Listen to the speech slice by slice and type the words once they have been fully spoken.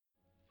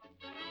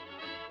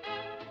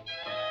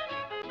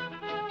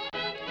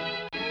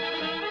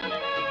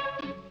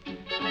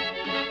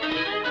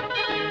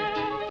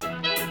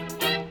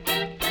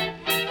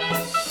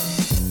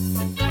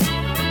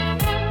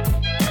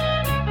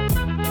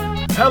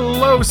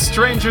Hello,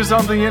 strangers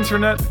on the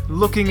internet,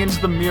 looking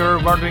into the mirror,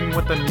 wondering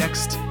what the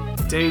next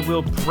day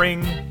will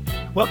bring.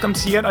 Welcome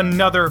to yet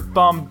another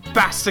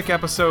bombastic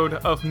episode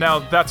of Now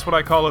That's What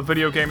I Call a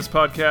Video Games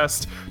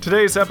Podcast.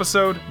 Today's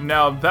episode,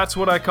 Now That's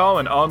What I Call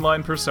an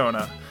Online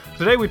Persona.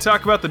 Today we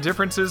talk about the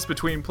differences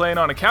between playing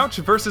on a couch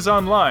versus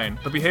online,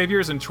 the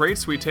behaviors and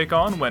traits we take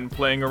on when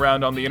playing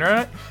around on the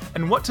internet,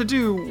 and what to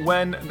do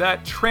when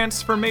that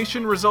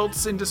transformation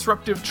results in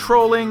disruptive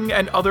trolling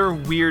and other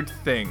weird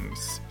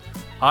things.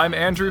 I'm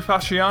Andrew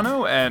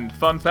Fasciano, and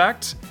fun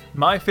fact,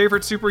 my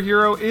favorite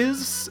superhero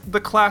is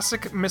the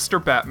classic Mr.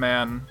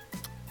 Batman,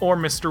 or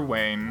Mr.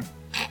 Wayne.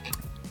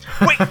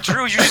 Wait,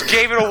 Drew, you just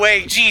gave it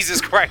away, Jesus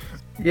Christ.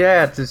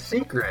 Yeah, it's a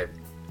secret.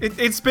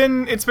 It's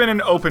been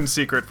an open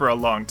secret for a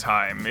long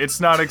time. It's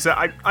not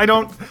I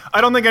don't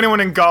think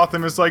anyone in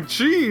Gotham is like,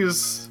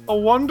 geez, I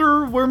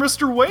wonder where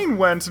Mr. Wayne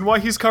went and why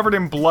he's covered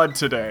in blood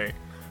today.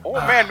 Oh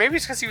man, maybe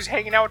it's because he was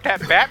hanging out with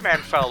that Batman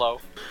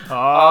fellow.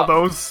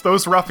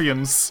 Those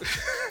ruffians.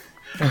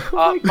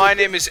 My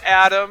name is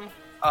Adam,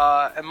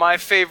 and my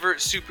favorite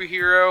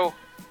superhero...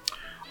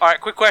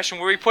 Alright, quick question.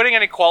 Were we putting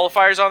any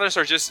qualifiers on this,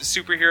 or just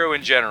superhero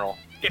in general?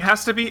 It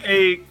has to be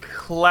a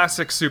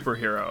classic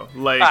superhero.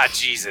 Like,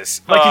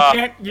 Jesus.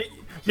 Like,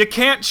 you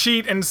can't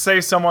cheat and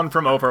say someone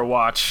from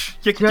Overwatch.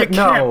 You can't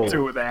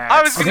do that.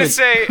 I was gonna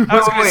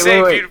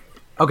say... Wait.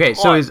 Okay,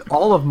 so is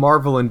all of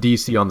Marvel and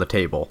DC on the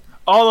table?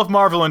 All of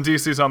Marvel and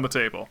DC's on the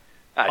table.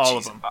 All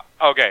of them.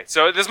 Okay,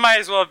 so this might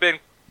as well have been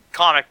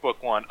comic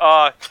book one.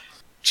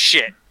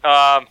 Shit.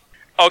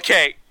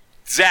 Okay,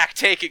 Zach,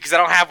 take it, because I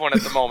don't have one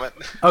at the moment.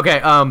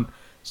 Okay,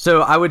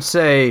 so I would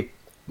say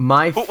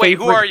my favorite... Wait,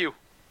 who are you?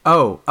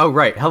 Oh,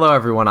 right. Hello,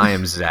 everyone. I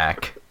am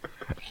Zach.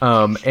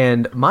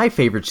 And my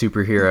favorite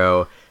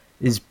superhero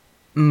is...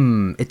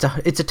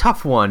 it's a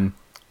tough one,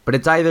 but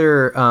it's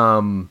either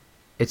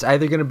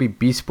gonna be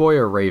Beast Boy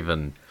or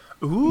Raven.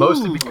 Ooh.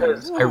 Mostly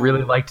because I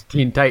really liked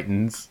Teen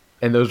Titans,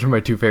 and those were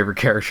my two favorite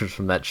characters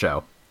from that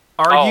show.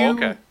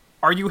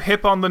 Are you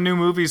hip on the new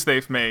movies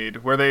they've made,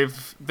 where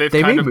they've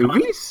made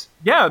movies?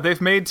 Yeah, they've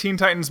made Teen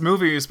Titans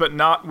movies, but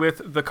not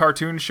with the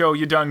cartoon show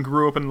you done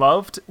grew up and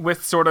loved,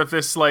 with sort of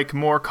this like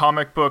more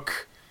comic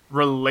book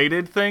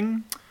related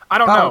thing. I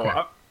don't know.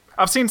 Okay.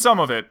 I've seen some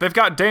of it. They've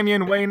got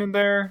Damian Wayne in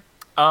there.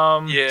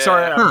 Yeah.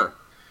 Sorry.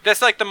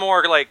 That's like the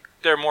more, like,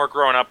 they're more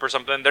grown up or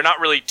something. They're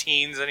not really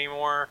teens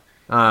anymore.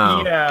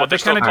 Yeah, but they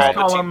still kind of just called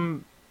call the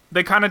them.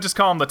 They kind of just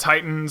call them the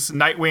Titans.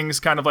 Nightwing's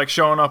kind of like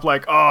showing up,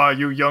 like, "Oh,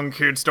 you young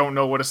kids don't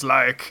know what it's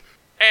like."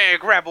 Hey,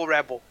 rabble.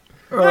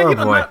 Boy.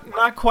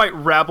 Not quite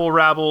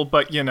rabble,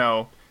 but you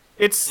know,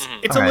 it's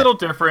a little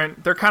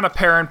different. They're kind of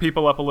pairing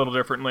people up a little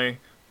differently.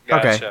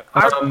 Gotcha.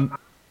 Okay.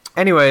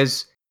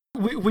 Anyways.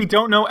 We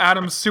don't know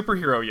Adam's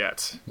superhero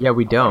yet. Yeah,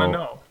 we don't.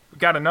 We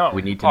gotta know.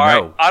 We need to All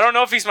know. right. I don't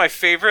know if he's my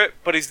favorite,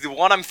 but he's the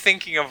one I'm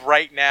thinking of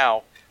right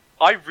now.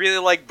 I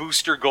really like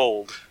Booster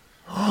Gold.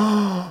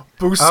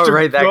 Booster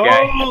right, that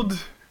guy.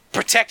 Gold.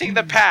 Protecting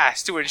the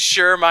past to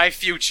ensure my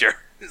future.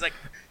 He's like,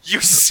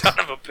 you son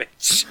of a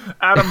bitch.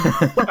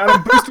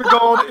 Adam, Booster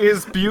Gold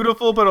is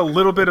beautiful, but a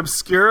little bit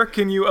obscure.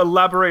 Can you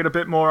elaborate a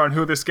bit more on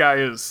who this guy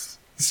is?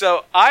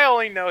 So, I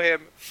only know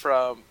him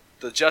from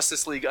the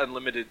Justice League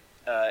Unlimited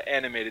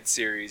animated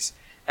series,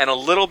 and a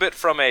little bit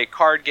from a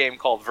card game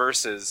called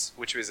Versus,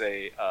 which was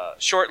a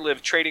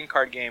short-lived trading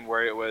card game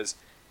where it was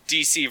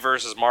DC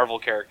versus Marvel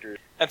characters.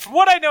 And from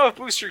what I know of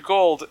Booster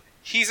Gold,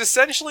 he's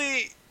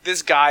essentially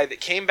this guy that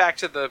came back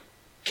to the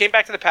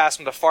past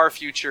from the far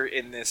future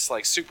in this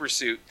like super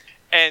suit,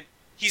 and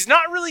he's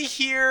not really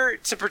here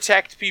to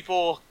protect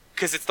people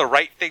because it's the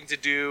right thing to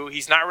do.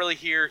 He's not really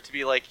here to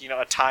be like, you know,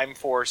 a time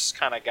force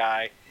kind of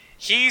guy.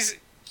 He's,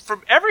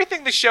 from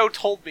everything the show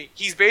told me,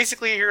 he's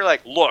basically here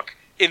like, look,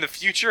 in the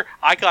future,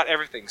 I got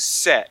everything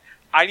set.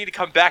 I need to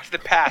come back to the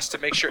past to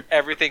make sure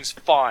everything's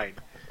fine.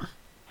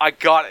 I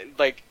got it.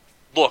 Like,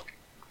 look,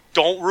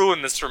 don't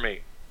ruin this for me,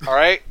 all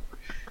right?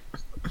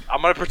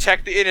 I'm going to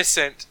protect the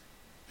innocent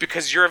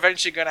because you're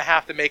eventually going to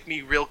have to make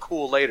me real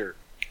cool later.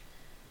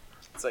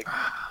 It's like,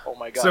 oh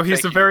my god. So he's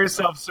a thank you. very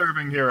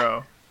self-serving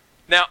hero.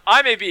 Now,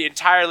 I may be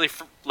entirely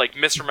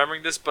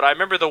misremembering this, but I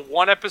remember the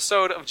one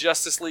episode of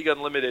Justice League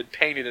Unlimited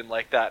painted in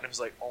like that, and it was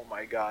like, oh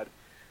my god.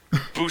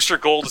 Booster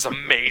Gold is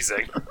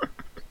amazing.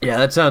 Yeah,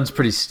 that sounds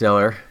pretty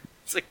stellar.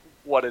 It's like,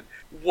 what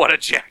a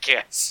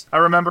jackass. I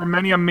remember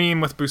many a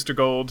meme with Booster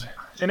Gold.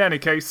 In any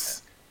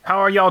case, how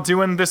are y'all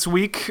doing this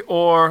week?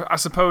 Or I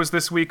suppose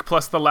this week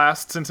plus the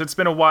last, since it's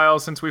been a while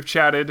since we've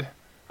chatted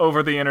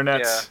over the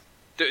internet. Yeah.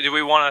 Do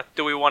we want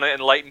to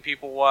enlighten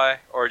people why,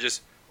 or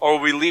will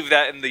we leave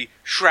that in the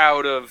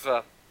shroud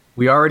of?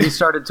 We already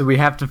started, so we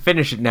have to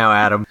finish it now,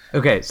 Adam.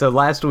 Okay, so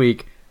last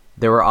week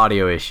there were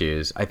audio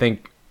issues. I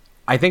think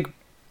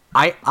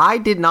I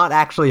did not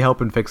actually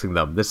help in fixing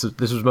them. This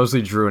was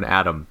mostly Drew and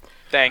Adam.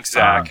 Thanks,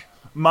 Zach.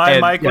 My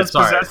mic was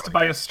possessed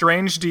by a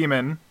strange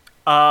demon.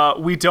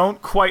 We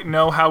don't quite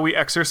know how we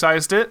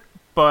exorcised it,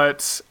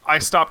 but I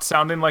stopped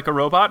sounding like a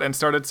robot and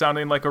started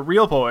sounding like a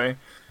real boy,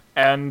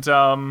 and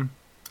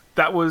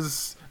that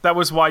was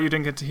why you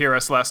didn't get to hear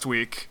us last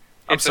week.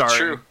 I'm sorry.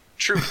 True.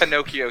 true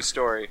Pinocchio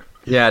story.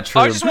 Yeah,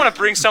 true. I just want to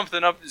bring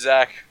something up,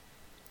 Zach.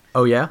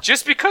 Oh yeah.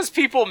 Just because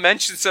people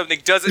mention something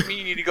doesn't mean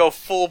you need to go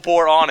full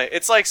bore on it.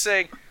 It's like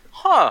saying,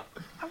 I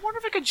wonder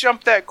if I could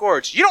jump that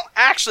gorge. You don't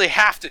actually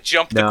have to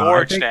jump the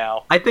gorge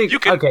now. I think you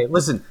can, okay,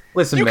 listen,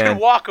 you man. can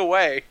walk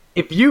away.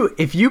 If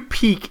you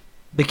pique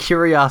the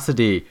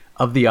curiosity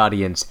of the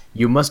audience,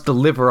 you must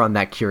deliver on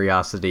that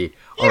curiosity,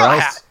 or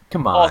else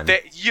come on.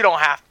 You don't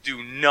have to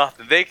do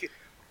nothing.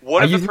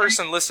 What if the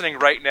person listening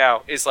right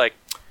now is like,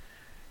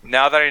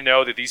 now that I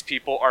know that these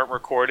people aren't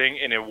recording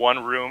in a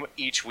one room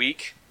each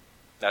week,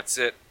 that's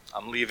it.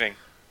 I'm leaving.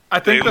 I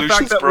think the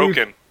fact that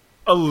broken. we've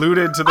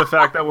alluded to the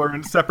fact that we're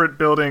in separate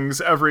buildings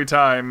every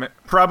time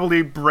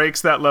probably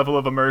breaks that level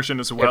of immersion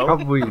as well.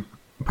 It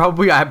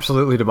probably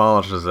absolutely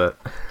demolishes it.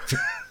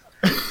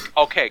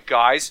 Okay,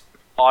 guys,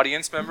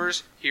 audience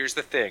members, here's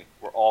the thing.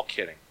 We're all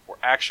kidding. We're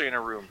actually in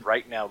a room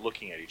right now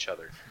looking at each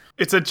other.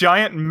 It's a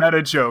giant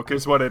meta joke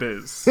is what it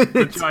is.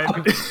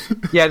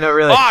 Yeah, no,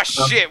 really. Oh,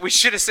 shit! We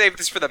should have saved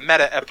this for the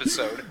meta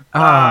episode.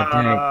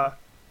 Dang.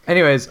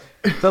 Anyways,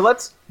 so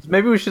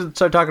maybe we should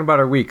start talking about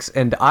our weeks,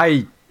 and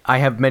I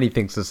have many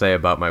things to say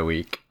about my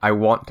week. I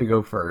want to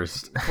go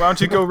first. Why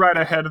don't you go right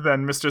ahead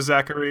then, Mr.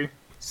 Zachary?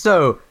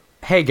 So,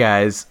 hey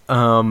guys,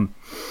 I've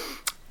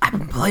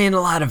been playing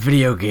a lot of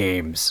video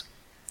games.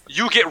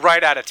 You get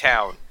right out of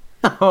town.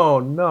 Oh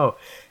no.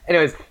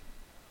 Anyways,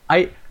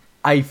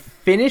 I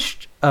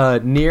finished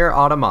Nier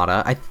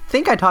Automata. I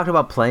think I talked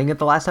about playing it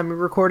the last time we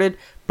recorded,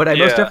 but I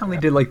most definitely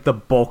did like the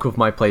bulk of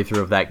my playthrough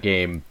of that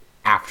game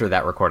after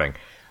that recording.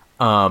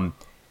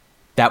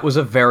 That was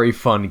a very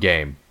fun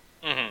game.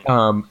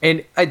 Mm-hmm.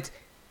 And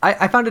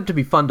I found it to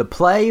be fun to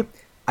play.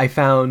 I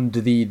found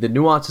the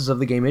nuances of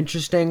the game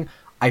interesting.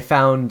 I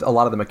found a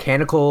lot of the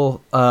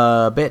mechanical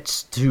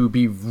bits to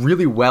be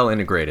really well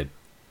integrated.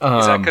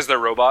 Is that because they're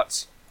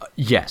robots?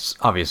 Yes,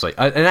 obviously.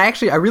 And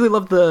I really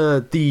love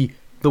the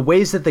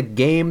ways that the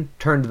game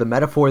turned the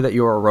metaphor that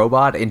you're a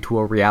robot into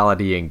a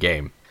reality in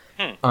game.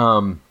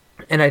 And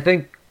I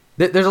think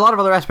there's a lot of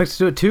other aspects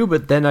to it too,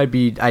 but then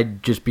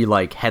I'd just be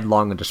like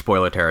headlong into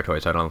spoiler territory,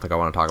 so I don't think I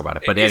want to talk about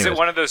it. But is anyways, it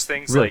one of those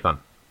things really like fun.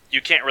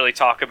 You can't really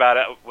talk about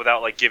it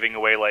without like giving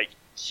away like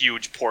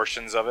huge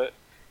portions of it?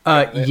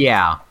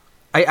 Yeah.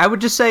 I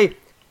would just say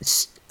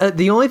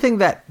the only thing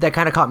that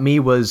kind of caught me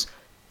was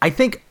I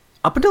think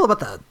up until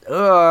about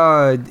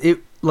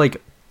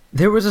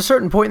there was a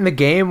certain point in the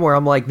game where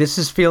I'm like, this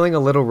is feeling a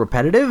little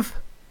repetitive.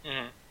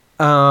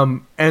 Mm-hmm.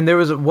 And there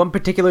was one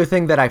particular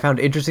thing that I found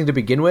interesting to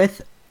begin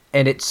with,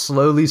 and it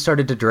slowly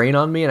started to drain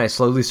on me, and I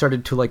slowly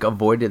started to like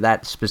avoid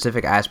that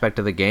specific aspect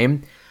of the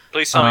game.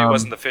 Please tell me it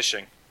wasn't the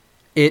fishing.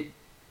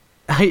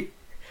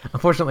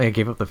 Unfortunately, I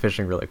gave up the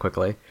fishing really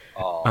quickly.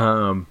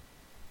 Oh.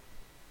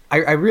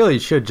 I really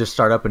should just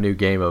start up a new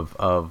game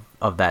of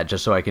that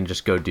just so I can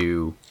just go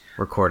do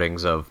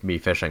recordings of me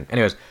fishing.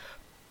 Anyways,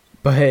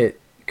 but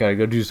gotta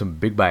go do some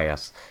big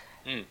bass.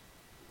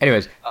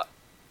 Anyways.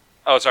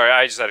 Sorry,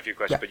 I just had a few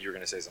questions, but you were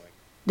gonna say something.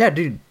 Yeah,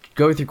 dude,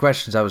 go with your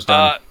questions. I was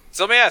done.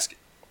 So let me ask.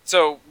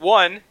 So,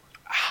 one,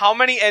 how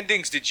many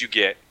endings did you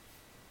get?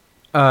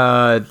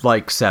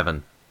 Like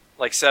 7.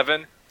 Like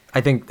 7?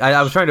 I think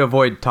I was trying to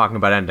avoid talking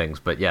about endings,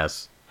 but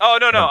yes. Oh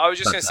no! I was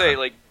just gonna say,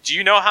 like, do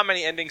you know how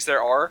many endings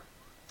there are?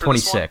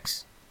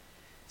 26.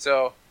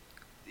 So,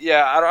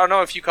 yeah, I don't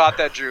know if you caught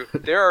that, Drew.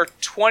 There are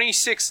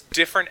 26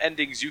 different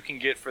endings you can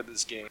get for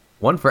this game.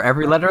 One for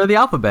every letter of the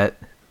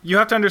alphabet. You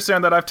have to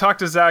understand that I've talked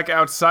to Zach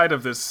outside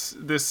of this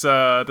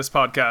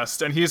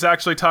podcast, and he's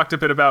actually talked a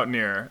bit about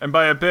Nier, and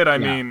by a bit I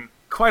mean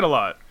quite a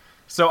lot.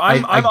 So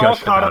I'm all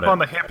caught up on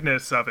the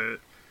hipness of it.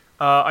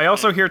 I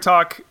also hear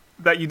talk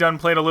that you done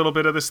played a little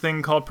bit of this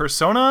thing called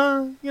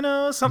Persona. You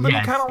know, something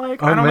Yes. you kind of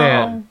like. Oh, I don't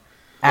man. know.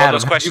 Adam,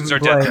 those questions are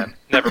dead then.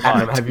 Never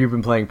mind. Adam, have you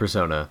been playing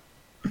Persona?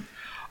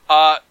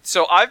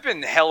 So I've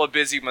been hella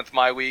busy with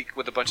my week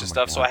with a bunch of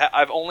stuff. God. So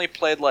I've only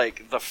played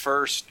like the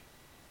first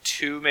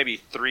 2, maybe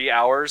 3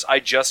 hours. I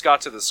just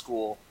got to the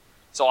school,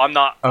 so I'm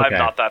not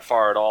that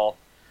far at all.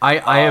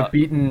 I have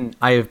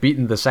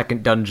beaten the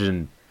second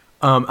dungeon.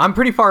 I'm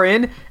pretty far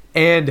in,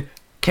 and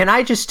can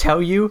I just tell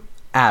you,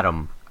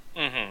 Adam?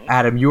 Mm-hmm.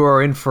 Adam, you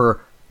are in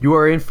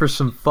for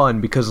some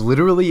fun because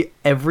literally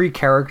every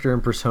character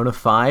in Persona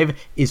 5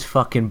 is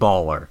fucking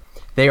baller.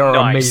 They are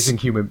amazing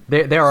human.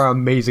 They are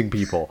amazing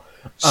people.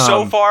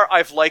 So far,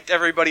 I've liked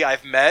everybody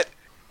I've met.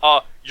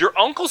 Your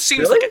uncle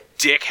seems like a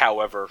dick,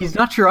 however. He's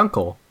not your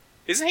uncle.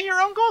 Isn't he your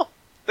uncle?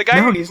 The guy?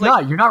 No, he's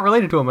not. You're not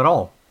related to him at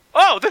all.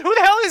 Oh, then who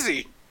the hell is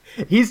he?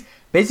 He's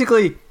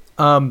basically.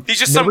 He's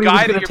just some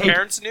guy that your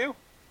parents knew?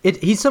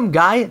 He's some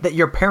guy that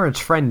your parents'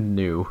 friend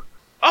knew.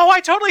 Oh,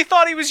 I totally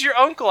thought he was your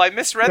uncle. I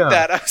misread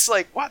that. I was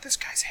like, wow, this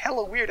guy's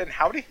hella weird, and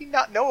how did he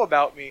not know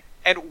about me?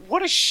 And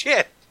what a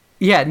shit.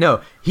 Yeah,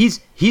 no,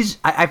 he's.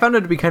 I found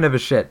him to be kind of a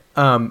shit,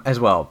 as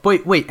well.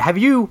 Wait, have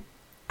you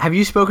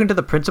spoken to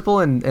the principal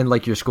and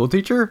like your school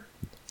teacher?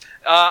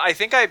 I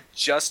think I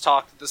just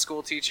talked to the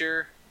school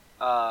teacher.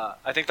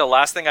 I think the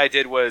last thing I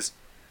did was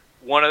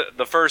one of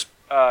the first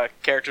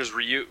characters,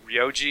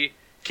 Ryoji,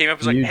 came up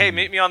and was like, "Hey,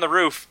 meet me on the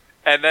roof,"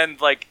 and then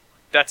like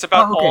That's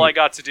about Oh, okay. all I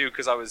got to do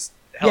because I was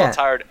hella Yeah.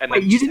 tired and Wait,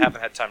 I you just didn't-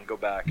 haven't had time to go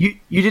back.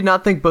 You did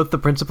not think both the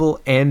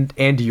principal and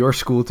your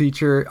school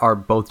teacher are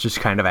both just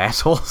kind of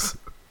assholes?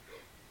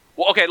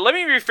 Well, okay, let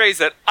me rephrase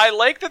that. I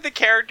like that the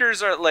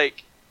characters are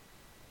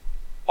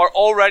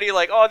already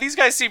like, oh, these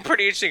guys seem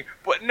pretty interesting.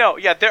 But no,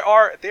 yeah, they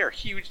are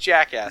huge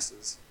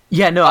jackasses.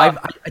 Yeah, no, I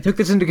took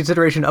this into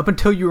consideration. Up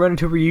until you run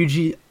into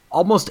Ryuji,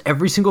 almost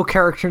every single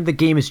character in the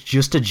game is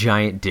just a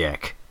giant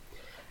dick.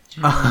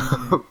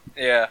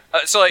 Yeah.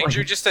 So, like,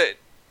 Drew, just to,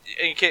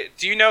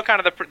 do you know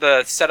kind of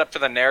the setup for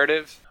the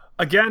narrative?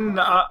 Again,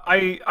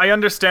 I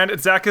understand it.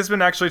 Zach has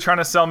been actually trying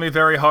to sell me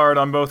very hard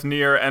on both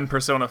Nier and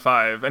Persona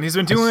 5, and he's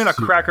been doing a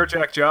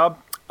crackerjack job.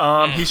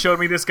 He showed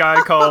me this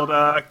guy called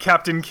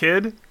Captain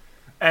Kid,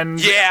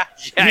 and Yeah,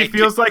 he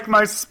feels like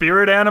my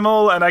spirit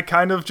animal, and I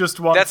kind of just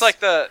want. That's like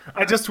the.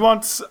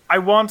 I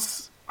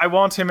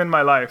want him in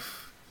my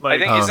life. I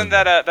think isn't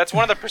that that's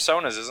one of the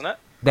personas, isn't it?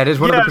 That is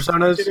one of the it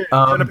personas. is.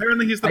 And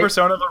apparently he's the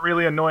persona of a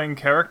really annoying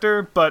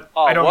character, but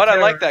Oh, I don't what? care.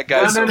 I like that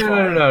guy so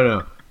far.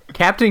 No.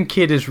 Captain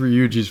Kid is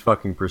Ryuji's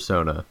fucking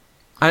persona,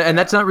 and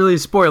that's not really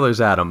spoilers,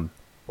 Adam.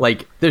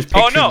 Like, there's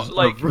pictures of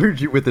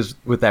Ryuji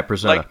with that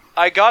persona. Like,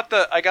 I got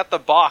the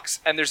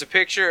box, and there's a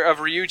picture of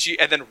Ryuji,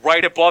 and then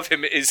right above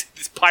him is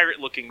this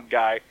pirate-looking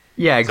guy.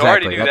 Yeah, So I exactly.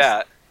 already knew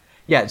that.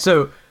 Yeah,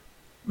 so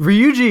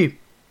Ryuji,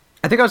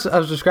 I think I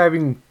was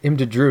describing him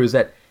to Drew is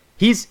that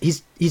he's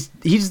the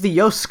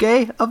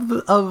Yosuke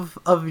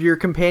of your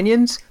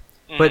companions,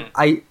 but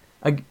I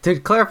to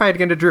clarify it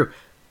again to Drew,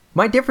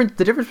 the difference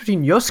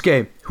between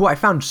Yosuke, who I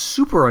found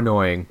super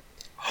annoying,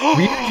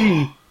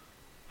 Ryuji.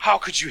 How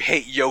could you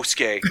hate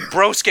Yosuke?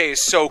 Brosuke is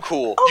so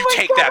cool. You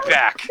take that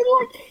back.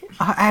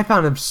 I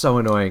found him so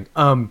annoying.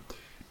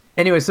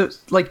 Anyway, so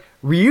like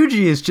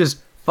Ryuji is just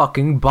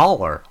fucking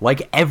baller,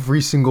 like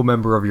every single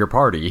member of your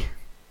party.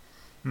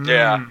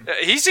 Yeah,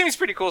 he seems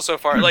pretty cool so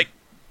far. Like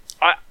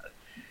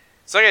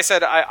I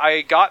said,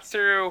 I got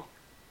through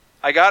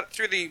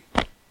the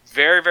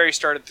very, very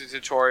start of the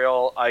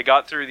tutorial. I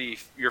got through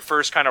your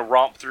first kind of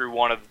romp through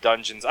one of the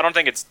dungeons. I don't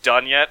think it's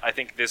done yet. I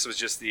think this was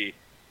just the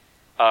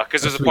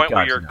because there's a point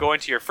where you're going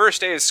to your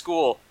first day of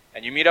school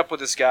and you meet up with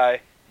this guy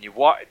and you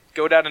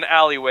go down an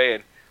alleyway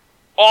and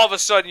all of a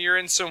sudden you're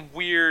in some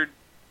weird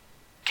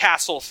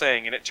castle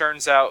thing and it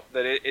turns out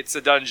that it's a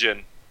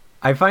dungeon.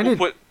 I find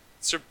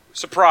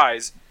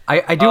surprise.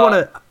 I do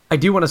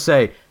want to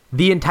say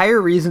the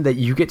entire reason that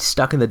you get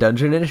stuck in the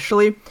dungeon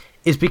initially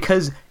is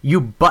because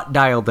you butt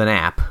dialed an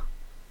app.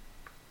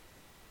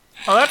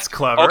 Oh, that's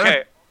clever.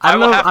 Okay. I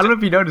don't know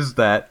if you noticed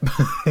that.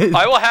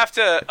 I will have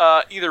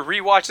to either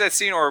rewatch that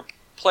scene or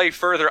play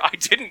further. I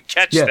didn't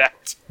catch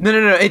that. No.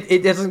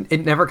 It doesn't.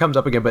 It never comes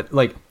up again. But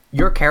like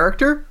your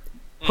character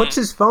puts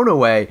his phone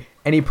away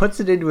and he puts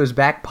it into his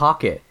back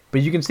pocket.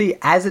 But you can see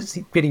as it's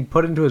getting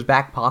put into his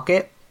back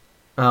pocket,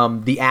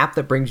 the app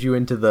that brings you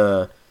into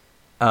the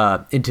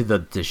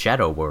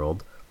shadow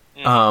world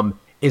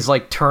is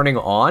like turning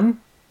on.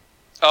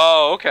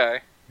 Oh, okay.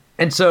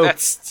 And so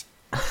That's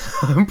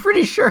I'm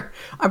pretty sure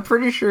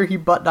he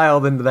butt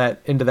dialed into that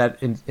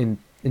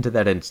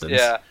instance.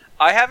 yeah.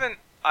 I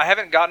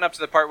haven't gotten up to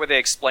the part where they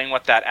explain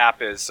what that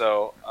app is,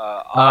 so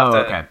I'll have to,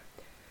 okay.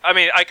 I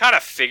mean, I kind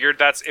of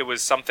figured it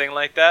was something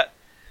like that.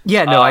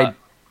 Yeah, no,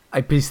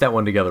 I pieced that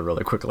one together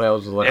really quickly. I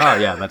was just like, oh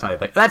yeah, that's how you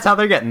think. That's how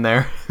they're getting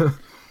there.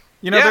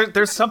 You know, Yeah.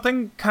 there's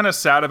something kind of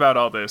sad about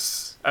all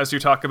this as you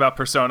talk about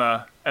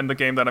Persona and the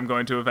game that I'm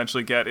going to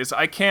eventually get is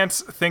I can't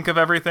think of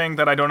everything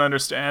that I don't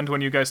understand when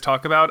you guys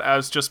talk about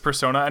as just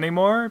Persona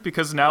anymore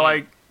because now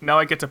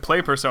I get to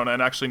play Persona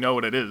and actually know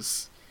what it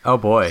is. Oh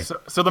boy.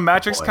 So the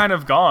magic's kind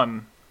of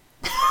gone.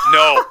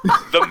 No,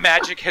 the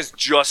magic has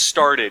just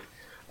started.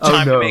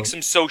 Time no. to make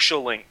some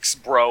social links,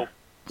 bro.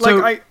 So-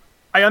 Like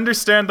I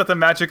understand that the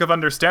magic of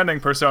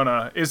understanding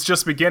Persona is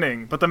just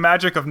beginning, but the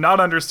magic of not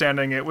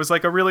understanding it was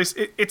like a really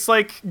it's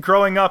like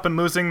growing up and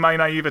losing my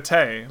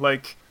naivete.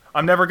 Like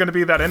I'm never going to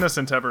be that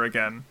innocent ever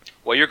again.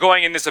 Well, you're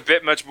going in this a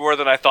bit much more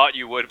than I thought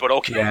you would, but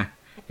okay. Yeah,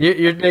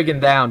 you're digging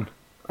down.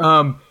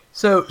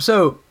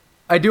 So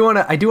I do want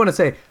to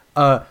say,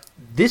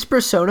 this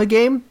Persona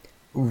game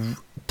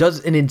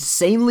does an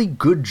insanely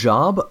good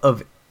job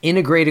of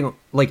integrating.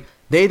 Like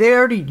they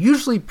already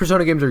usually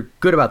Persona games are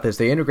good about this.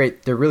 They're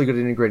really good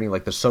at integrating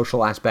like the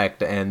social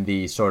aspect and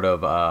the sort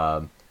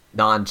of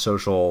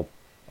non-social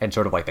and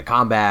sort of like the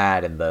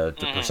combat and the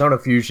Persona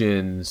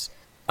fusions.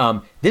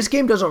 This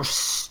game does a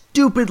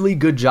stupidly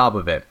good job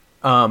of it.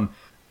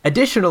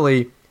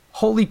 Additionally,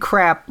 holy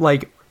crap,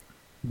 like,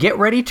 get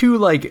ready to,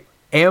 like,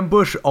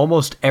 ambush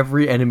almost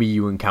every enemy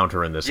you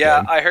encounter in this game.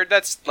 Yeah, I heard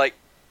that's, like,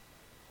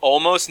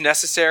 almost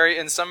necessary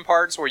in some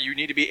parts where you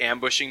need to be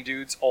ambushing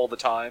dudes all the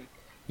time.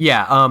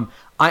 Yeah,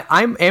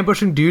 I'm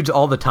ambushing dudes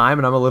all the time,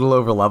 and I'm a little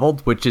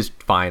over-leveled, which is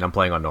fine. I'm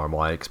playing on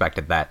normal. I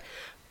expected that.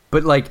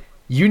 But, like,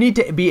 you need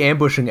to be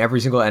ambushing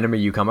every single enemy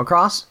you come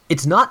across.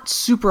 It's not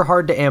super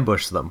hard to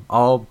ambush them.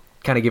 I'll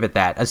kind of give it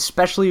that.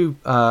 Especially,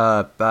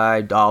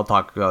 I'll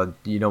talk,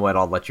 you know what,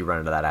 I'll let you run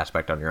into that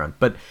aspect on your own.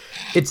 But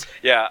it's...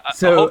 Yeah,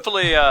 So-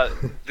 hopefully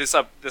this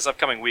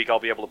upcoming week I'll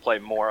be able to play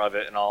more of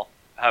it, and I'll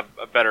have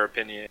a better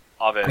opinion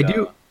of it.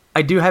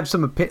 I do have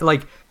some opinion.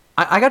 Like,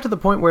 I got to the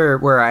point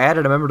where I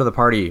added a member to the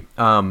party.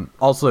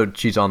 Also,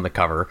 she's on the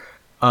cover.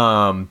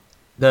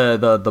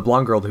 The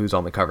blonde girl who's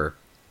on the cover,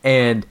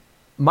 and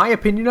my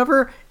opinion of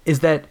her is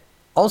that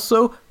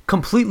also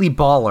completely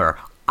baller.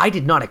 I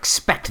did not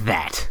expect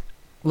that.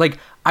 Like,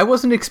 I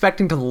wasn't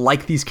expecting to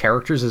like these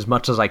characters as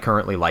much as I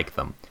currently like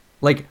them.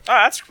 Like, oh,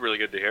 that's really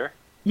good to hear.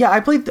 Yeah,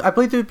 I played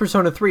through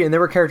Persona 3, and there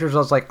were characters I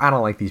was like, I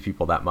don't like these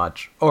people that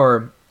much.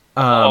 Or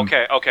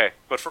okay,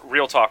 but for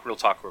real talk, real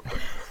quick.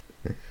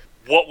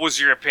 What was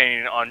your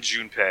opinion on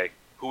Junpei,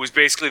 who was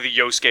basically the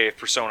Yosuke of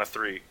Persona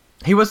 3?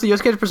 He was the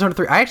Yosuke of Persona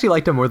 3. I actually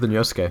liked him more than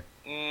Yosuke.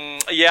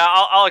 Yeah,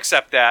 I'll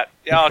accept that.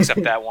 Yeah, I'll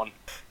accept that one.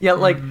 Yeah,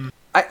 like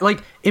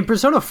in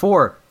Persona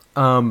 4,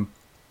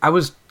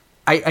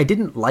 I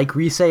didn't like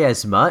Rise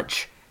as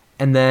much,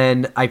 and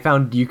then I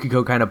found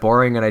Yukiko kind of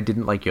boring, and I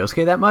didn't like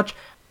Yosuke that much.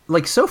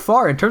 Like, so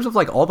far, in terms of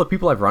like all the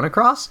people I've run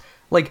across,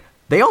 like,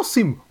 they all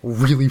seem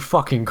really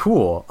fucking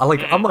cool.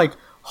 I'm like,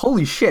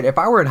 holy shit, if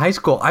I were in high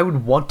school, I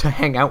would want to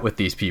hang out with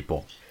these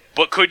people.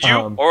 But could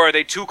you, or are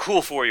they too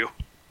cool for you?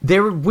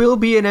 There will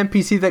be an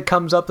NPC that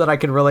comes up that I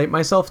can relate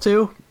myself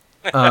to.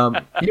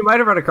 You might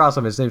have run across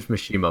him. His name's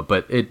Mishima,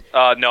 but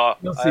no.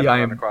 You'll see, I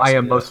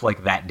am most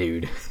like that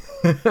dude.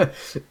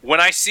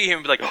 When I see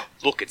him, be like, oh,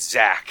 look, it's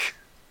Zach.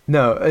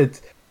 No,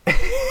 it's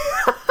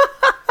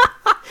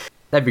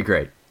that'd be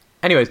great.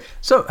 Anyways,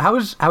 so how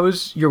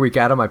was your week,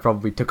 Adam? I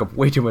probably took up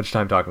way too much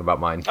time talking about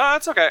mine.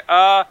 That's okay.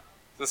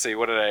 Let's see,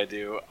 what did I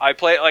do? I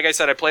played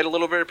a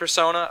little bit of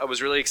Persona. I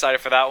was really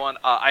excited for that one.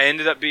 I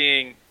ended up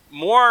being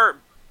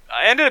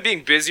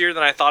busier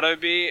than I thought I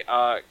would be,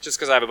 just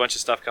because I have a bunch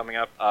of stuff coming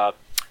up.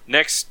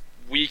 Next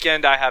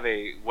weekend, I have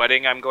a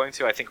wedding I'm going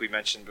to. I think we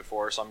mentioned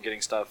before, so I'm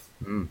getting stuff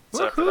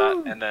set up for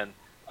that. And then,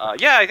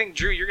 I think,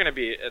 Drew, you're going to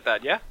be at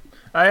that, yeah?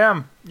 I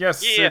am,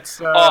 yes. Yeah. It's,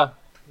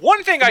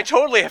 one thing I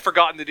totally have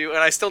forgotten to do, and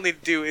I still need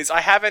to do, is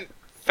I haven't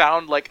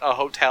found, like, a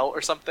hotel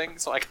or something,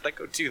 so I gotta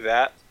go do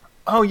that.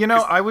 Oh,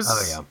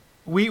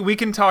 we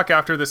can talk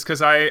after this,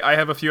 because I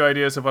have a few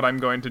ideas of what I'm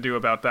going to do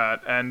about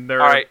that, and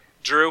there. All right,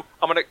 Drew,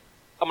 I'm gonna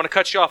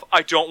cut you off.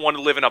 I don't want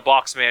to live in a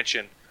box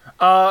mansion.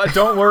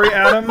 Don't worry,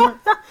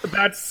 Adam.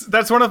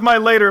 That's one of my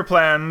later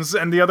plans,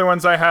 and the other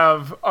ones I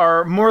have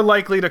are more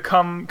likely to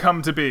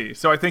come to be.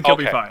 So I think you'll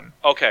be fine.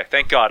 Okay,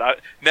 thank God.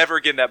 Never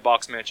again that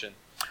box mansion.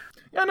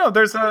 Yeah, no.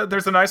 There's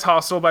a nice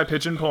hostel by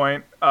Pigeon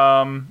Point,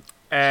 and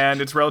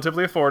it's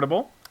relatively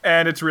affordable,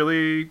 and it's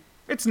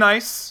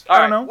nice.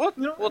 I don't know.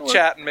 We'll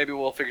chat and maybe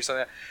we'll figure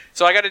something out.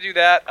 So I got to do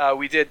that.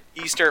 We did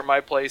Easter at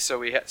my place,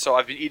 so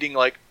I've been eating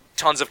like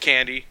tons of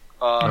candy.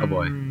 Oh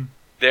boy.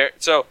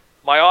 So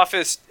my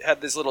office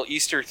had this little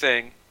Easter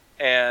thing,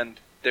 and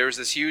there was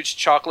this huge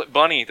chocolate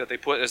bunny that they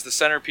put as the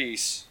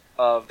centerpiece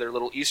of their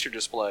little Easter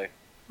display.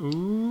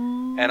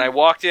 Ooh. And I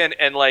walked in,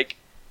 and like,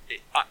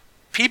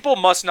 people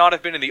must not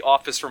have been in the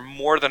office for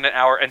more than an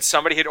hour, and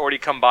somebody had already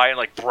come by and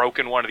like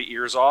broken one of the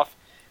ears off,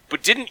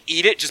 but didn't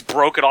eat it, just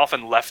broke it off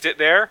and left it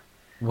there.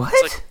 What?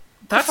 It's like,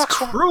 that's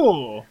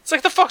cruel. It's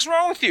like, the fuck's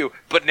wrong with you?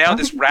 But now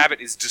this rabbit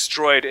is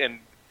destroyed and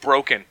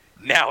broken.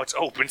 Now it's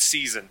open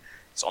season.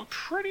 So I'm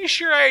pretty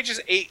sure I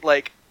just ate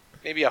like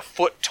maybe a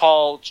foot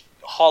tall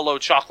hollow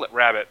chocolate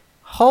rabbit.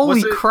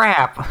 Holy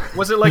crap.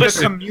 Was it like a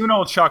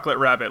communal chocolate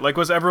rabbit? Like,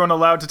 was everyone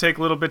allowed to take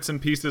little bits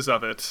and pieces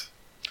of it?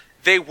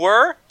 They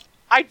were.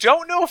 I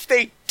don't know if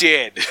they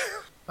did.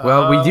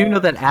 Well, we do know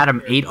that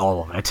Adam ate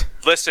all of it.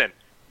 Listen,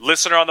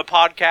 listener on the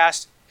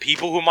podcast,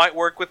 people who might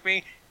work with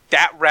me,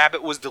 that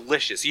rabbit was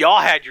delicious.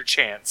 Y'all had your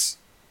chance.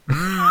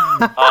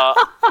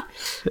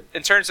 In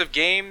terms of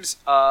games,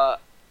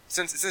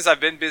 since I've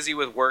been busy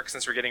with work,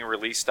 since we're getting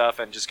release stuff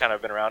and just kind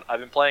of been around, I've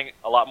been playing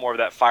a lot more of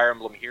that Fire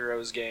Emblem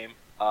Heroes game.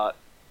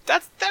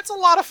 That's a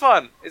lot of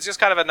fun. It's just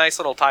kind of a nice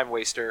little time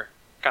waster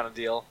kind of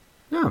deal.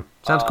 Yeah,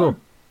 sounds cool.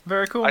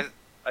 Very cool.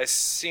 I've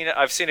seen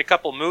a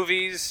couple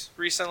movies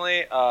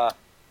recently. I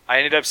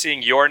ended up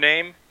seeing Your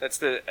Name.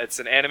 It's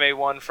an anime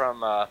one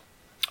from I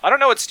don't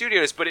know what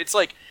studio it is, but it's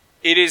the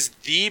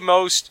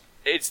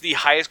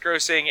highest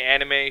grossing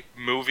anime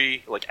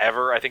movie like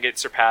ever. I think it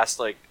surpassed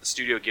like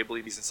Studio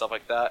Ghibli's and stuff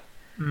like that.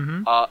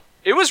 Mm-hmm.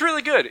 It was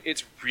really good.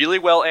 It's really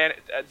well.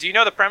 Do you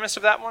know the premise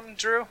of that one,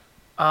 Drew?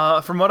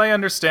 From what I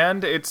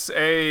understand, it's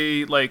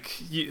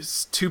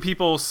two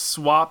people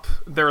swap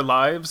their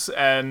lives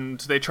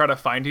and they try to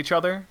find each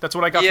other. That's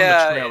what I got from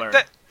the trailer.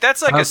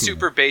 That's like a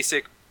super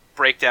basic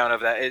breakdown of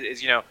that.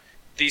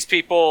 These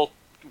people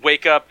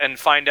wake up and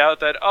find out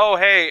that, oh,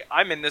 hey,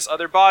 I'm in this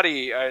other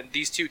body, and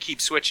these two keep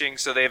switching,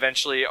 so they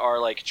eventually are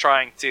like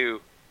trying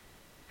to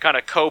kind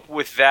of cope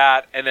with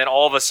that, and then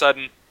all of a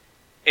sudden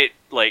it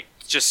like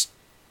just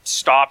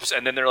stops,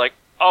 and then they're like,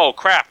 oh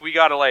crap, we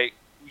gotta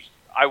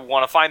I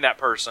want to find that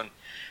person.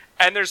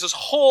 And there's this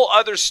whole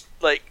other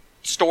like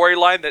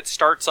storyline that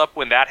starts up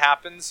when that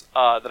happens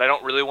that I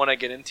don't really want to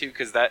get into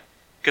because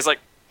like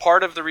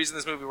part of the reason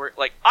this movie worked,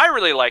 like I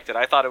really liked it.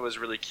 I thought it was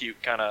really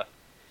cute kind of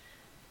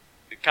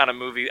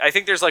movie. I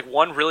think there's like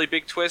one really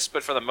big twist,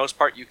 but for the most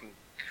part you can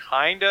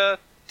kind of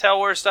tell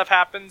where stuff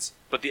happens.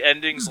 But the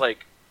ending's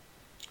like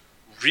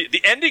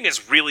the ending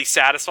is really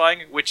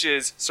satisfying, which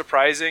is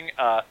surprising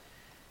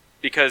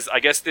because I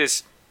guess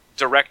this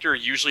director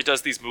usually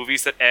does these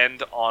movies that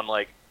end on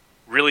like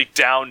really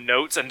down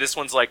notes, and this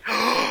one's like,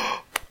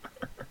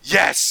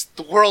 yes,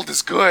 the world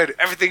is good,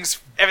 everything's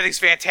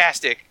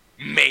fantastic,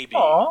 maybe.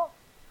 Aww.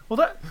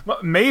 Well,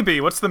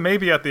 maybe. What's the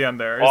maybe at the end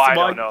there? I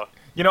don't know.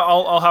 You know,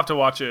 I'll have to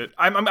watch it.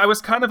 I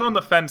was kind of on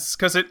the fence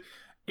because it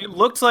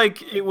looked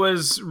like it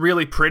was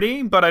really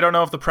pretty, but I don't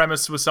know if the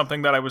premise was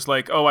something that I was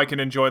like, oh, I can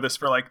enjoy this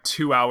for like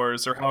 2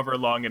 hours or however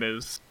long it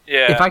is.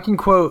 Yeah. If I can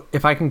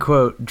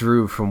quote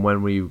Drew from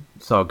when we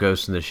saw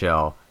Ghost in the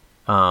Shell,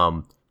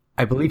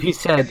 I believe he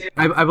said,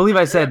 I believe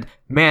I said,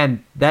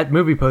 man, that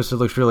movie poster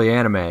looks really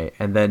anime,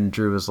 and then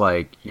Drew was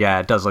like, yeah,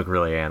 it does look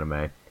really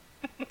anime.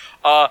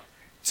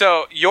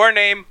 So Your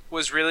Name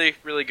was really,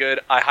 really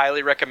good. I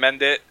highly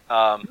recommend it.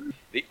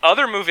 The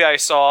other movie I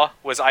saw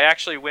was I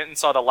actually went and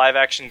saw the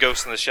live-action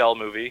Ghost in the Shell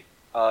movie.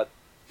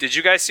 Did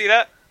you guys see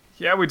that?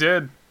 Yeah, we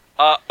did.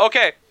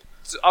 Okay.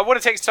 So I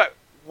want to take some time.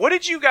 What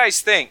did you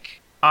guys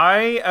think?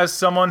 I, as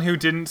someone who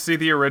didn't see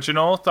the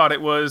original, thought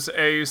it was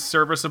a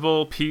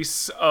serviceable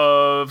piece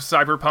of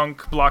cyberpunk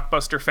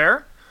blockbuster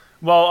fare,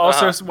 while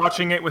also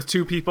watching it with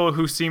two people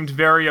who seemed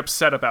very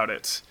upset about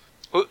it.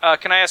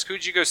 Can I ask,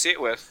 who'd you go see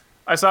it with?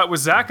 I saw it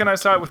with Zach and I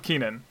saw it with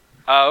Keenan.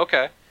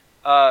 Okay.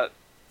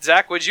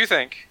 Zach, what'd you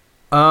think?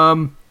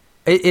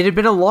 It had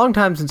been a long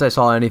time since I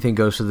saw anything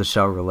Ghost of the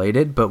Shell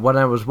related, but when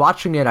I was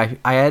watching it,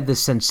 I had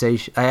this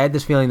sensation, I had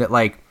this feeling that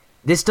like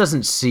this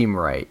doesn't seem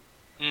right.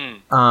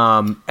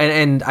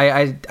 And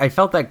I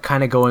felt that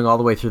kind of going all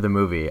the way through the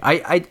movie.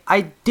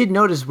 I did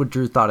notice what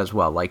Drew thought as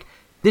well. Like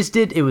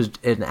it was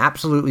an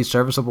absolutely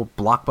serviceable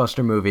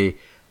blockbuster movie,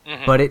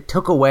 but it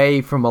took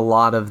away from a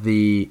lot of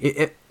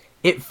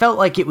it felt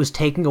like it was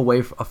taking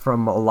away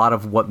from a lot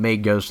of what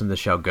made Ghost in the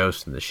Shell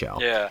Ghost in the Shell.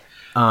 Yeah.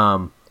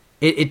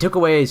 It took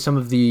away some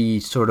of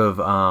the sort of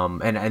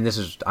and this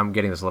is, I'm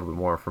getting this a little bit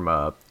more from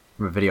a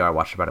video I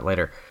watched about it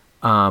later.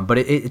 But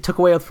it took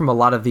away from a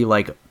lot of the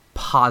like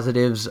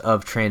positives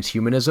of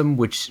transhumanism,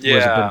 which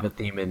was a bit of a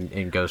theme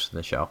in Ghost in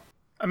the Shell.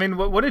 I mean,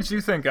 what did you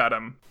think,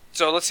 Adam?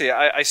 So let's see.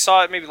 I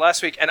saw it maybe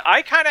last week, and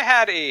I kind of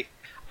had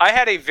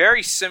a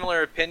very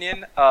similar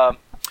opinion.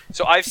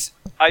 So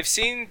I've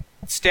seen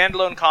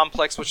Standalone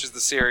Complex, which is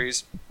the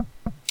series.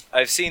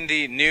 I've seen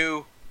the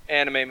new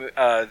anime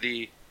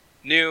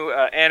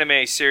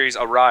series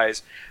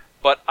Arise,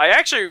 but I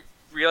actually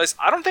realized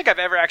I don't think I've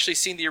ever actually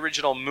seen the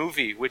original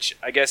movie, which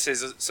I guess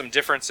is some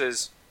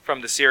differences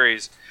from the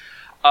series.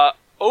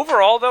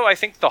 Overall, though, I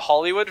think the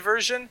Hollywood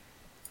version,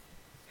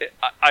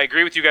 I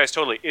agree with you guys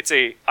totally.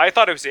 I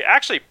thought it was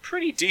actually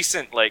pretty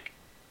decent, like,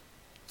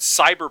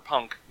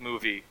 cyberpunk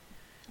movie.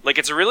 Like,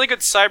 it's a really good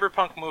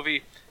cyberpunk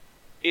movie.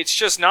 It's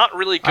just not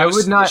really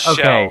Ghost in the Shell.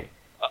 Okay.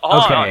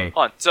 Hold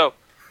on. So,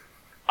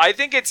 I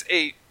think it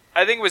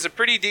was a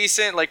pretty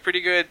decent, like,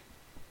 pretty good,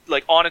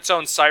 like, on its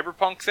own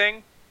cyberpunk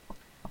thing.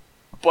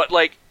 But,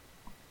 like,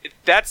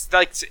 that's,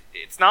 like,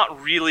 it's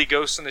not really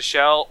Ghost in the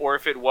Shell, or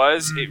if it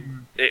was,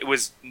 it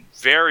was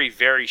very,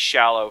 very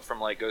shallow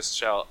from, like,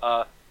 Ghost in the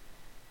Shell.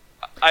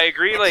 I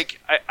agree, like,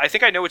 I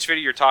think I know which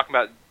video you're talking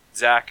about,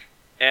 Zach,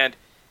 and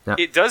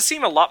it does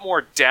seem a lot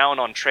more down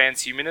on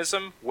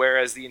transhumanism,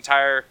 whereas the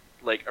entire,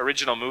 like,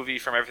 original movie,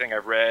 from everything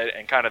I've read,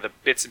 and kind of the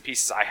bits and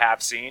pieces I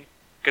have seen,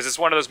 because it's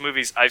one of those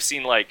movies I've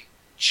seen, like,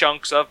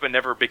 chunks of, but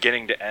never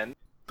beginning to end.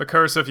 The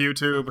curse of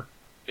YouTube.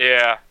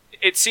 Yeah.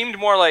 It seemed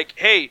more like,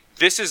 hey,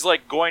 this is,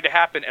 like, going to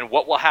happen, and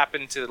what will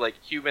happen to, like,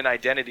 human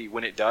identity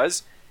when it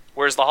does,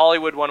 whereas the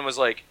Hollywood one was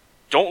like,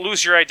 don't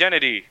lose your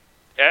identity,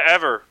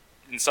 ever,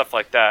 and stuff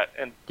like that.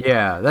 And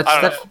yeah, that's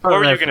what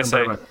were you going to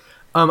say?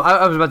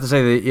 I was about to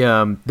say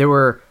that there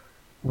were,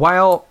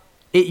 while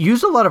it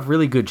used a lot of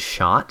really good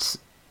shots,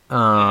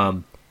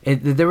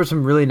 there were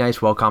some really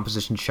nice,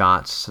 well-compositioned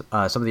shots.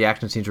 Some of the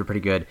action scenes were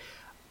pretty good.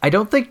 I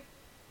don't think,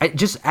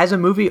 just as a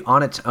movie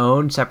on its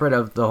own, separate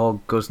of the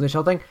whole Ghost in the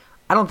Shell thing,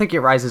 I don't think it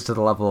rises to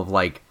the level of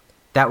like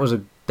that was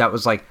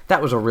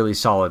a really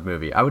solid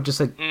movie. I would just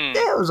say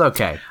it was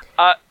okay.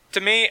 To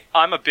me,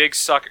 I'm a big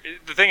sucker.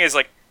 The thing is,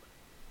 like,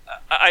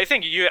 I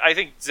think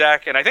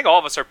Zach, and I think all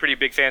of us are pretty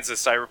big fans of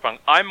cyberpunk.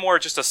 I'm more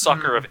just a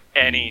sucker of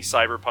any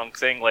cyberpunk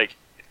thing. Like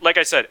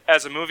I said,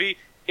 as a movie,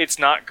 it's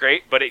not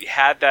great, but it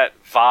had that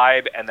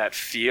vibe and that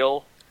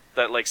feel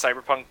that, like,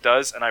 cyberpunk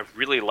does, and I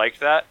really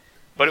liked that.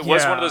 But it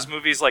was one of those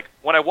movies, like,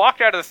 when I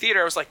walked out of the theater,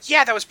 I was like,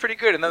 yeah, that was pretty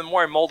good. And then the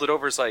more I mulled it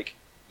over, it's like,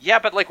 yeah,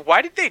 but, like,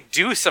 why did they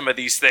do some of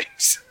these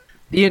things?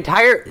 The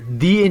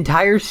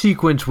entire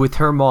sequence with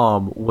her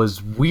mom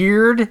was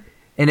weird,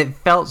 and it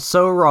felt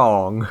so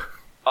wrong.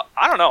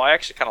 I don't know. I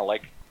actually kind of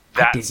like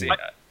that scene. What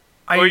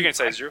were you going to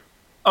say, Drew?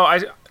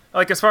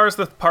 Like, as far as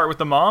the part with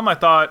the mom, I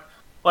thought,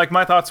 like,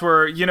 my thoughts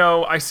were,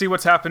 I see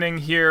what's happening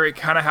here. It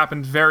kind of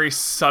happened very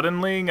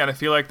suddenly, and I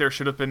feel like there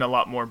should have been a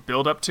lot more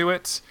build-up to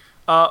it.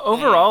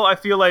 Overall, I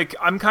feel like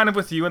I'm kind of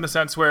with you in the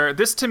sense where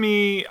this, to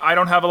me, I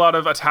don't have a lot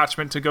of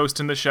attachment to Ghost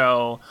in the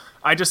Shell.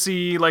 I just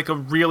see, like, a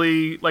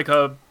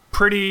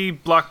pretty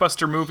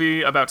blockbuster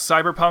movie about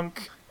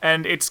cyberpunk,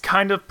 and it's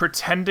kind of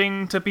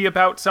pretending to be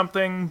about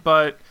something,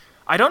 but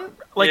I don't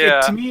like Yeah.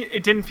 it. To me,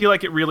 it didn't feel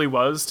like it really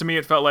was. To me,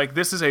 it felt like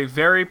this is a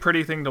very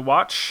pretty thing to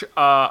watch.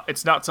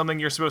 It's not something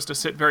you're supposed to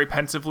sit very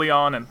pensively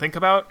on and think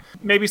about.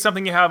 Maybe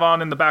something you have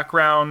on in the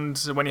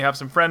background when you have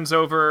some friends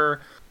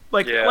over,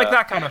 like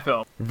that kind of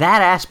film.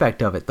 That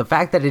aspect of it, the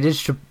fact that it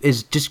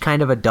is just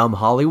kind of a dumb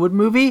Hollywood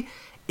movie,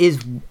 is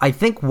I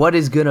think what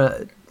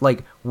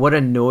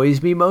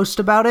annoys me most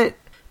about it,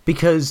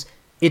 because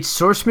its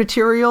source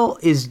material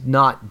is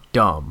not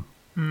dumb.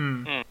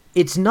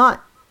 It's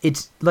not.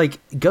 It's like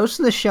Ghost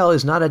in the Shell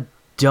is not a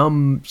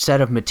dumb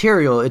set of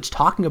material. It's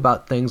talking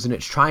about things and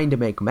it's trying to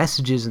make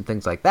messages and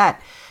things like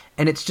that.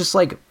 And it's just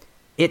like,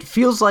 it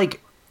feels like,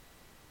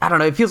 I don't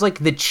know, it feels like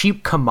the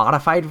cheap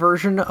commodified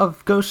version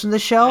of Ghost in the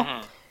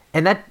Shell.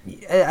 And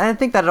I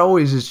think that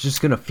always is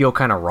just going to feel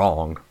kind of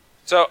wrong.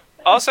 So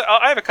also,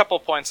 I have a couple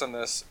of points on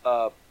this.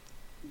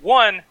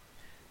 One,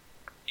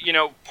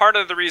 part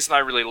of the reason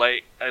I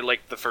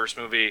like the first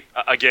movie,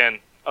 again,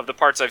 of the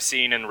parts I've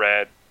seen and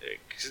read,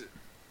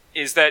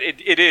 is that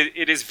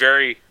it is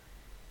very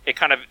a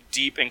kind of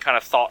deep and kind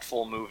of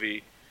thoughtful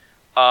movie.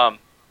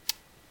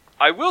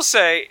 I will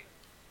say,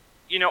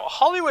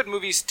 Hollywood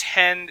movies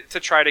tend to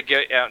try to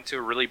get out into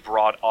a really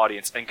broad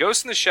audience, and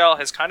Ghost in the Shell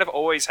has kind of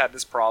always had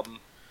this problem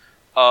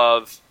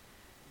of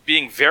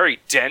being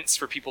very dense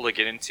for people to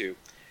get into.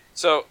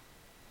 So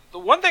the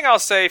one thing I'll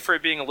say for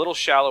it being a little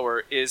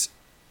shallower is,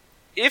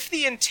 if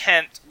the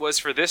intent was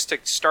for this to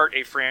start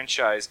a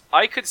franchise,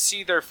 I could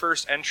see their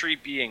first entry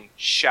being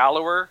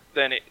shallower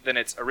than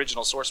its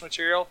original source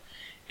material,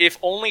 if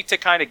only to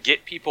kind of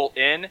get people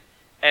in,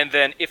 and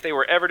then if they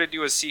were ever to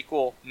do a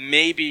sequel,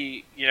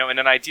 maybe, in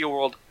an ideal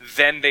world,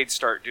 then they'd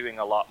start doing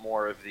a lot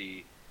more of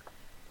the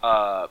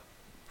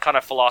kind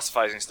of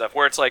philosophizing stuff,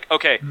 where it's like,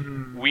 okay,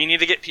 we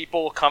need to get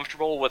people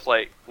comfortable with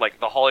like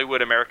the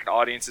Hollywood American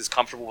audience is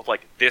comfortable with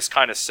like this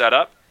kind of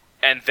setup,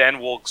 and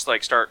then we'll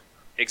like start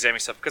examining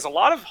stuff, because a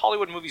lot of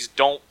Hollywood movies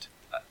don't.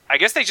 I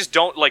guess they just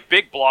don't, like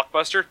big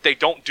blockbuster. They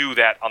don't do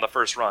that on the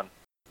first run.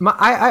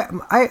 I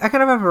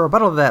kind of have a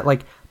rebuttal to that.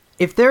 Like,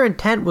 if their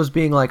intent was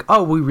being like,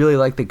 oh, we really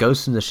like the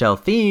Ghost in the Shell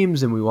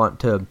themes and we want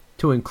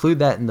to include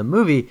that in the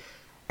movie,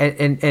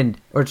 and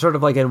or sort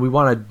of like, and we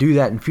want to do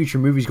that in future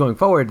movies going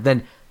forward,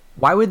 then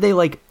why would they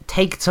like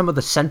take some of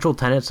the central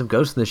tenets of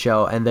Ghost in the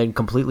Shell and then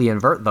completely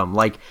invert them?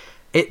 Like,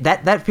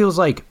 that feels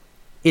like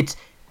it's.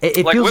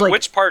 It like, feels like,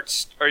 which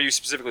parts are you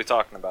specifically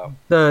talking about?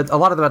 A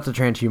lot about the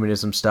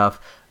transhumanism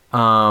stuff.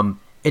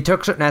 It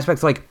took certain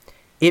aspects, like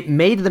it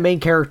made the main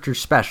character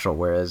special,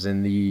 whereas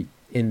in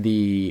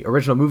the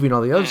original movie and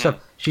all the other stuff,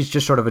 she's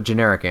just sort of a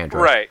generic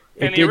android. Right.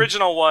 In the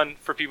original one,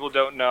 for people who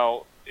don't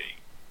know,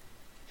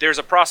 there's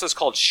a process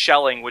called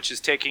shelling, which is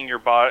taking your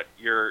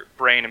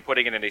brain and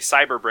putting it in a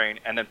cyber brain,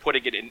 and then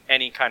putting it in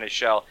any kind of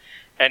shell.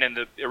 And in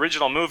the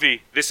original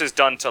movie, this is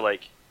done to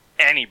like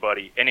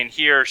anybody, and in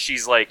here,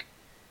 she's like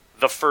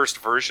the first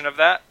version of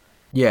that.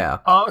 Yeah.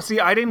 See,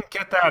 I didn't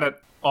get that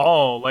at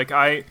all. Like,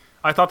 I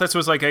thought this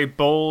was like a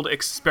bold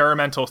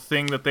experimental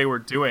thing that they were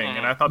doing,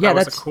 and I thought that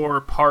was a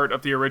core part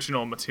of the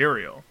original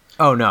material.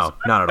 Oh no,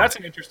 not at all. That's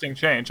an interesting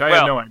change. I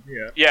had no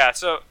idea. Yeah,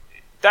 so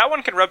that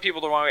one can rub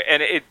people the wrong way,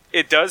 and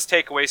it does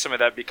take away some of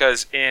that,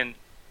 because in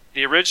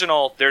the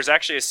original, there's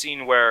actually a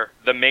scene where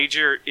the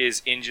Major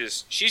is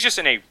she's just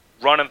in a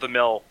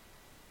run-of-the-mill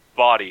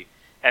body,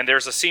 and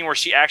there's a scene where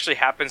she actually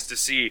happens to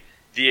see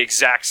the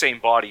exact same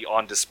body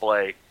on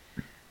display,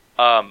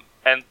 and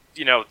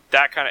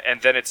that kind of,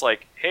 and then it's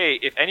like, hey,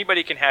 if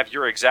anybody can have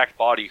your exact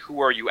body,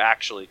 who are you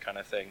actually, kind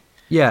of thing.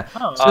 Yeah.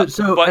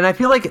 And I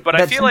feel like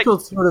that central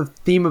sort of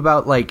theme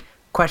about like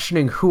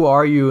questioning who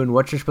are you and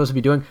what you're supposed to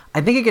be doing,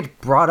 I think it gets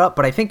brought up,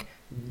 but I think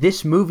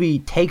this movie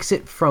takes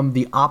it from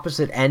the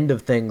opposite end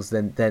of things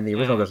than the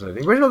original Ghost in the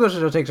Shell. The original Ghost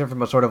in the Shell takes it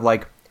from a sort of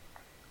like,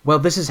 well,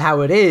 this is how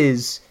it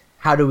is.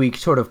 How do we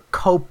sort of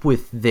cope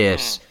with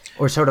this?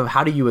 Or sort of,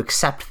 how do you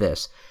accept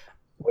this?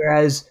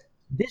 Whereas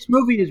this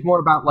movie is more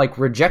about like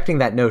rejecting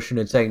that notion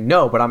and saying,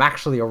 no, but I'm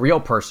actually a real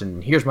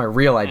person. Here's my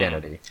real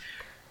identity.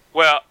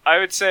 Well, I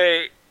would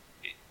say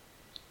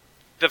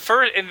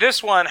in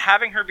this one,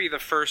 having her be the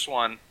first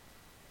one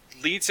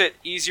leads it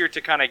easier to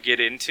kind of get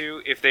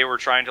into if they were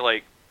trying to,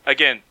 like,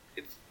 again,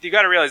 you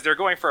got to realize they're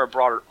going for a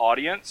broader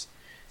audience.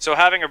 So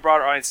having a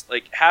broader audience,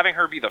 like having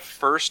her be the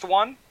first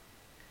one,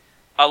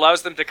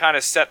 allows them to kind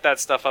of set that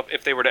stuff up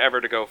if they were to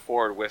ever to go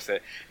forward with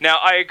it. Now,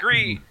 I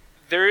agree,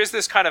 there is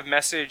this kind of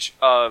message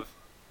of,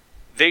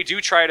 they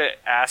do try to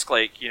ask,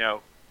 like,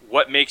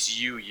 what makes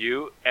you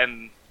you,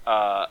 and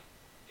the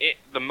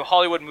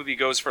Hollywood movie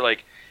goes for,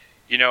 like,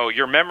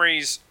 your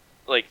memories,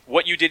 like,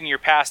 what you did in your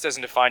past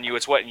doesn't define you,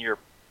 it's what in your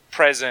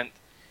present,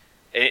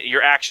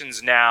 your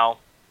actions now,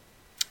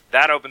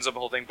 that opens up a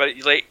whole thing, but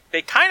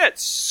they kind of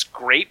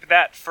scrape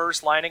that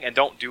first lining and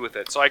don't do with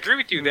it. So I agree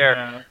with you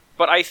there,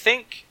 but I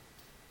think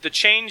the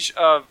change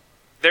of,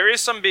 there is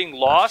some being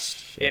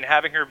lost in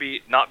having her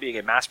not being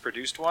a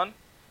mass-produced one,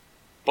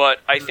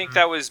 but I think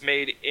that was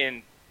made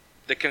in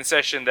the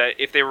concession that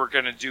if they were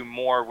going to do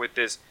more with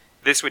this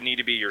would need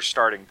to be your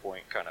starting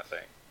point, kind of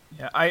thing.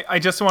 Yeah, I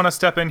just want to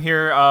step in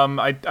here.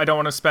 I don't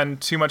want to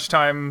spend too much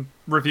time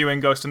reviewing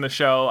Ghost in the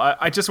Shell.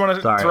 I just want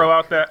to Sorry. throw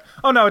out that.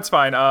 Oh no, it's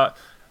fine.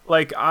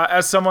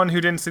 As someone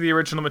who didn't see the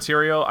original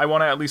material, I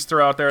want to at least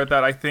throw out there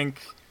that I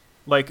think,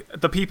 like,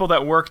 the people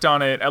that worked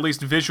on it, at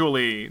least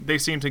visually, they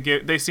seem to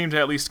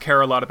at least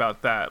care a lot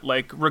about that.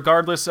 Like,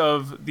 regardless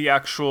of the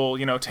actual,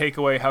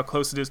 takeaway, how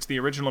close it is to the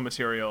original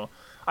material,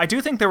 I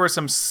do think there were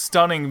some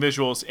stunning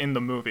visuals in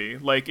the movie.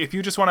 Like, if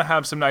you just want to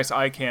have some nice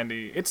eye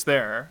candy, it's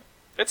there.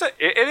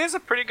 It is a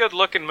pretty good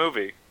looking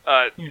movie.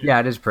 Yeah,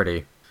 it is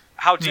pretty.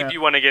 How deep Yeah.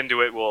 you want to get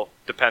into it will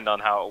depend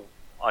on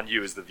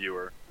you as the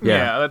viewer.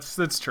 Yeah.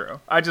 That's true.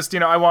 I just,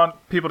 I want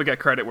people to get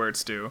credit where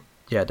it's due.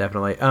 Yeah,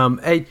 definitely.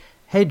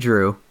 Hey,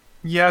 Drew.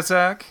 Yeah,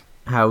 Zach?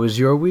 How was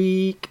your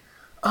week?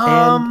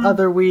 And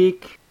other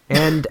week?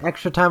 And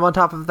extra time on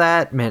top of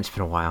that? Man, it's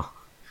been a while.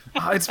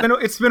 It's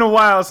been a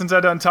while since I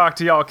done talked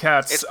to y'all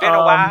cats. It's been a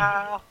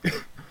while.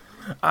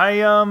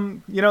 I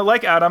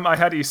like Adam, I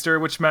had Easter,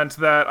 which meant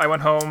that I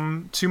went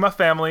home to my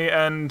family,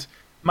 and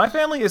my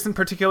family isn't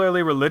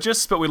particularly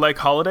religious, but we like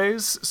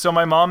holidays. So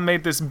my mom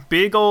made this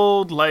big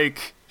old,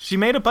 she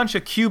made a bunch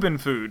of Cuban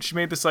food. She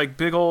made this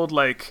big old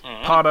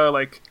pot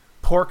of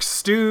pork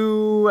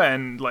stew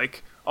and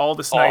all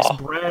this nice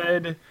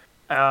bread.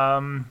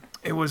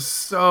 It was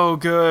so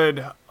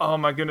good. Oh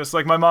my goodness!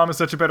 My mom is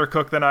such a better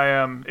cook than I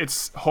am.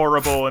 It's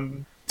horrible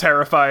and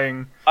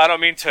terrifying. I don't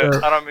mean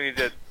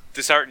to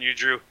dishearten you,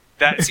 Drew.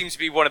 That seems to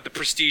be one of the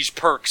prestige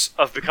perks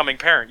of becoming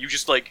parent. You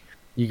just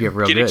You get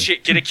real get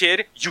good. get a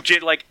kid, you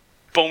get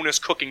bonus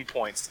cooking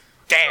points.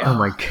 Damn. Oh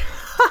my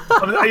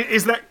god.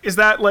 Is that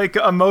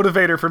a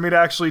motivator for me to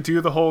actually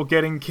do the whole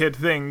getting kid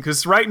thing?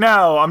 Because right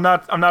now I'm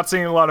not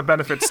seeing a lot of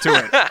benefits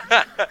to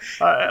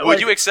it.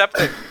 Would you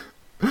accept it?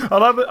 A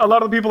lot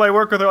of the people I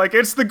work with are like,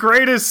 it's the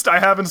greatest. I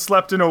haven't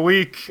slept in a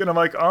week, and I'm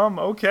like,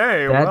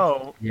 okay,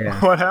 well, yeah.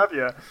 what have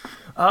you?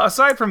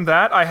 Aside from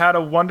that, I had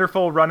a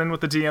wonderful run-in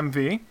with the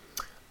DMV.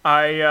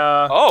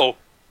 Oh,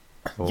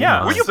 Yeah.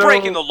 my. were you So-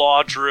 breaking the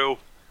law, Drew?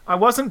 I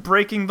wasn't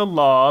breaking the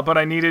law, but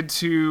I needed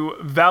to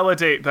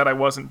validate that I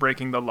wasn't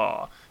breaking the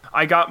law.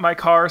 I got my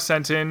car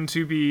sent in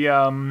to be,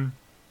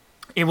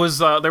 it was,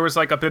 there was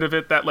a bit of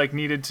it that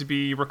needed to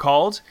be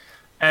recalled.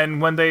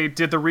 And when they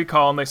did the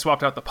recall and they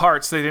swapped out the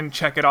parts, they didn't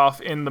check it off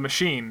in the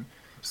machine.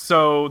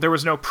 So there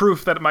was no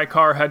proof that my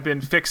car had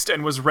been fixed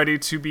and was ready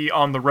to be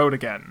on the road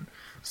again.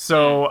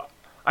 So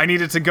I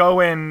needed to go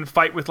in,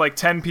 fight with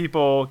 10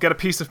 people, get a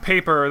piece of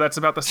paper that's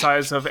about the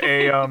size of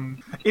a,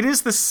 it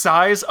is the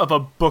size of a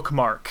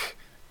bookmark.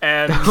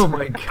 And Oh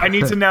my god. I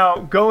need to now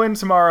go in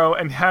tomorrow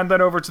and hand that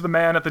over to the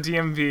man at the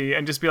DMV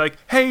and just be like,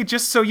 hey,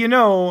 just so you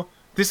know,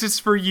 this is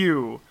for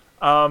you.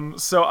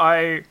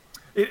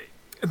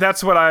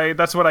 That's what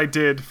I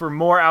did for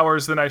more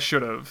hours than I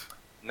should have.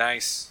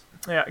 Nice.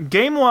 Yeah,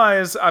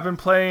 game-wise, I've been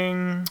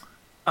playing.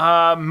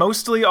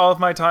 Mostly all of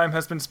my time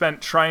has been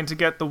spent trying to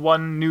get the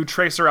one new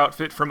Tracer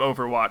outfit from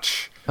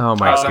Overwatch. Oh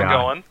my How's god. that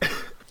going?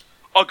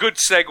 A good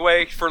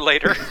segue for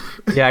later.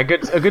 Yeah, a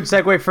good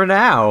segue for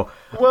now.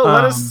 Well,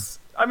 let us.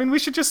 I mean, we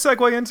should just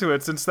segue into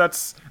it since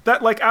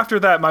after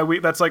that my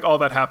week. That's all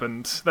that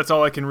happened. That's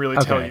all I can really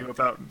tell Okay. you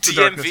about the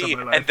darkness of my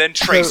DMV life. and then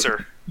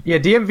Tracer. Yeah,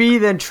 DMV,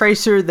 then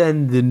Tracer,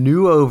 then the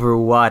new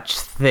Overwatch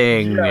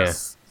thing.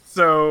 Yes.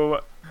 So,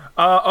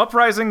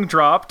 Uprising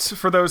dropped.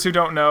 For those who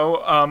don't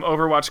know,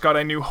 Overwatch got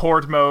a new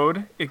Horde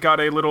mode. It got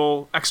a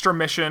little extra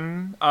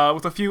mission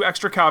with a few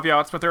extra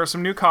caveats, but there are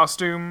some new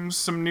costumes,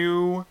 some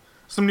new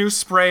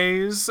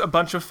sprays, a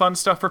bunch of fun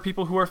stuff for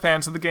people who are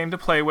fans of the game to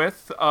play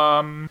with.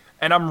 And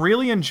I'm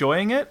really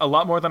enjoying it a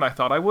lot more than I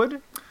thought I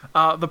would.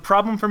 The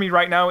problem for me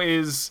right now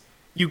is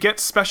you get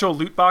special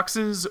loot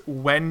boxes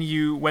when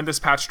this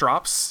patch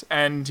drops,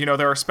 and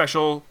there are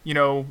special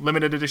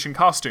limited edition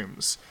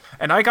costumes.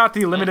 And I got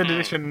the limited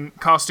edition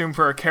costume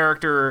for a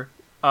character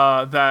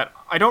that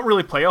I don't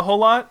really play a whole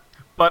lot,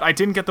 but I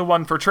didn't get the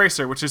one for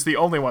Tracer, which is the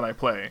only one I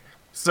play.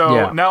 So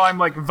Yeah. now I'm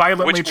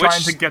violently Which-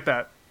 trying to get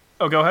that.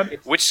 Oh, go ahead.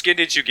 Which skin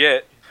did you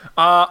get?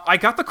 I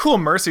got the cool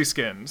Mercy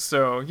skin,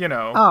 so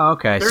Oh,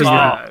 okay. So There's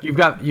that.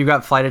 you've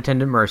got Flight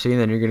Attendant Mercy,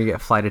 and then you're gonna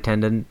get Flight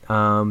Attendant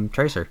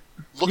Tracer.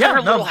 Look Yeah, at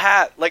her no. little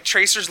hat, like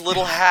Tracer's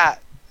little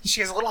hat. She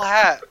has a little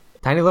hat.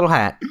 Tiny little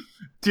hat.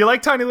 Do you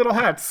like tiny little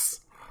hats?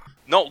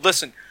 No,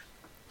 listen.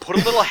 Put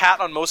a little hat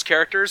on most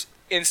characters,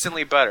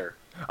 instantly better.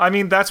 I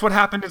mean, that's what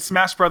happened in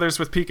Smash Brothers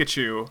with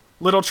Pikachu.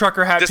 Little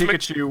trucker hat This ma-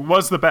 Pikachu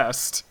was the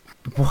best.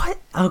 What?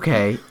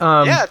 Okay.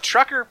 Yeah,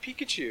 Trucker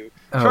Pikachu.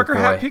 Oh, Trucker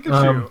hat boy.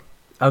 Pikachu.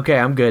 Okay,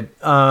 I'm good.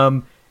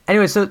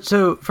 Anyway,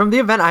 so from the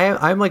event,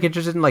 I'm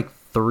interested in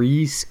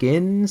 3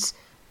 skins,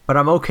 but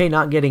I'm okay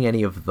not getting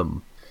any of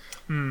them.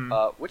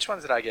 Which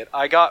ones did I get?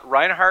 I got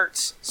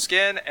Reinhardt's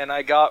skin, and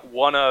I got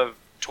one of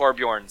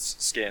Torbjorn's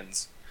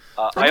skins.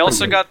 I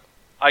also pretty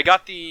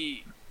got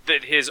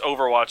his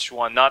Overwatch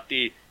one, not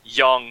the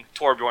young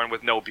Torbjorn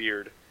with no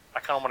beard. I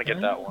kind of want to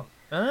get that one.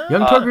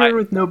 Young I- Torbjorn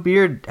with no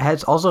beard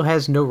also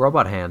has no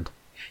robot hand.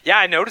 Yeah,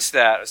 I noticed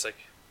that. I was like,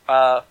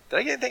 did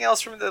I get anything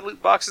else from the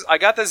loot boxes? I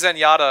got the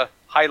Zenyatta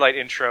highlight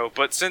intro,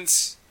 but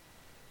since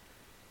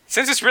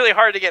Since it's really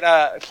hard to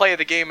get play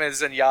the game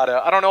as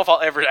Zenyatta, I don't know if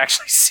I'll ever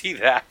actually see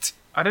that.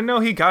 I didn't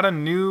know he got a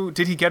new.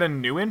 Did he get a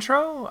new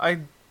intro? I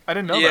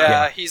didn't know that.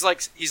 Yeah, he's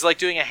like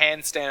doing a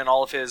handstand, and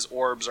all of his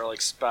orbs are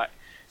like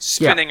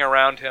spinning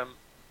around him.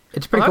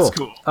 It's pretty that's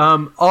cool.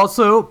 cool.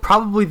 Also,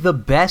 probably the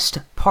best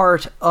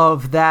part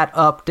of that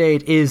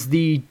update is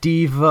the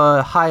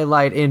Diva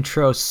highlight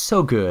intro.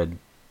 So good.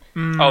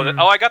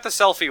 I got the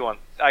selfie one.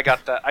 I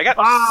got that. I got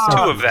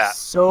 2 of that.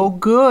 So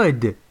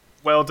good.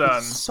 Well done.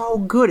 It's so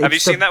good. Have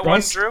It's you the seen that one,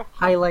 best Drew?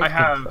 Highlight. I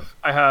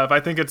have. I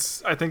think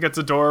it's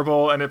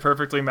adorable, and it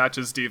perfectly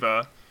matches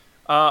Diva.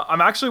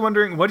 I'm actually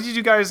wondering, what did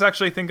you guys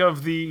actually think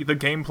of the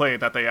gameplay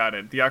that they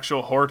added, the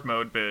actual horde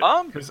mode bit?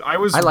 Because I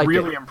was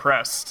really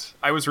impressed.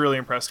 I was really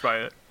impressed by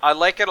it. I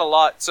like it a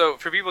lot. So,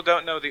 for people who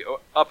don't know, the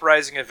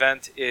Uprising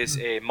event is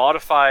a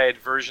modified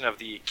version of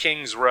the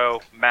King's Row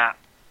map,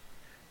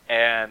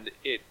 and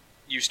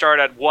you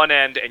start at one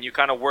end and you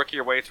kind of work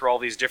your way through all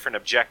these different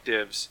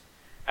objectives,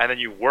 and then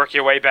you work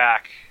your way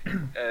back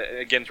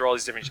again through all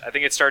these different. I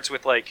think it starts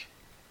with like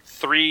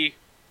 3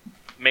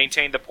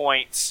 maintain the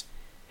points,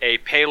 a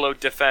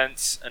payload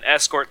defense, an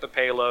escort the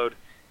payload,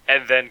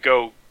 and then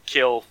go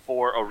kill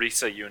 4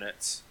 Orisa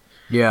units.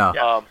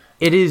 Yeah.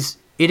 It's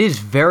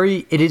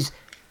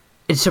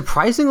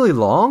surprisingly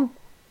long,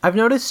 I've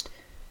noticed.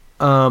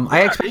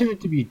 I expected it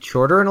to be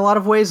shorter in a lot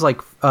of ways. Like,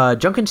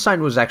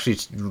 Junkenstein was actually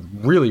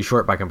really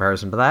short by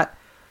comparison to that.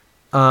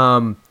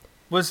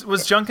 Was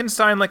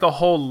Junkenstein like a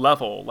whole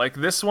level? Like,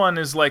 this one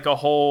is like a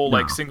whole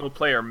like single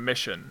player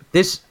mission.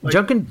 This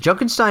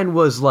Junkenstein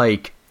was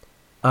like,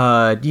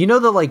 you know,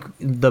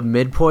 the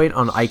midpoint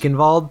on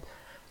Eichenwald?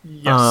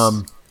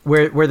 Yes.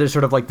 Where there's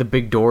sort of like the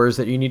big doors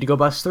that you need to go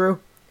bust through?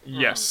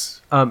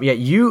 Yes.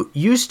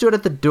 You stood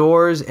at the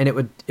doors, and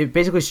it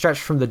basically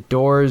stretched from the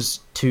doors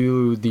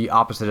to the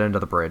opposite end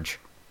of the bridge.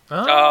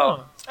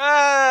 Oh.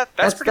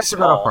 That's pretty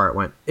small. About how far it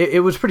went.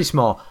 It was pretty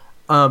small.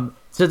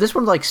 So this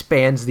one like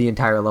spans the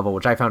entire level,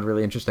 which I found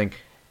really interesting.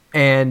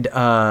 And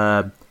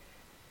I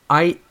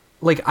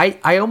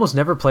almost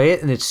never play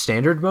it in its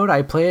standard mode.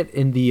 I play it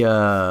in the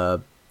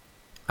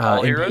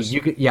All Heroes?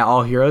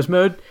 All Heroes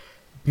mode,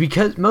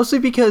 mostly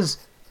because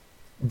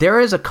there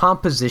is a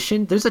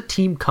composition, there's a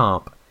team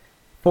comp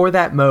for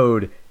that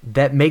mode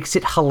that makes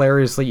it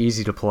hilariously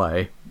easy to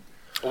play.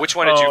 Which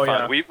one did you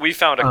find? Yeah. We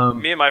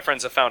found me and my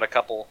friends have found a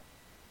couple.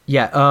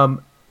 Yeah,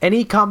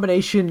 any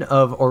combination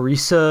of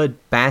Orisa,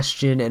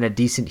 Bastion, and a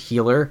decent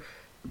healer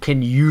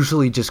can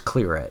usually just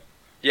clear it.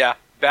 Yeah,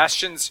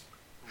 Bastion's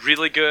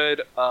really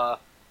good.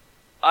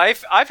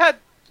 I've had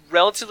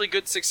relatively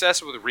good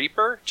success with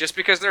Reaper, just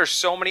because there are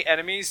so many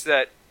enemies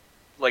that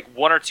like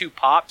 1 or 2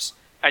 pops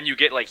and you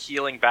get like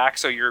healing back,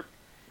 so your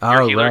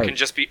healer can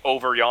just be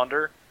over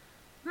yonder.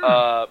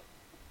 And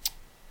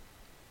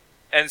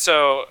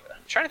so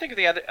I'm trying to think of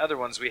the other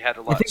ones we had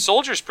a lot.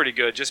 Soldier's pretty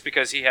good, just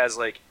because he has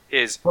like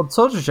his. Well,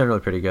 Soldier's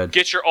generally pretty good.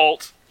 Get your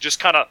ult, just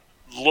kind of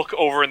look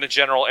over in the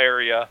general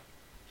area.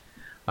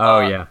 Oh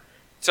yeah.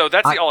 So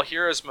that's the All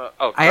Heroes mode.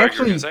 Oh, I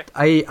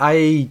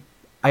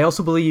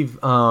also believe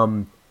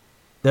probably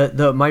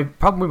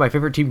my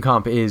favorite team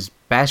comp is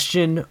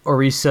Bastion,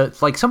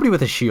 Orisa, like somebody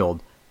with a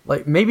shield.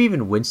 Like maybe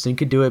even Winston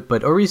could do it,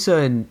 but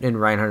Orisa and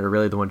Reinhardt are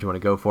really the ones you want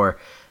to go for.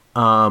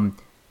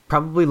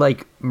 Probably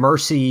like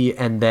Mercy,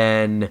 and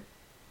then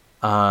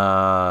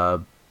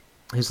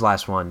his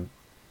last one,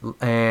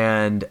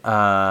 and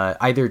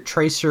either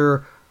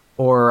Tracer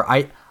or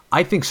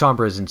I think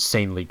Sombra is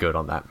insanely good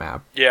on that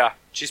map. Yeah,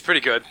 she's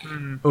pretty good.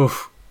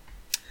 Oof.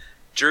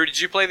 Drew,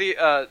 did you play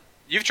the?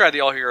 You've tried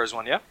the All Heroes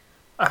one, yeah?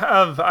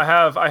 I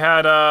have.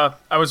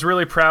 I was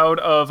really proud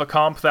of a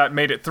comp that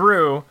made it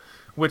through,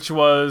 which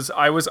was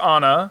I was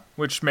Ana,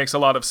 which makes a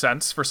lot of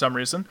sense for some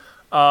reason.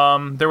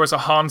 There was a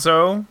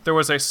Hanzo, there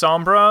was a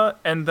Sombra,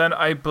 and then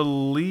I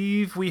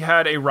believe we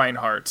had a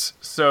Reinhardt.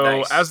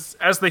 So nice.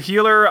 as the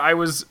healer, I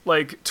was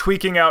like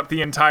tweaking out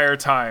the entire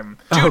time.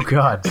 Dude, oh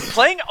god.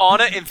 Playing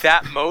Ana in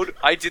that mode,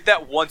 I did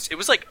that once. It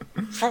was like,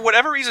 for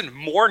whatever reason,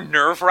 more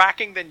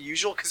nerve-wracking than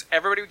usual, because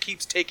everybody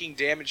keeps taking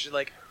damage. You're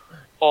like,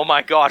 oh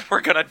my god,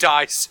 we're gonna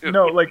die soon.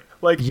 No,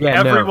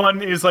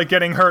 everyone is like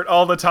getting hurt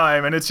all the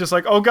time, and it's just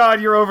like, oh god,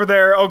 you're over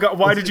there. Oh god,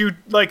 why did you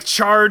like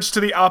charge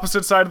to the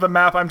opposite side of the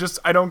map?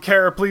 I don't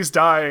care. Please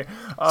die.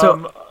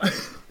 So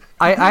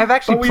I've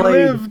actually but we played.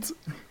 Lived.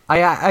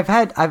 I've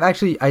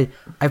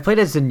played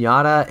as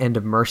Zenyatta and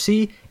a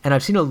Mercy, and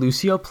I've seen a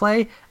Lucio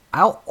play.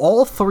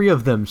 All 3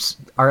 of them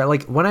are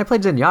like, when I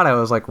played Zenyatta, I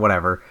was like,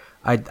 whatever.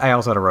 I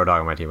also had a Road Dogg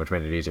on my team, which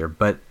made it easier,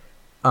 but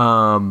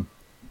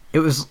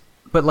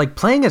But like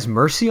playing as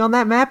Mercy on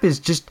that map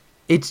is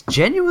it's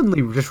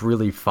genuinely just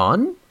really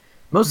fun.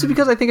 Mostly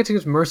because I think it's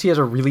because Mercy has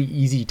a really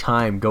easy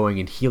time going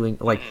and healing,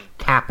 like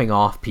capping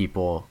off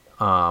people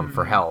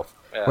for health.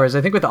 Yeah. Whereas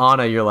I think with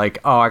Ana, you're like,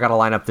 oh, I gotta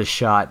line up this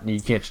shot, and you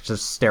can't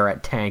just stare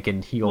at tank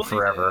and heal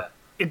forever.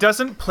 It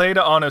doesn't play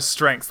to Ana's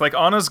strengths. Like,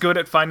 Ana's good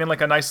at finding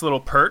like a nice little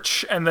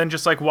perch, and then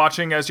just like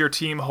watching as your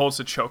team holds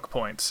a choke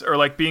point, or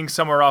like being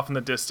somewhere off in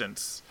the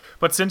distance.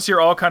 But since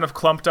you're all kind of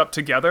clumped up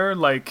together,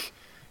 like,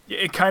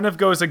 it kind of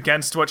goes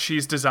against what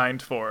she's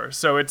designed for.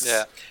 So it's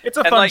a And,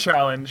 fun like,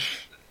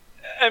 challenge.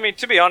 I mean,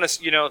 to be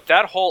honest,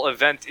 that whole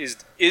event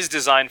is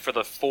designed for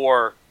the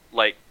 4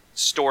 like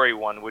story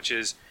one, which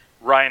is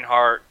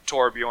Reinhardt,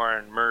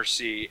 Torbjorn,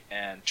 Mercy,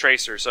 and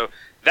Tracer. So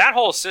that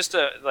whole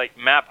system like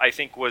map, I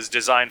think, was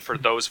designed for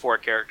those 4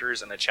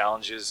 characters and the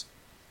challenges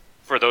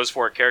for those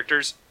 4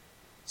 characters.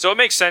 So it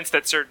makes sense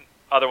that certain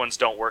other ones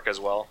don't work as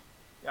well.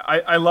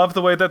 I love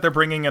the way that they're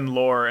bringing in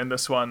lore in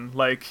this one.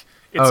 Like,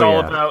 it's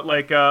about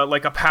like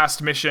a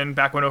past mission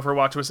back when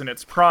Overwatch was in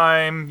its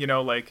prime.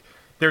 Like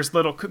there's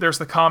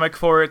the comic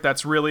for it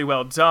that's really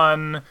well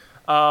done.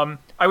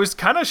 I was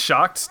kind of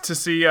shocked to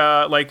see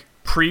like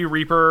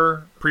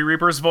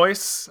pre-Reaper's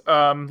voice.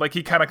 Like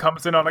he kind of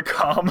comes in on a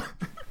comm.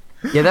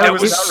 Yeah, That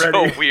was not so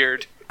ready.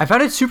 weird. I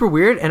found it super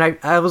weird, and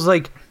I was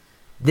like,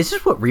 this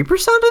is what Reaper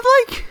sounded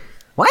like?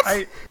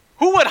 What?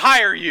 Who would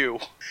hire you?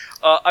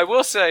 I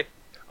will say,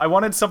 I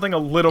wanted something a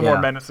little more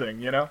Yeah.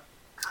 menacing,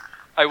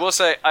 I will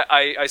say,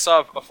 I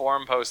saw a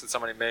forum post that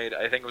somebody made.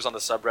 I think it was on the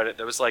subreddit.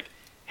 That was like,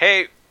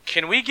 "Hey,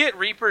 can we get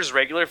Reaper's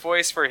regular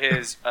voice for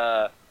his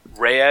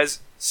Reyes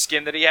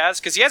skin that he has?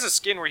 Because he has a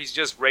skin where he's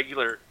just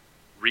regular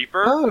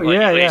Reaper. Oh,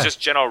 yeah. He's just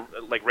general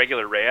like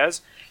regular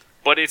Reyes,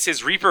 but it's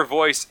his Reaper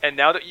voice. And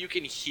now that you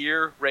can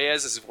hear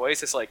Reyes'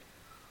 voice, it's like,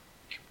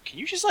 can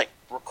you just like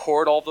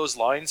record all those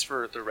lines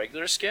for the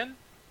regular skin?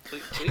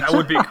 Please? That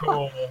would be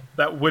cool.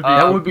 That would be.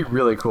 That would be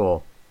really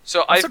cool.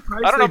 So I'm I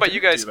surprised don't know they about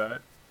you didn't guys. do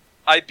that.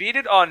 I beat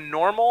it on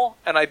normal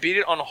and I beat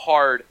it on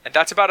hard, and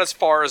that's about as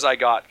far as I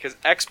got because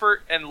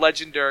expert and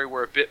legendary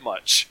were a bit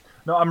much.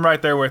 No, I'm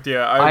right there with you.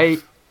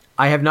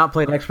 I have not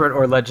played Expert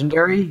or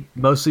Legendary,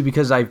 mostly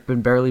because I've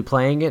been barely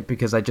playing it,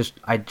 because I just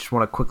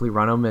want to quickly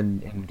run them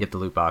and get the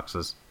loot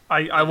boxes.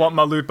 I want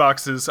my loot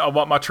boxes. I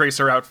want my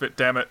Tracer outfit.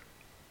 Damn it!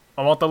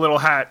 I want the little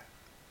hat.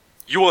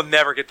 You will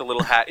never get the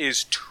little hat.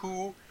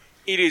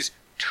 It is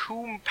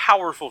too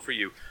powerful for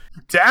you.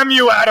 Damn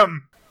you,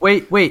 Adam!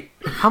 Wait.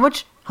 How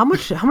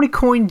many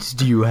coins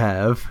do you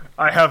have?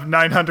 I have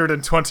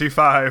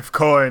 925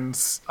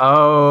 coins.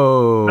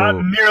 Oh.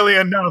 Not nearly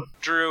enough.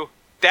 Drew,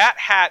 that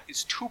hat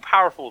is too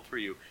powerful for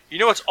you. You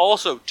know what's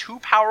also too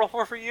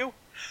powerful for you?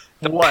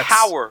 The What?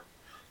 power,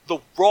 the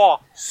raw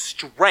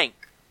strength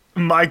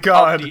My of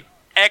God. the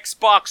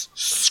Xbox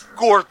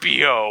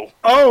Scorpio.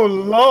 Oh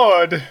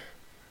Lord.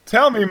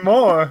 Tell me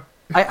more.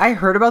 I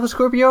heard about the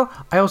Scorpio.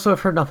 I also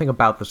have heard nothing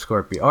about the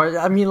Scorpio. Or,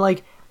 I mean,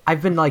 like,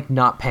 I've been, like,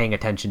 not paying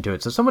attention to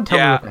it. So someone tell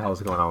me Yeah. what the hell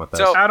is going on with this.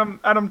 So-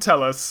 Adam,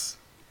 tell us.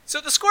 So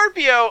the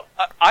Scorpio,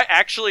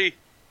 I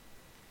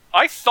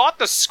thought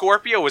the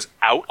Scorpio was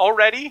out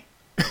already.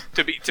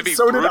 To be So did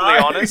brutally I.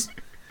 honest,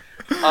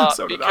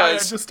 So did I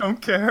because just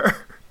don't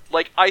care.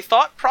 like I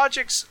thought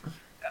projects.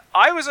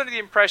 I was under the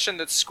impression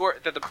that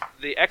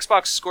the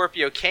Xbox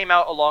Scorpio came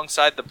out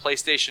alongside the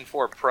PlayStation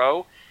 4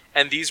 Pro,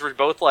 and these were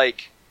both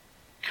like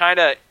kind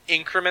of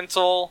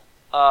incremental.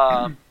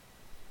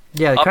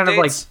 Yeah, kind of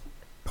like updates?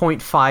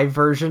 0.5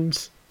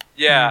 versions.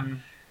 Yeah.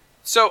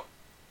 So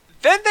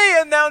then they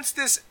announced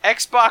this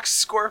Xbox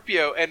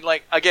Scorpio, and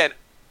like again,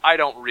 I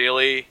don't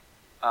really,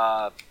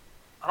 I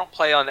don't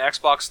play on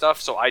Xbox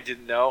stuff, so I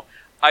didn't know.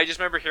 I just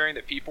remember hearing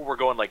that people were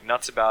going like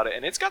nuts about it,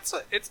 and it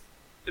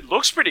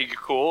looks pretty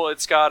cool.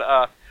 It's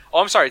got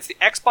it's the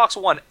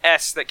Xbox One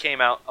S that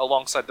came out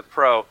alongside the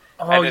Pro,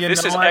 and then you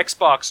this know is what?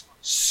 Xbox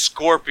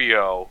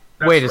Scorpio.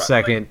 That's Wait a right.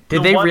 second. Like, Did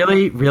the they one-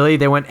 really?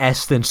 They went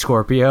S then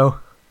Scorpio?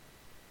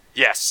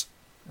 Yes.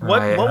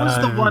 What was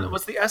the I- one?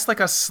 Was the S like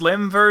a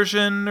slim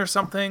version or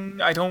something?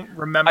 I don't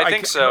remember. I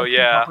think so, don't keep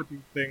yeah. up with these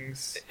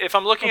things. If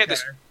I'm looking at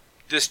Okay.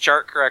 this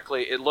chart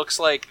correctly, it looks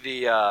like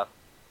the.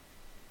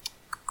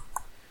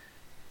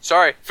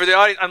 Sorry for the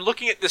audience. I'm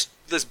looking at this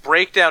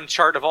breakdown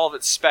chart of all of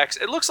its specs.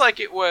 It looks like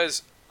it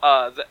was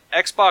the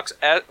Xbox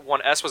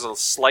One S was a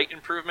slight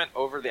improvement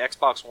over the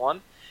Xbox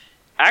One.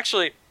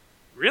 Actually,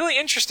 really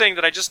interesting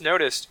that I just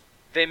noticed.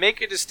 They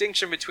make a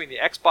distinction between the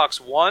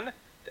Xbox One,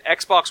 the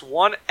Xbox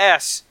One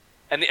S,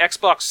 and the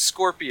Xbox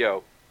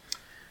Scorpio.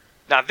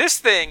 Now this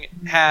thing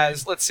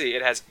has, let's see,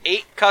 it has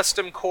 8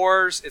 custom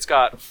cores. It's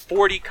got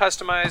 40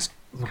 customized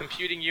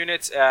computing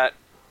units at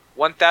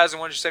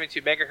 1,172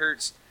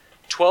 megahertz,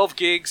 12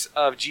 gigs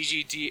of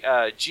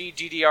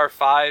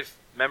GDDR5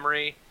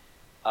 memory.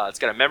 It's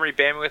got a memory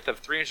bandwidth of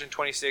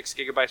 326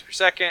 gigabytes per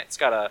second. It's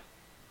got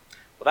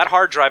that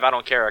hard drive I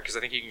don't care because I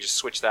think you can just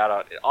switch that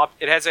out.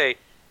 It has a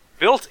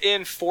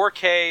built-in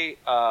 4K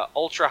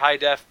ultra high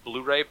def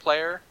Blu-ray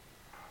player.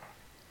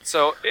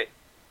 So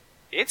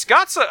it's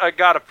got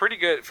a pretty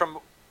good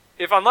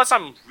unless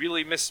I'm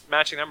really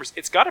mismatching numbers,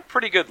 it's got a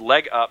pretty good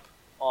leg up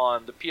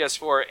on the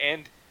PS4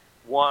 and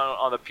one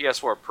on the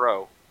PS4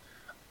 Pro.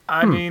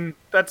 I mean,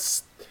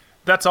 that's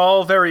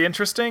all very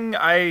interesting.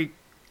 I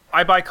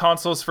buy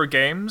consoles for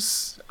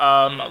games,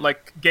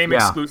 like game Yeah.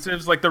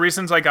 exclusives. Like the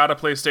reasons I got a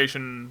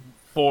PlayStation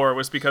 4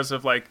 was because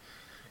of like,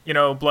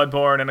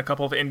 Bloodborne and a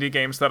couple of indie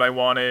games that I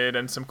wanted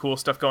and some cool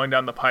stuff going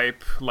down the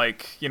pipe,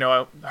 like,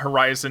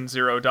 Horizon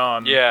Zero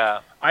Dawn. Yeah.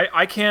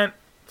 I can't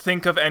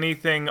think of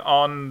anything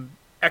on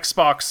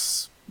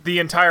Xbox the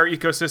entire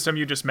ecosystem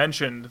you just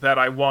mentioned that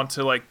I want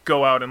to like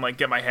go out and like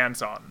get my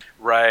hands on.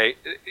 Right.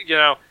 You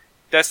know,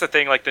 that's the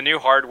thing. Like the new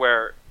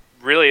hardware,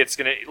 really, it's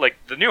gonna like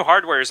the new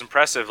hardware is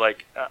impressive.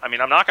 Like, I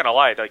mean, I'm not gonna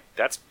lie. Like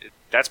that's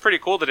pretty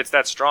cool that it's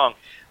that strong.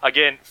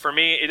 Again, for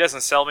me, it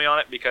doesn't sell me on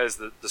it because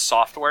the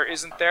software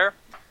isn't there.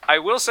 I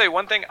will say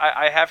one thing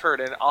I have heard,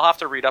 and I'll have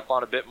to read up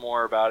on a bit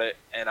more about it,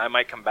 and I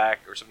might come back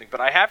or something.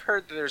 But I have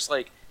heard that there's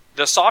like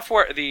the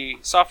software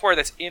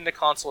that's in the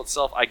console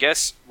itself, I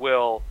guess,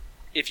 will,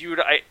 if you were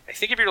to, I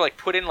think if you were to like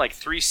put in like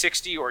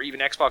 360 or even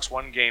Xbox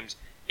One games,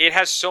 it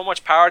has so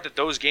much power that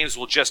those games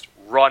will just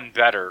run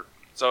better.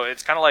 So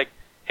it's kind of like,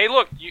 hey,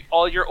 look,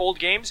 all your old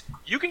games,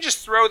 you can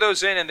just throw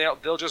those in and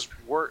they'll just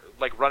work,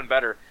 like run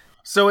better.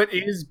 So it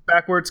is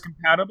backwards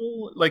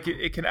compatible. Like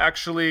it can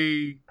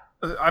actually.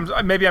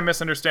 Maybe I'm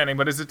misunderstanding,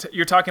 but is it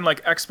you're talking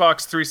like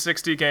Xbox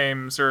 360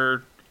 games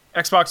or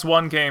Xbox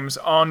One games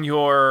on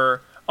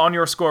your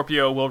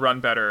Scorpio will run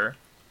better,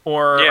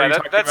 or yeah, are you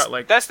talking about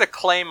like that's the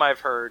claim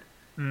I've heard.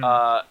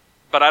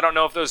 But I don't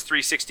know if those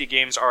 360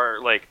 games are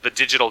like the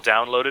digital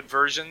downloaded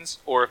versions,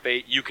 or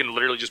if you can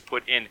literally just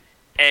put in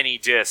any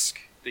disc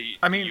that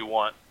you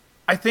want.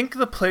 I think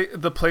the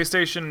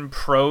PlayStation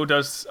Pro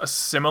does a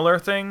similar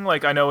thing.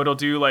 Like I know it'll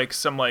do like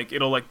some like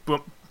it'll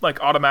like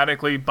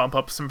automatically bump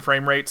up some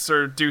frame rates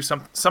or do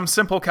some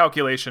simple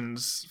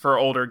calculations for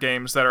older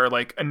games that are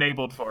like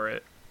enabled for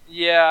it.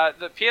 Yeah,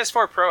 the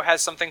PS4 Pro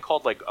has something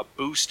called like a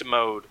boost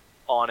mode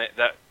on it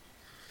that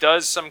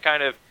does some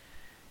kind of,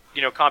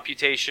 you know,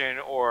 computation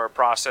or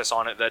process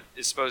on it that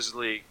is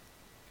supposedly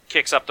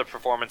kicks up the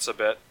performance a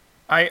bit.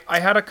 I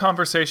had a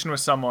conversation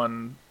with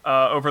someone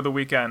over the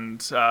weekend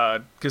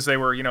because they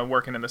were, you know,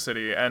 working in the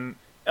city, and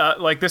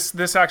like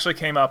this actually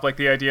came up, like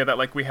the idea that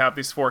like we have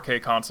these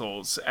 4K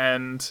consoles,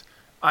 and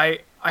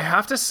I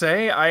have to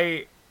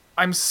say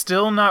I'm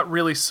still not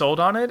really sold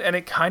on it, and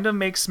it kind of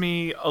makes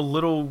me a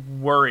little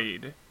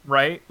worried,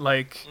 right?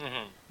 Like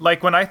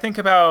like when I think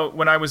about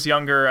when I was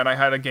younger and I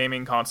had a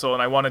gaming console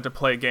and I wanted to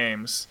play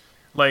games,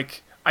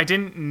 like I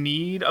didn't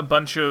need a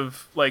bunch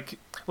of like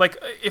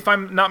if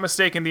I'm not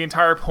mistaken, the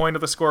entire point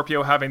of the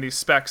Scorpio having these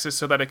specs is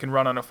so that it can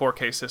run on a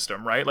 4K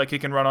system, right? Like it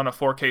can run on a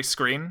 4K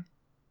screen.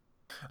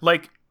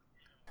 Like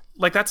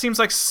that seems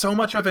like so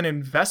much of an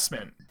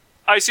investment.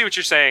 I see what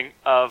you're saying.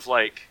 Of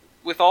like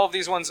with all of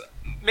these ones,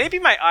 maybe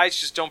my eyes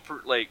just don't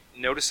like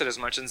notice it as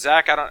much. And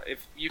Zach, I don't.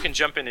 If you can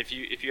jump in if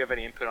you have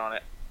any input on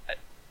it.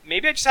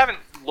 Maybe I just haven't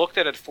looked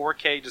at a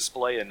 4K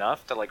display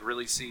enough to like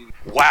really see.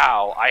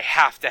 Wow, I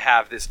have to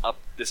have this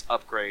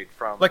upgrade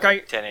from like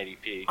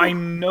 1080p. I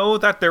know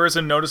that there is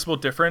a noticeable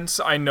difference.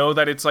 I know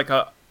that it's like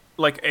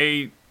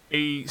a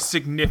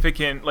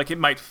significant, like it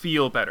might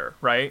feel better,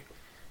 right?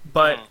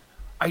 But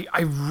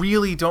I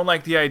really don't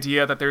like the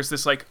idea that there's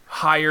this like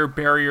higher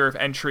barrier of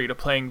entry to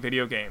playing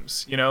video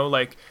games. You know,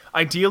 like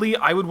ideally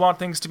I would want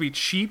things to be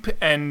cheap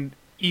and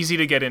easy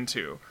to get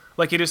into.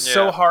 Like, it is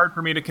so hard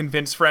for me to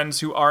convince friends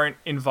who aren't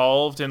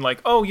involved in,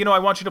 like, oh, you know, I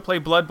want you to play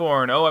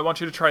Bloodborne. Oh, I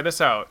want you to try this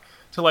out.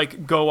 To,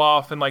 like, go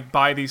off and, like,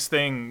 buy these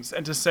things.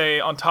 And to say,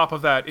 on top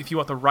of that, if you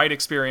want the right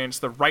experience,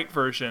 the right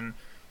version,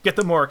 get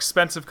the more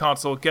expensive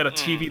console, get a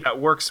TV that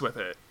works with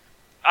it.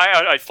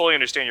 I fully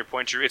understand your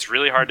point, Drew. It's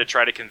really hard to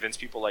try to convince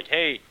people, like,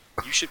 hey,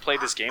 you should play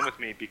this game with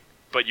me,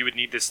 but you would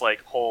need this,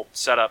 like, whole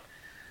setup.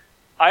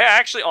 I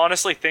actually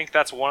honestly think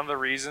that's one of the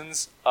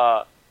reasons,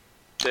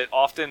 that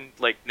often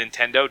like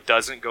Nintendo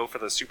doesn't go for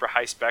the super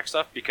high spec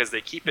stuff because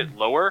they keep it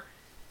lower,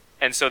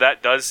 and so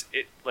that does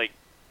it. Like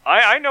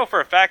I know for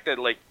a fact that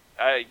like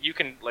you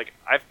can like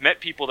I've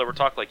met people that were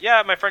talking like,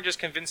 yeah, my friend just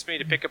convinced me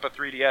to pick up a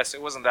 3DS.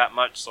 It wasn't that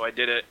much, so I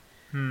did it.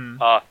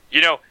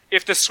 You know,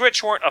 if the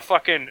Switch weren't a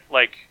fucking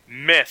like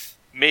myth,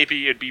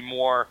 maybe it'd be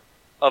more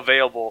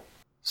available.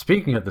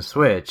 Speaking of the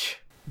Switch,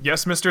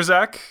 yes, Mr.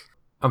 Zach,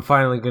 I'm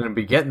finally going to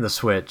be getting the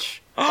Switch.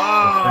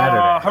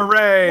 Oh,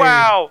 hooray!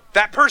 Wow,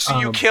 that person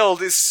you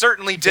killed is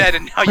certainly dead,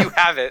 and now you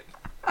have it.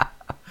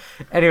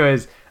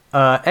 Anyways,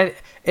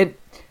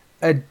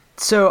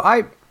 so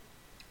I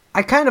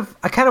kind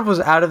of was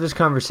out of this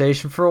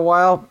conversation for a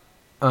while.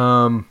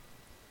 I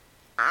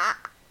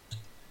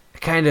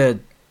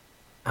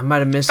might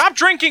have missed. Stop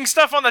drinking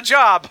stuff on the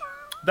job.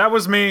 That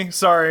was me.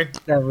 Sorry.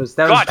 That was.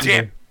 God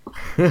damn.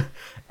 I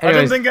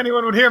didn't think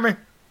anyone would hear me.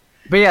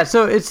 But yeah,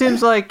 so it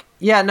seems like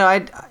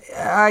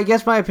I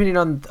guess my opinion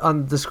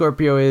on the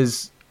Scorpio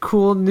is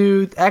cool,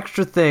 new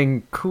extra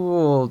thing,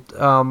 cool.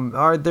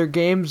 Are there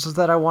games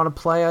that I want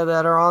to play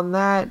that are on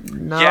that?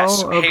 No.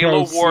 Yes, okay,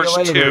 Halo Wars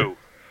 2.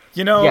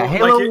 You know, yeah,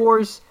 Halo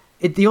Wars.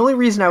 The only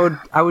reason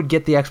I would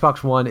get the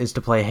Xbox One is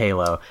to play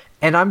Halo,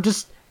 and I'm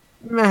just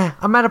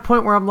I'm at a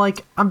point where I'm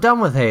like, I'm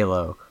done with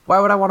Halo. Why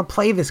would I want to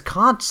play this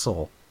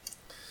console?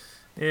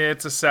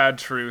 It's a sad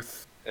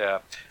truth. Yeah.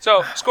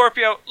 So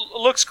Scorpio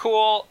looks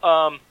cool.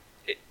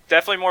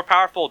 Definitely more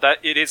powerful. That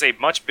it is a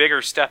much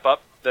bigger step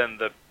up than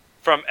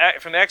from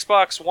the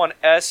Xbox One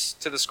S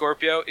to the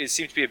Scorpio. It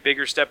seems to be a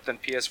bigger step than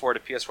PS4 to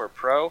PS4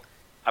 Pro.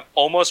 I'm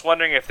almost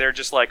wondering if they're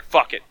just like,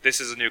 fuck it, this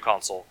is a new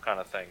console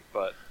kind of thing.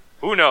 But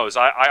who knows?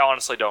 I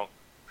honestly don't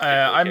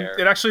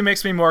It actually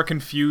makes me more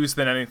confused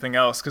than anything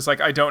else, because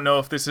like I don't know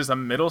if this is a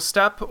middle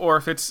step or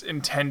if it's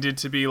intended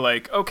to be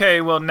like,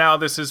 okay, well now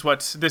this is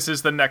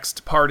the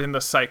next part in the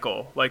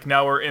cycle. Like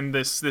now we're in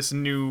this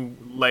new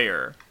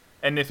layer,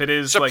 and if it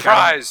is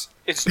surprise,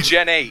 it's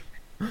Gen 8.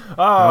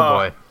 Oh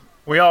boy,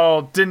 we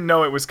all didn't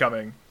know it was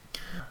coming.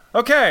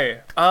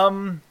 Okay,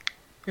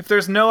 if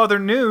there's no other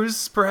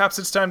news, perhaps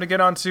it's time to get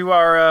on to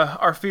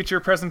our feature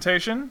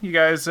presentation. You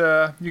guys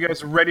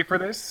ready for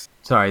this?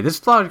 Sorry, this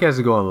podcast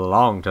is going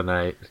long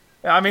tonight.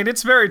 I mean,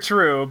 it's very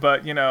true,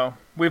 but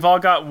we've all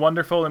got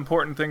wonderful,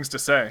 important things to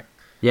say.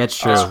 Yeah, it's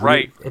true. That's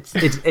right.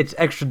 It's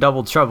extra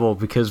double trouble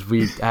because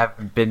we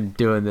haven't been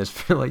doing this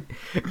for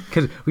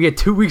because we got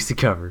 2 weeks to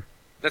cover.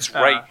 That's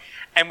right,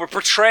 and we're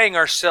portraying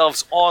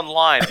ourselves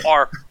online,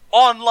 our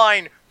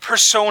online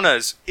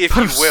personas, if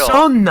you will.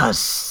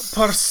 Personas.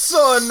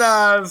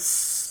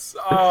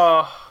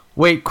 Oh.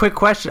 Wait, quick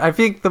question. I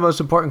think the most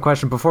important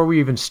question before we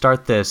even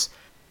start this,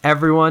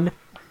 everyone,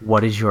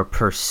 what is your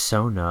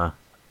persona?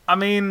 I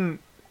mean,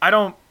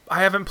 I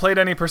haven't played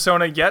any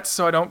Persona yet,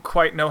 so I don't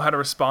quite know how to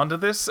respond to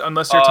this,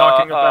 unless you're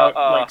talking about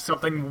like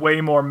something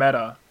way more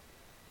meta.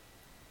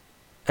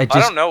 I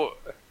don't know.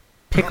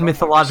 Pick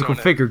mythological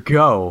figure.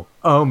 Go.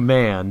 Oh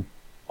man.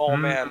 Oh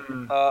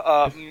man.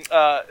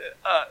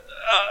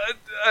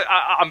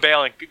 I'm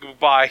bailing.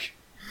 Goodbye.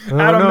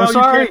 Adam, no,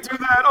 sorry. you can't do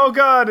that. Oh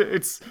god,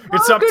 it's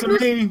up to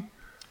me.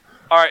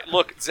 All right,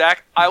 look,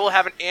 Zach. I will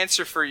have an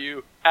answer for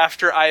you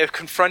after I have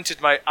confronted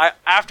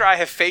after I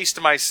have faced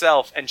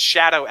myself and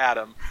Shadow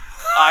Adam.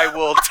 I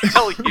will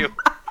tell you.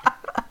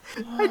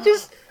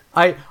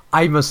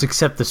 I must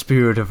accept the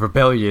spirit of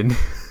rebellion.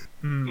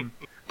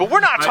 But we're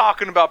not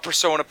talking about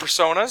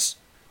personas.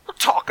 We're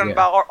talking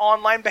about our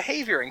online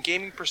behavior and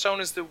gaming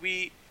personas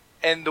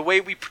and the way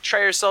we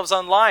portray ourselves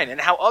online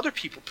and how other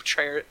people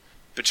portray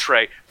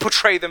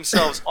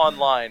themselves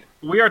online.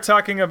 We are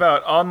talking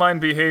about online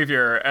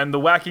behavior and the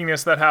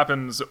wackiness that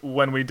happens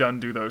when we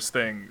do those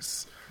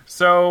things.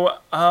 So,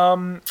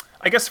 I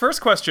guess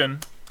first question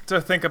to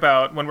think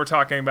about when we're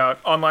talking about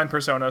online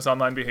personas,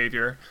 online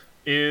behavior,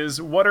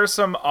 is what are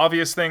some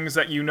obvious things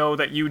that you know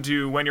that you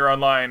do when you're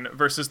online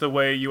versus the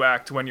way you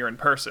act when you're in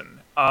person?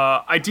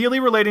 Ideally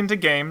relating to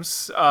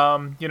games,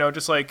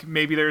 just like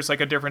maybe there's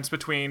like a difference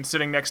between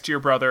sitting next to your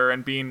brother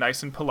and being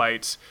nice and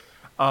polite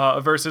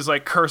versus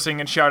like cursing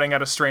and shouting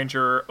at a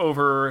stranger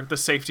over the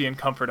safety and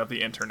comfort of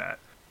the internet.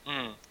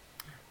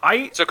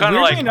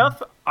 Weirdly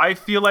enough, I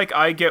feel like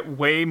I get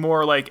way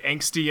more like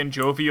angsty and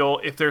jovial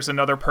if there's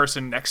another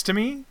person next to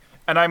me,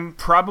 and I'm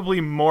probably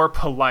more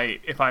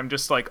polite if I'm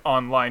just like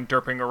online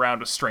derping around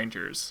with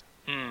strangers.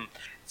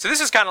 So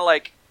this is kind of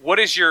like, what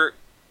is your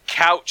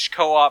couch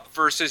co-op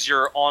versus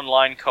your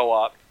online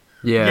co-op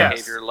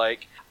behavior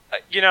like?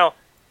 To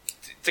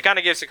kind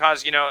of give some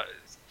cause,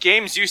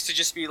 games used to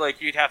just be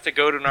like you'd have to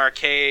go to an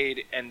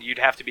arcade and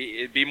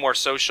it'd be more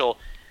social,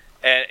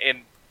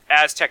 and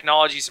as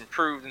technology's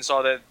improved and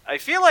so that, I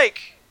feel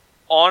like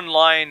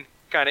online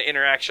kind of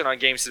interaction on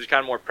games is kind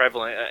of more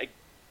prevalent.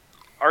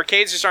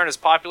 Arcades just aren't as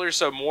popular,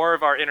 so more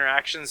of our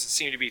interactions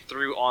seem to be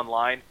through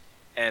online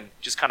and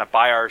just kind of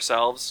by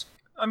ourselves.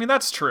 I mean,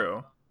 that's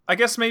true. I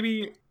guess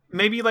maybe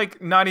like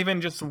not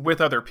even just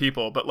with other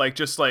people, but like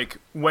just like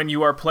when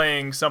you are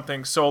playing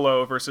something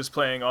solo versus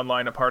playing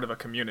online a part of a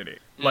community.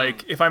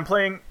 Like if I'm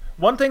playing,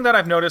 one thing that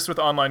I've noticed with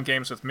online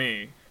games with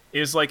me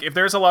is like if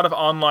there's a lot of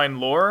online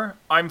lore,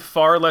 I'm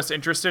far less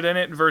interested in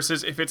it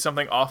versus if it's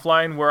something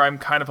offline where I'm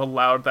kind of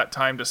allowed that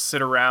time to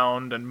sit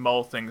around and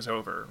mull things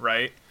over,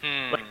 right?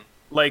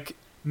 Like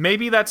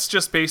maybe that's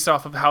just based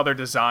off of how they're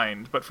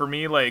designed, but for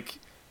me, like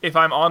if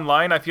I'm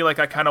online, I feel like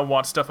I kind of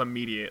want stuff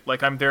immediate.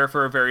 Like I'm there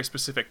for a very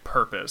specific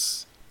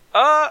purpose.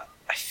 I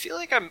feel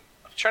like I'm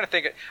trying to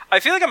think. I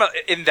feel like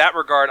in that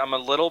regard, I'm a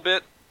little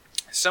bit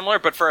similar,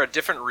 but for a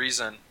different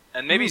reason.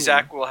 And maybe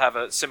Zach will have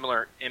a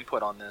similar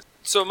input on this.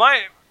 So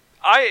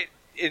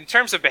in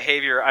terms of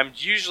behavior, I'm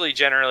usually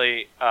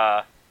generally,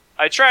 I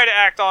try to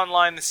act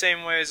online the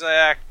same way as I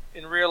act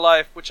in real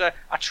life, which I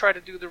try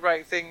to do the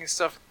right thing and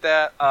stuff like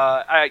that.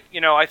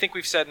 I think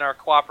we've said in our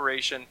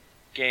cooperation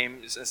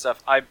games and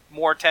stuff, I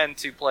more tend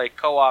to play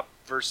co-op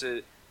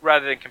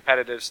rather than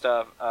competitive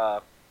stuff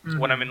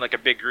when I'm in like a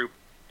big group,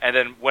 and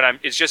then when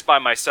it's just by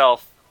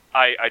myself,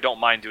 I don't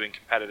mind doing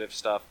competitive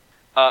stuff.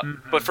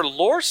 But for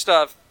lore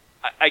stuff,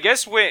 I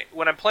guess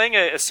when I'm playing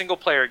a single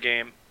player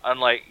game,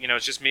 unlike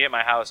it's just me at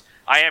my house,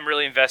 I am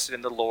really invested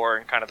in the lore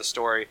and kind of the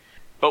story.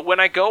 But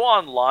when I go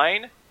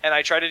online and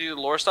I try to do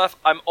the lore stuff,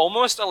 I'm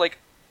almost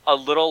a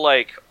little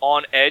like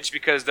on edge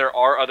because there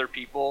are other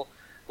people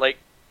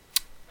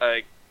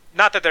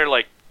not that they're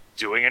like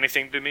doing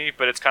anything to me,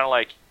 but it's kind of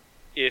like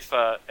if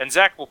and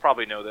Zach will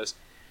probably know this.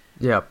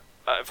 Yep.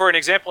 For an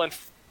example, in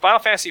Final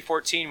Fantasy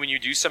XIV, when you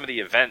do some of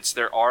the events,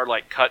 there are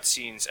like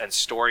cutscenes and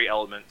story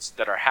elements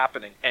that are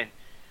happening, and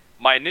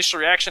my initial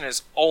reaction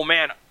is, "Oh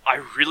man,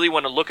 I really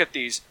want to look at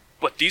these,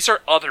 but these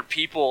are other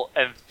people,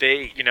 and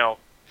they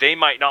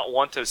might not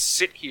want to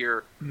sit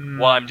here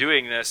while I'm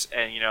doing this,"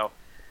 and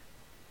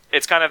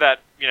it's kind of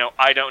that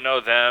I don't know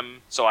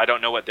them, so I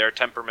don't know what their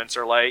temperaments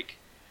are like.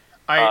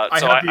 I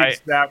So have the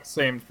exact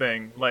same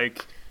thing.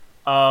 Like,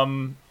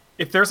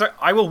 if there's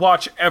I will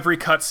watch every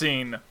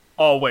cutscene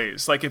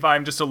always. Like, if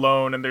I'm just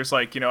alone and there's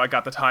like, I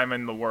got the time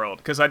in the world,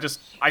 because I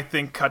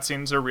think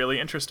cutscenes are really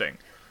interesting.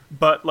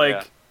 But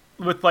like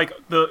with like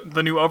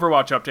the new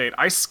Overwatch update,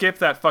 I skip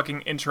that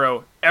fucking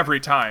intro every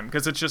time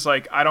because it's just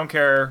like I don't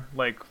care.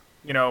 Like,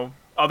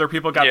 other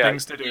people got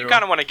things to do. You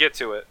kind of want to get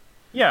to it.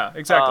 Yeah,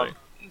 exactly.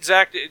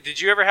 Zach,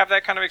 did you ever have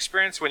that kind of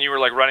experience when you were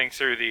like running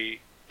through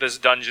those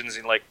dungeons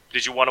and like,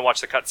 did you want to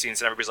watch the cutscenes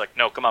and everybody's like,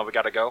 no, come on, we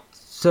gotta go?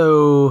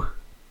 So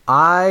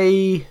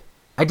I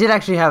did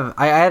actually have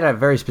I had a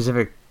very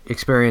specific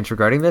experience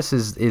regarding this.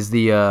 Is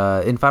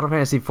the in Final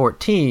Fantasy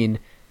XIV,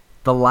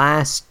 the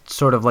last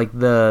sort of like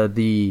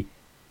the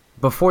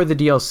before the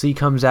DLC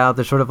comes out,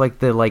 there's sort of like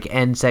the like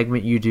end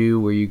segment you do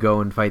where you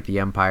go and fight the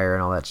Empire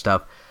and all that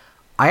stuff.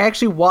 I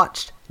actually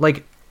watched,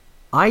 like,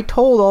 I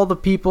told all the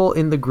people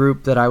in the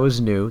group that I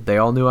was new. They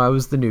all knew I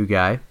was the new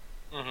guy.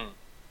 Mm-hmm.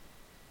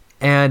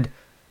 And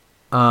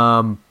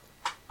I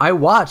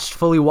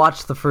fully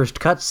watched the first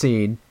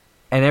cutscene,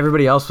 and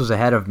everybody else was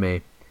ahead of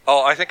me.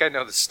 Oh, I think I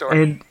know the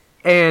story.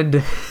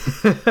 And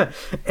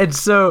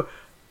so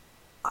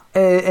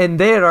and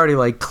they had already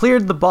like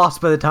cleared the boss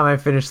by the time I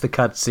finished the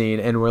cutscene,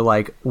 and were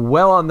like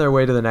well on their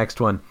way to the next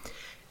one.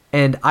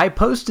 And I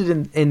posted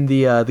in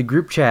the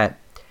group chat,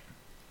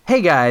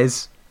 "Hey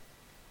guys,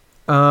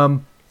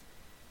 I'm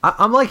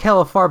like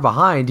hella far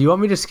behind. Do you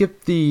want me to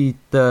skip the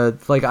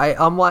like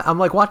I'm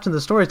like watching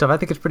the story stuff. I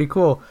think it's pretty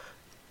cool."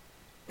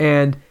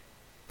 And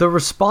the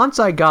response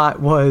I got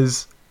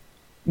was,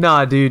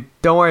 "Nah, dude,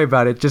 don't worry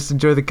about it. Just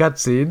enjoy the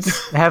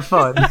cutscenes. Have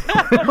fun."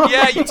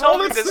 Yeah, you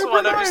told me this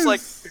one. I'm just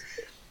like,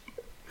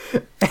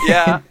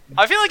 yeah.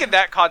 I feel like in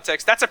that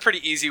context, that's a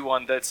pretty easy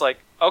one. That's like,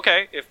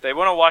 okay, if they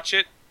want to watch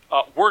it,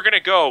 we're gonna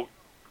go.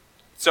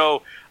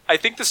 So I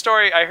think the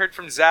story I heard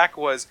from Zach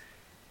was,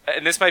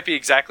 and this might be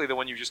exactly the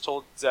one you just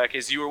told, Zach,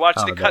 is you were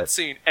watching the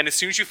cutscene, and as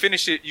soon as you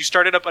finished it, you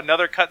started up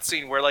another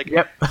cutscene where, like,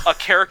 a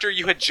character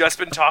you had just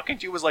been talking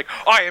to was like,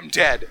 "I am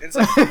dead." And it's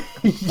like,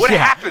 what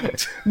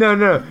happened?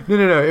 No.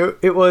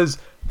 It was,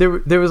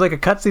 there was like a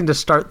cutscene to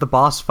start the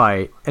boss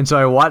fight, and so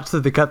I watched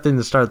the cutscene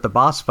to start the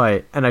boss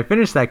fight, and I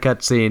finished that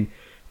cutscene,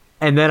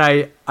 and then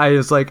I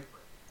was like,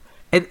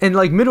 and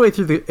like midway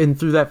through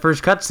through that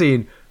first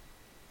cutscene,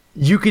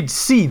 you could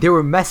see there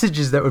were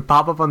messages that would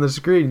pop up on the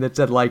screen that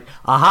said like,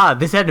 "Aha,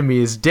 this enemy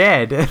is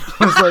dead." And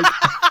I was like,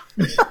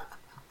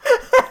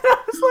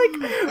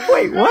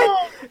 wait,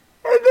 what?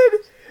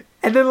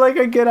 And then like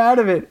I get out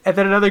of it, and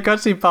then another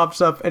cutscene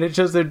pops up, and it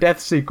shows their death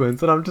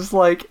sequence, and I'm just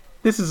like,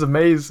 this is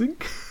amazing.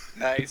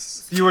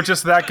 Nice. You were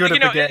just that good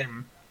at the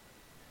game.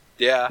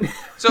 Yeah.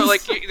 So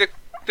like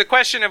the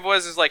question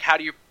is like, how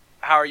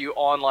are you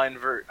online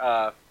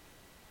the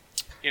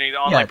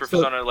online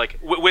persona, like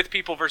with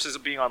people versus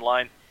being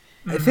online.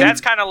 That's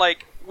kind of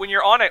like when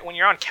you're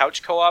on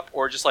couch co-op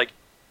or just like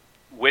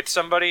with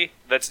somebody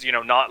that's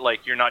not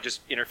like you're not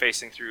just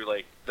interfacing through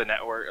like the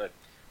network. Like,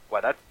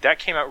 wow, that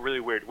came out really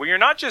weird. When you're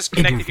not just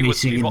connecting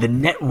with people. The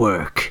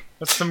network.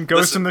 That's some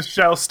Ghost in the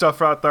Shell stuff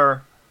right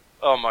there.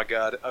 Oh my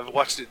god, I've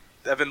watched it.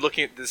 I've been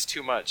looking at this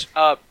too much.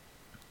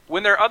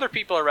 When there are other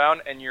people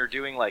around and you're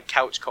doing like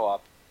couch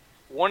co-op,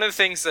 one of the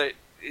things that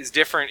is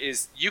different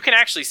is you can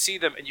actually see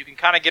them and you can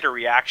kind of get a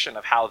reaction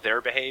of how they're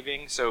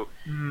behaving. So,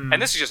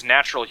 and this is just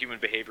natural human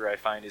behavior, I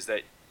find, is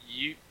that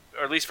you,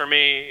 or at least for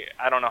me,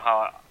 I don't know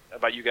how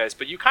about you guys,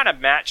 but you kind of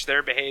match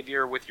their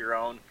behavior with your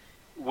own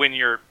when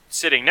you're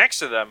sitting next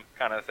to them,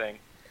 kind of thing.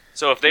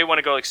 So if they want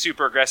to go like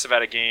super aggressive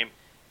at a game,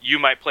 you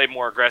might play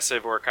more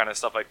aggressive or kind of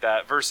stuff like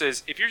that.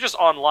 Versus if you're just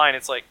online,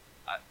 it's like,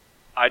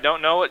 I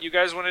don't know what you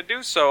guys want to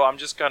do, so I'm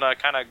just gonna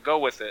kind of go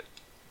with it.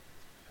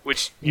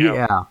 Which you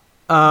know,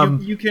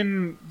 you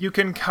can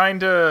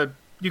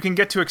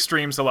get to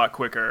extremes a lot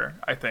quicker,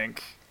 I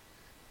think.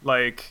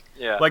 Like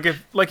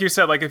you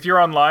said, like if you're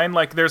online,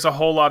 like there's a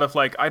whole lot of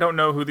like, I don't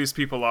know who these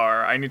people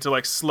are. I need to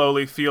like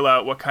slowly feel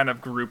out what kind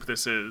of group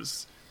this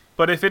is.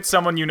 But if it's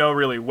someone you know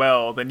really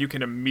well, then you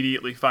can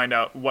immediately find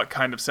out what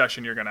kind of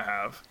session you're gonna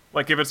have.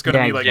 Like if it's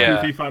gonna be like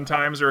goofy fun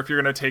times, or if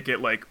you're gonna take it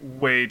like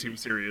way too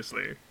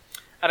seriously.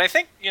 And I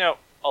think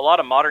a lot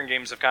of modern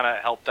games have kind of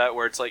helped that,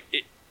 where it's like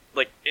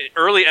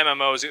early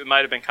MMOs, it might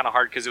have been kind of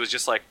hard because it was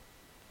just like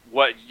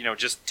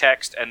just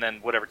text and then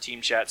whatever team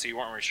chat, so you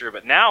weren't really sure.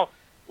 But now,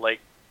 like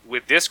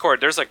with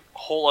Discord, there's like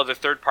whole other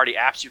third-party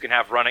apps you can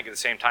have running at the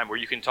same time where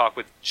you can talk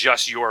with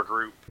just your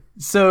group.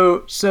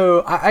 So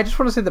I just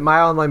want to say that my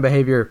online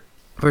behavior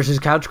versus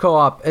couch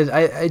co-op is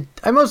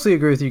I mostly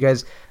agree with you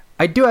guys.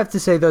 I do have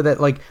to say though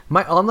that like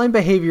my online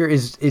behavior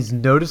is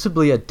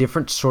noticeably a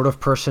different sort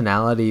of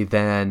personality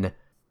than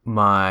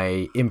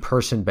my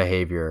in-person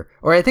behavior,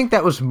 or I think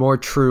that was more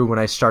true when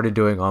I started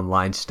doing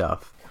online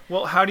stuff.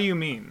 Well, how do you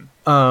mean?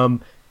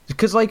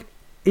 Because like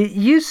it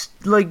used,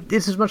 like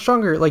this is much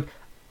stronger. Like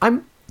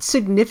I'm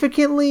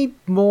significantly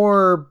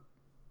more,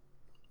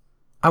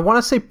 I want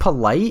to say,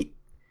 polite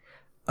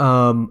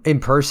in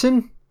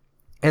person,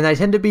 and I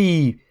tend to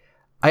be,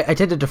 I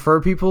tend to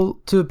defer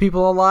to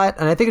people a lot,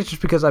 and I think it's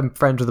just because I'm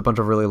friends with a bunch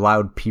of really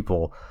loud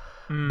people.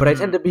 but I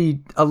tend to be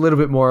a little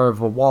bit more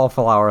of a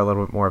wallflower, a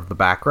little bit more of the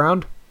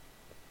background.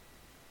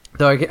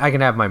 Though I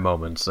can have my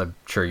moments. I'm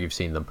sure you've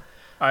seen them.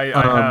 I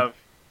have.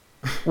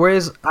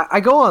 Whereas I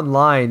go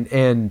online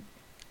and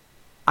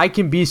I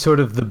can be sort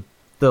of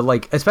the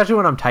like, especially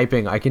when I'm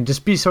typing, I can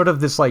just be sort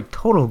of this like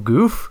total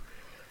goof,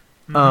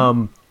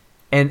 and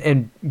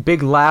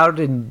big, loud,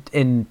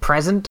 and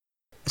present.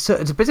 So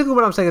it's basically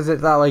what I'm saying is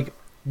that like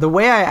the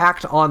way I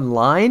act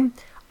online,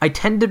 I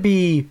tend to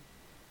be,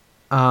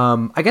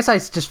 I guess I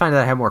just find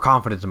that I have more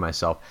confidence in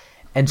myself,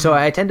 and so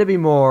I tend to be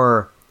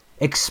more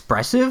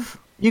expressive.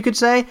 You could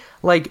say,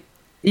 like,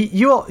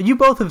 you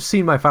both have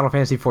seen my Final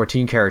Fantasy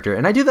XIV character,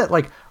 and I do that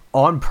like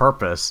on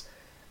purpose,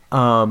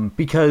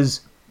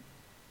 because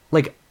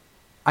like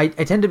I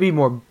tend to be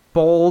more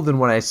bold in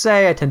what I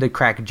say. I tend to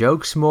crack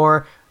jokes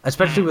more,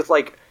 especially with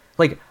like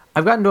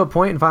I've gotten to a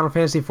point in Final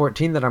Fantasy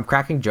XIV that I'm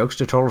cracking jokes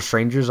to total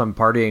strangers I'm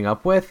partying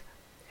up with.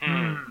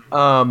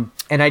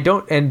 And I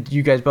don't, and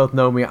you guys both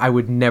know me, I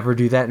would never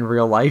do that in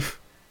real life.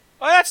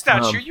 Well, that's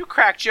not true. You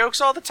crack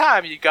jokes all the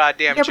time, you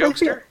goddamn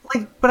jokester.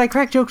 But I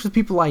crack jokes with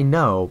people I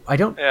know. I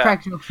don't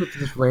crack jokes with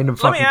just random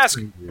fucking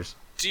strangers.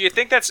 Do you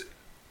think that's...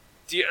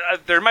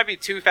 there might be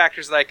two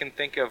factors that I can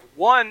think of.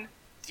 One,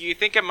 do you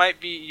think it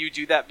might be you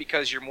do that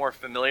because you're more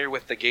familiar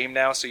with the game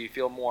now, so you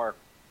feel more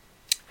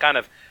kind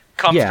of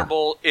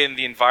comfortable in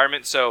the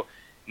environment? So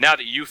now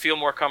that you feel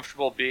more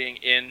comfortable being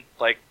in,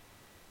 like,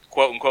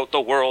 quote-unquote, the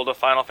world of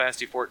Final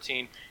Fantasy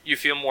XIV, you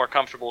feel more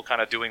comfortable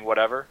kind of doing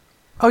whatever?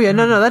 Oh yeah,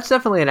 no, that's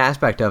definitely an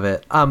aspect of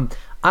it. I'm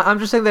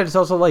just saying that it's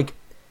also like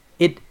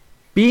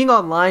being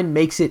online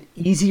makes it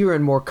easier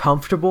and more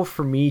comfortable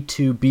for me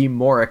to be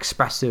more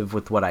expressive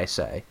with what I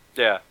say.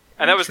 Yeah,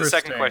 and that was the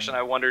second question.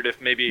 I wondered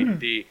if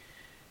maybe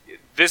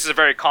this is a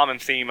very common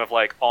theme of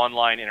like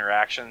online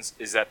interactions,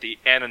 is that the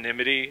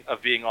anonymity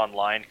of being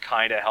online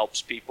kind of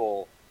helps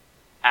people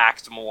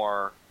act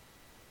more,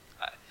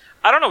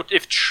 I don't know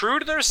if true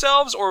to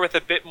themselves or with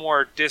a bit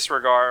more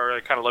disregard, or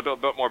kind of a little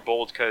bit more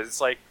bold, because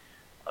it's like,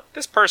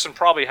 this person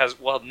probably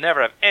will never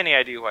have any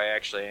idea who I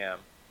actually am.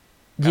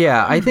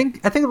 Yeah, I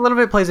think a little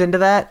bit plays into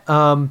that.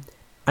 And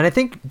I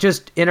think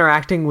just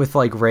interacting with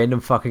like random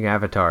fucking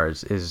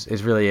avatars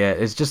is really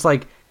it. It's just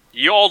like,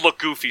 you all look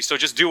goofy, so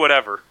just do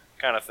whatever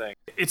kind of thing.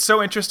 It's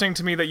so interesting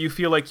to me that you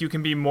feel like you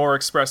can be more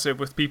expressive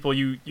with people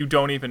you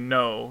don't even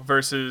know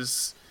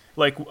versus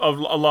like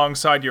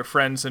alongside your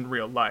friends in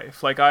real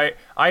life. Like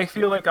I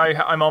feel like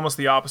I'm almost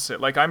the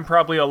opposite. Like I'm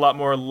probably a lot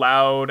more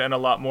loud and a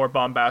lot more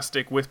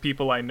bombastic with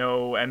people I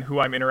know and who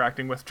I'm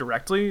interacting with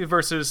directly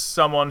versus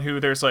someone who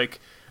there's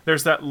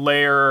that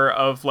layer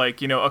of like,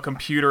 you know, a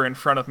computer in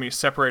front of me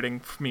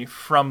separating me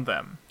from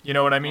them. You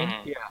know what I mean?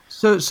 Mm-hmm. Yeah.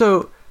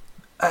 So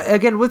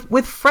again,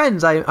 with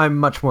friends, I'm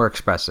much more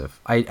expressive.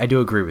 I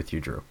do agree with you,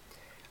 Drew.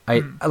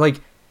 I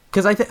like,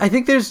 because I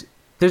think there's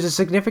a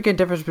significant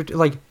difference between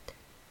like,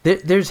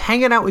 there's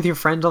hanging out with your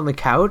friends on the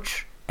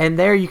couch, and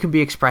there you can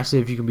be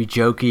expressive, you can be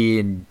jokey,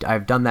 and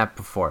I've done that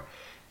before.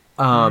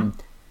 And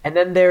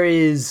then there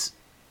is,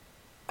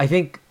 I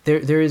think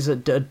there is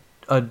a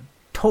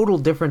total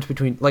difference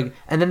between like,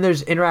 and then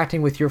there's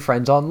interacting with your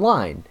friends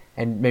online,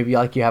 and maybe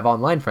like you have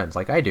online friends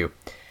like I do,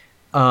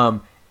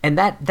 and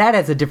that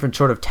has a different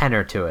sort of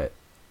tenor to it.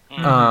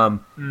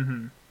 And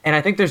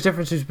I think there's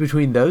differences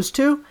between those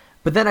two.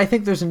 But then I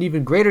think there's an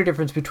even greater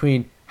difference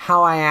between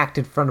how I act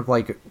in front of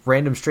like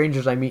random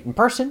strangers I meet in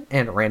person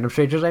and random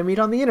strangers I meet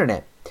on the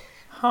internet.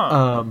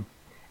 And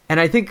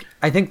I think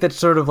that's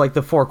sort of like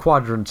the four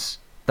quadrants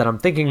that I'm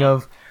thinking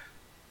of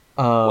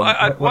when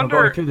I'm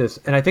going through this.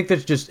 And I think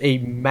there's just a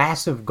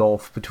massive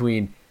gulf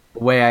between the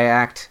way I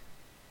act,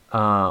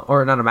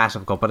 or not a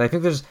massive gulf, but I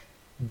think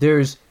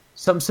there's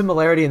some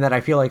similarity in that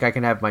I feel like I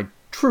can have my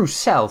true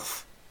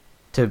self,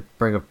 to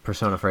bring a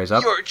Persona phrase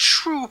up. Your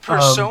true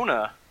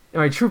persona.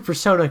 My true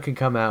persona can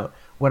come out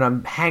when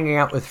I'm hanging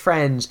out with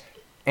friends,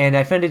 and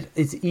I find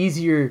it's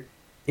easier.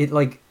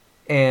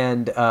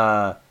 And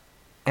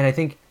I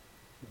think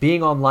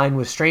being online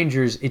with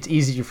strangers, it's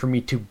easier for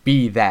me to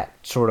be that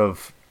sort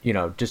of, you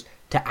know, just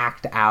to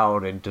act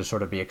out and to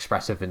sort of be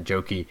expressive and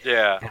jokey,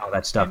 and all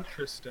that stuff.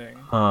 Interesting.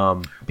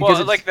 Because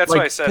well, like that's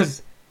why I said.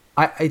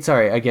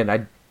 Sorry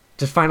again.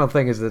 Just final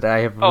thing is that I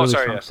have a really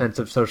strong sense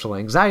of social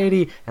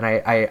anxiety, and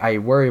I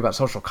worry about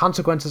social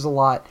consequences a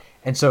lot,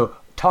 and so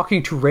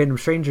talking to random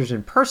strangers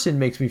in person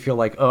makes me feel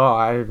like,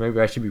 maybe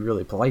I should be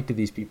really polite to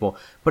these people.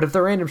 But if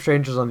they're random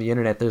strangers on the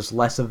internet, there's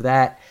less of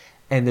that,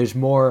 and there's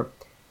more.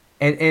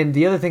 And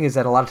the other thing is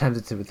that a lot of times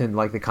it's within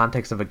like the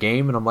context of a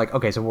game, and I'm like,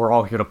 okay, so we're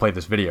all here to play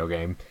this video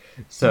game,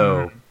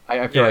 so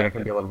I feel like I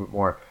can be a little bit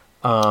more.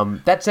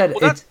 That said,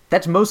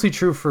 that's mostly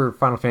true for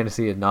Final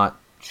Fantasy and not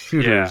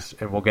shooters,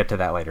 and we'll get to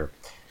that later.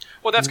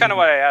 Well, that's kind of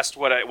why I asked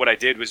what I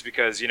did, was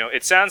because, you know,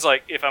 it sounds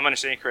like, if I'm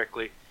understanding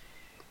correctly,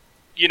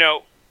 you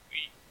know,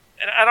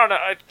 and I don't know,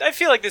 I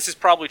feel like this is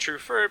probably true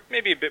for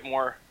maybe a bit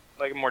more,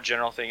 like a more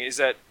general thing, is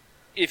that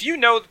if you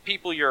know the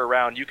people you're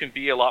around, you can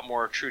be a lot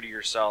more true to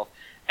yourself.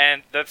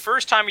 And the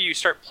first time you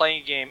start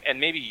playing a game and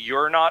maybe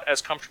you're not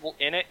as comfortable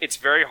in it, it's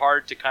very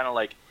hard to kind of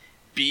like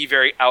be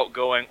very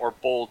outgoing or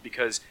bold,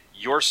 because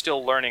you're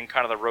still learning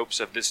kind of the ropes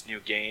of this new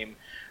game.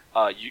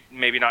 You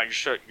maybe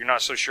you're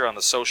not so sure on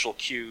the social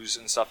cues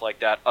and stuff like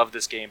that of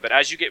this game, but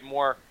as you get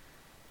more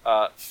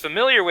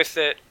familiar with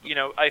it,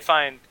 I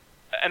find,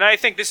 and I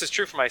think this is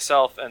true for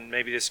myself, and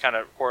maybe this kind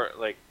of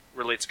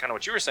relates to kind of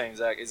what you were saying,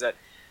 Zach, is that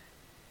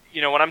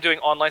when I'm doing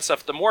online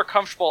stuff, the more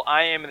comfortable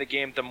I am in the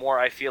game, the more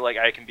I feel like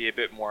I can be a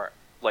bit more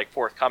like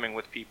forthcoming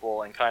with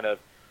people and kind of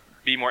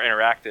be more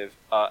interactive.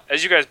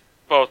 As you guys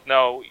both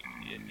know,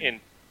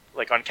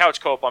 on Couch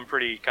Co-op, I'm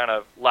pretty kind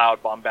of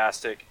loud,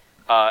 bombastic.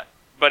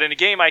 But in a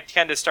game, I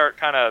tend to start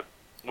kind of,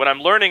 when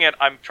I'm learning it,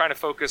 I'm trying to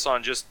focus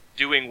on just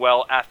doing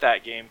well at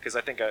that game, because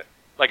I think,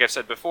 like I've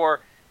said before,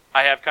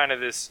 I have kind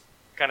of this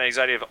kind of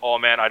anxiety of, oh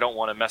man, I don't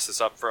want to mess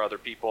this up for other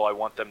people. I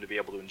want them to be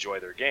able to enjoy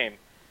their game.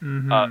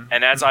 Mm-hmm.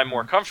 And as I'm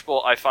more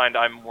comfortable, I find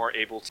I'm more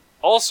able to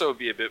also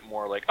be a bit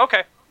more like,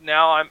 okay,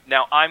 now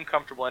I'm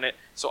comfortable in it,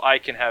 so I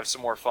can have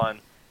some more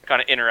fun,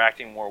 kind of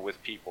interacting more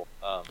with people.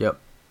 Yep.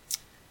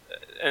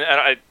 And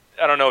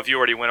I don't know if you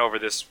already went over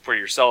this for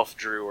yourself,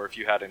 Drew, or if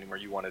you had any more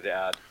you wanted to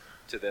add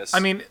to this. I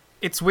mean,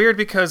 it's weird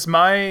because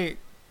I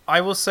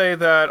will say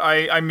that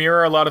I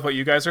mirror a lot of what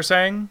you guys are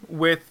saying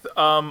with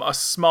a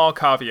small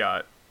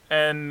caveat.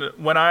 And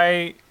when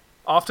I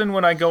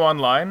go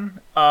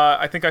online,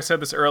 I think I said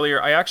this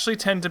earlier, I actually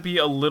tend to be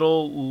a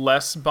little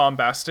less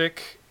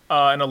bombastic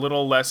and a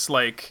little less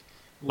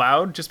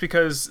loud, just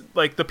because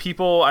the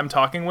people I'm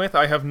talking with,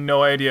 I have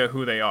no idea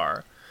who they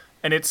are.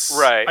 And it's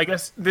right. I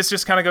guess this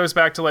just kind of goes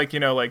back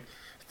to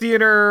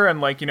theater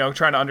and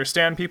trying to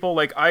understand people.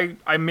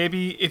 I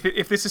maybe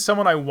if this is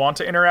someone I want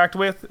to interact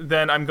with,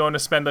 then I'm going to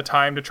spend the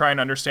time to try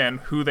and understand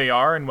who they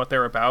are and what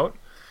they're about.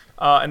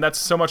 And that's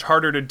so much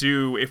harder to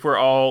do if we're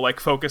all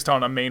focused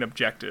on a main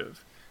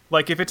objective.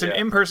 If it's an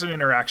in-person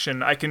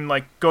interaction, I can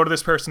go to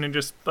this person and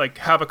just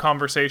have a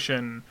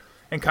conversation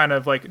and kind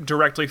of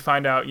directly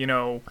find out,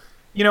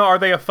 are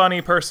they a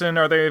funny person?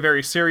 Are they a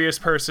very serious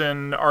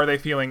person? Are they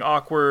feeling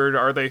awkward?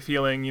 Are they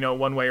feeling,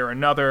 one way or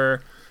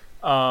another?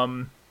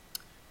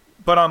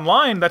 But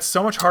online, that's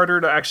so much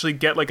harder to actually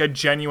get a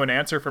genuine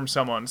answer from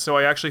someone. So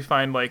I actually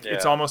find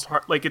it's almost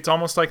hard, it's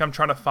almost like I'm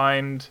trying to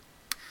find.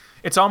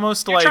 It's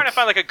almost You're trying to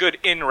find a good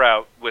in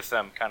route with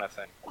them, kind of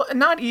thing. Well,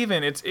 not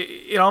even.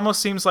 It almost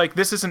seems like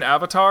this is an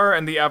avatar,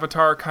 and the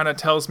avatar kind of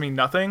tells me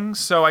nothing.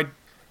 So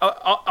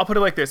I'll put it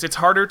like this: it's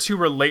harder to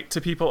relate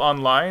to people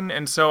online,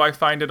 and so I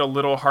find it a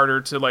little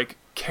harder to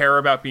care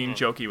about being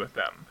jokey with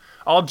them.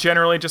 I'll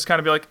generally just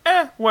kind of be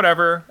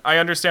whatever. I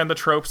understand the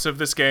tropes of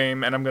this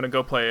game, and I'm gonna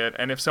go play it.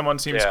 And if someone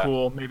seems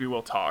cool, maybe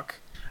we'll talk.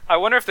 I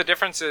wonder if the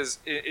difference is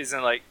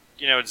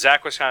in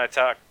Zach was kind of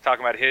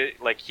talking about his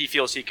he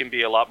feels he can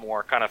be a lot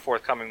more kind of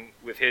forthcoming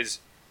with his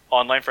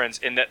online friends,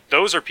 in that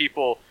those are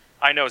people.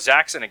 I know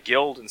Zach's in a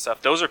guild and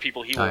stuff. Those are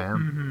people he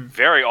will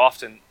very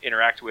often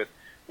interact with.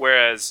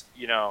 Whereas,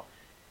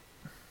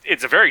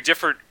 it's a very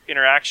different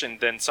interaction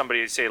than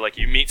somebody, say,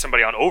 you meet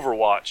somebody on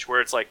Overwatch,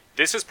 where it's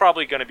this is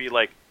probably going to be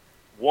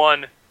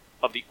one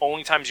of the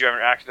only times you ever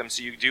interact with them.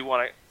 So you do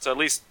want to. So at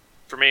least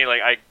for me,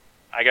 I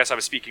guess I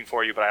was speaking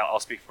for you, but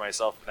I'll speak for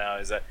myself now.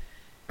 Is that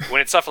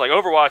when it's stuff like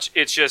Overwatch,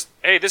 it's just,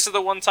 hey, this is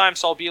the one time,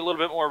 so I'll be a little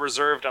bit more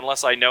reserved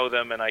unless I know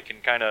them and I can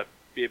kind of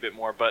be a bit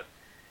more. But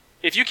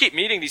if you keep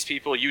meeting these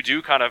people, you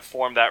do kind of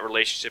form that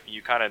relationship, and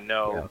you kind of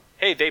know,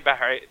 hey,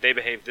 they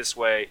behave this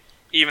way,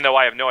 even though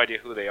I have no idea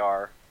who they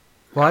are.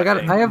 Well,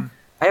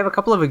 I have a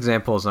couple of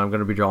examples, and I'm going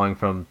to be drawing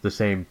from the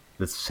same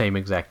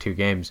exact two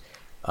games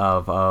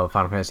of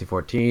Final Fantasy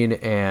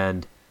XIV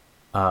and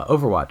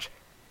Overwatch.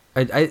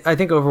 I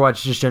think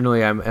Overwatch, just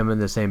generally, I'm in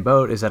the same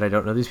boat, is that I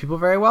don't know these people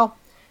very well,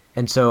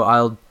 and so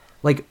I'll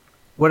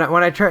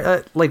when I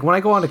try when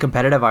I go on to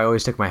competitive, I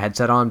always stick my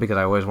headset on because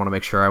I always want to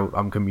make sure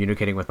I'm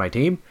communicating with my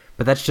team.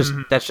 But that's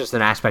just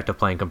an aspect of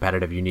playing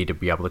competitive. You need to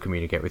be able to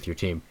communicate with your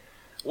team.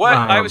 What?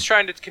 I was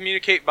trying to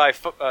communicate by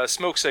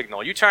smoke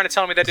signal. You trying to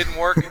tell me that didn't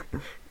work?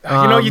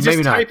 You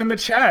just type in the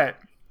chat.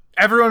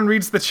 Everyone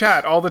reads the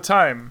chat all the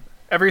time.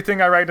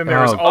 Everything I write in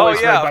there is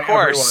always read by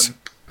everyone.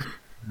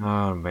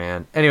 Oh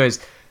man. Anyways,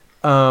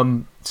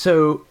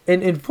 so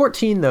in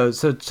 14 though,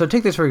 so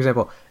take this for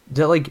example.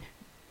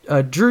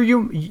 Drew,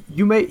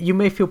 you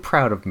may feel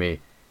proud of me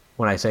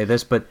when I say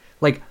this, but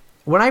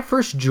when I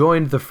first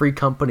joined the free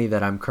company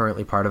that I'm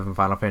currently part of in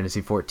Final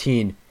Fantasy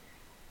XIV,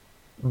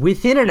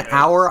 within an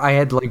hour I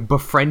had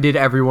befriended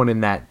everyone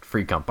in that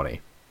free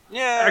company.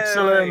 Yeah.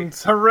 Excellent.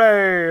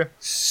 Hooray.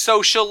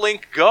 Social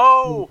link,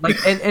 go.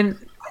 And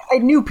I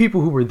knew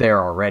people who were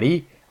there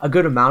already, a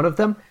good amount of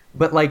them,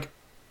 but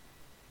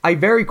I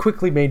very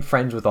quickly made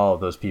friends with all of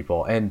those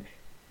people, and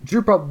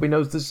Drew probably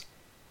knows this.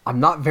 I'm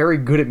not very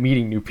good at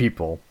meeting new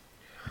people.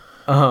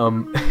 I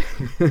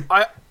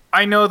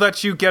know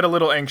that you get a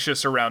little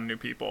anxious around new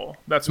people.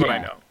 That's what I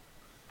know.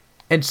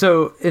 And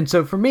so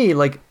for me,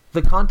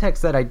 the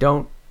context that I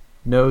don't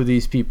know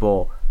these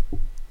people,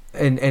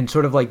 and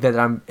sort of that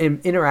I'm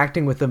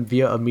interacting with them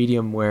via a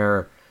medium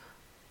where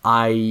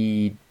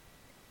I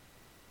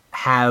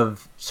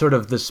have sort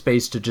of the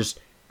space to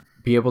just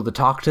be able to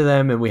talk to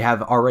them, and we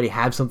already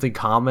have something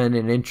common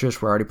and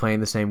interest. We're already playing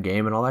the same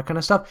game and all that kind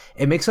of stuff.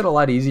 It makes it a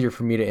lot easier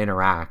for me to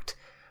interact.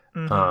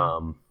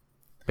 But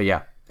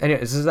yeah,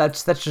 anyways,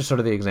 that's just sort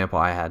of the example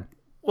I had.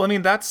 Well, I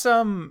mean, that's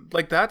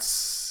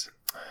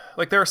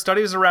there are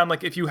studies around,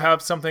 like, if you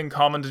have something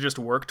common to just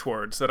work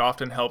towards, that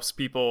often helps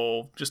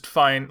people just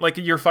find, like,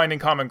 you're finding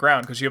common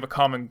ground because you have a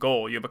common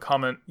goal. You have a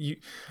common,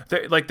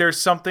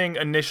 there's something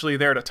initially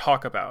there to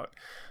talk about.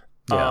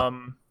 Yeah.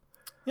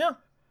 Yeah.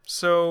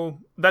 So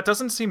that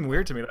doesn't seem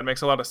weird to me. That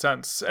makes a lot of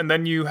sense. And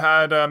then you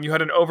had an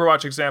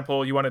Overwatch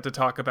example you wanted to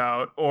talk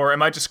about, or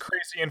am I just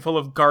crazy and full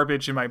of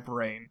garbage in my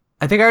brain?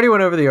 I think I already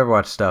went over the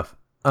Overwatch stuff.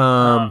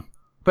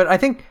 But I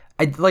think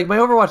my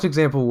Overwatch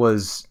example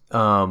was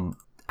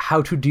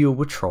how to deal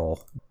with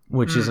troll,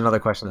 which is another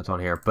question that's on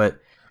here.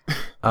 But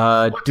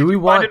do we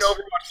want an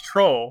Overwatch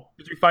troll?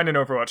 Did you find an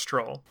Overwatch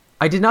troll?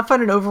 I did not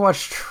find an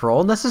Overwatch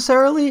troll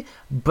necessarily,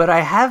 but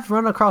I have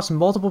run across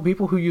multiple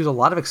people who use a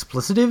lot of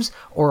explicitives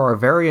or are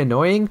very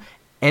annoying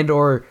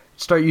or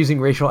start using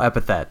racial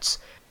epithets.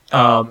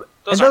 And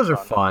those are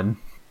fun.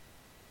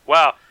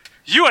 Wow.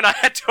 You and I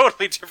had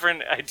totally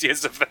different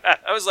ideas of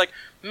that. I was like,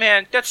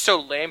 man, that's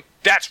so lame.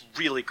 That's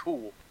really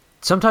cool.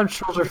 Sometimes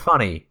trolls are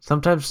funny.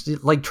 Sometimes,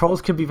 like,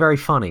 trolls can be very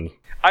funny.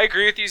 I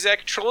agree with you,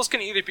 Zach. Trolls can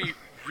either be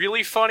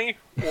really funny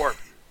or,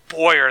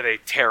 boy, are they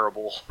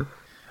terrible.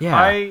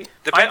 Yeah.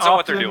 Depends on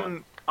what they're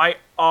doing. I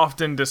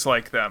often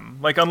dislike them.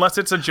 Like, unless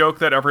it's a joke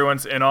that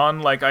everyone's in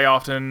on, like, I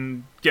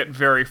often get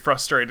very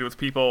frustrated with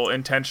people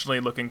intentionally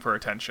looking for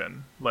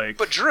attention. Like,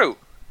 But Drew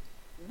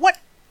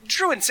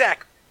and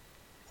Zach,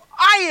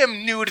 I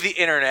am new to the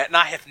internet and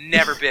I have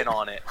never been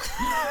on it.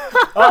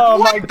 oh my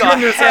What the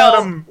goodness, hell?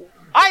 Adam!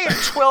 I am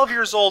 12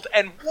 years old,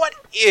 and what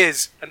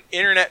is an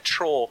internet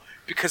troll?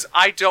 Because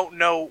I don't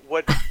know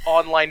what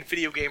online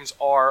video games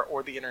are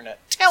or the internet.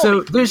 Tell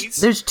me, please.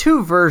 There's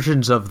two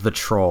versions of the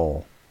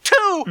troll.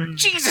 Two?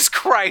 Jesus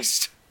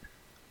Christ!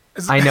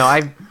 I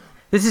know,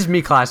 this is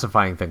me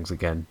classifying things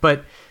again,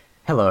 but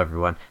hello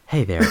everyone.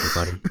 Hey there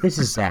everybody. This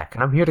is Zach,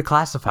 and I'm here to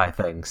classify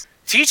things.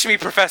 Teach me,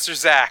 Professor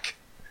Zach.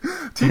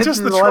 Teach us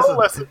the troll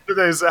lesson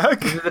today,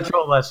 Zach. This is the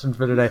troll lesson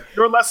for today.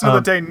 Your lesson of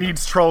the day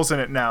needs trolls in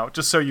it now,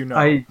 just so you know.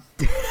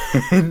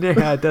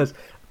 Yeah, it does.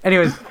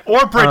 Anyways.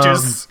 Or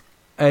bridges.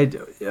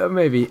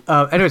 Maybe.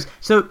 Anyways,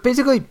 so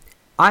basically,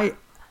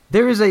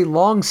 there is a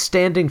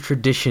long-standing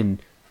tradition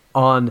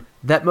on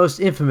that most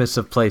infamous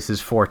of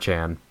places,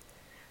 4chan,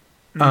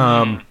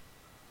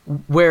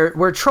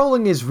 where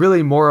trolling is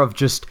really more of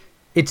just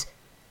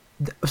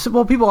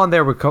people on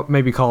there would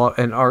maybe call it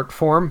an art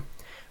form,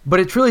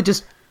 but it's really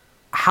just,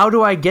 how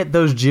do I get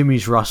those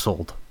jimmies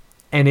rustled?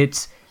 And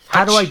it's,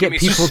 how do I get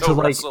people to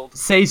rustled.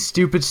 Say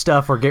stupid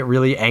stuff or get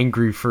really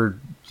angry for,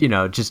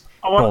 just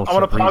I want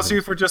to pause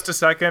you for just a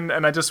second,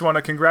 and I just want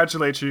to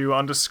congratulate you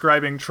on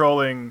describing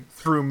trolling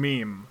through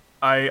meme.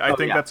 I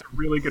think that's a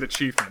really good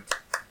achievement.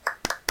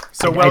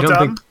 So well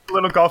done. A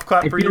little golf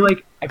clap for you.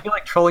 I feel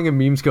like trolling and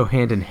memes go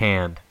hand in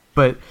hand,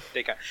 but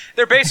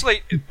they're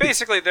basically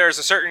there's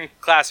a certain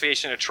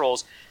classification of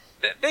trolls.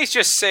 They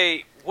just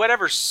say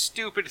whatever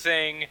stupid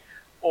thing,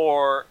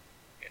 or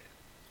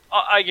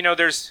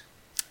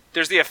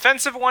there's the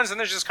offensive ones and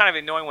there's just kind of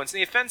annoying ones. And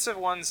the offensive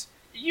ones,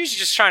 you're usually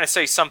just trying to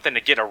say something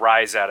to get a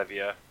rise out of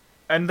you.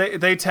 And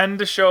they tend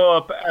to show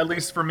up, at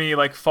least for me,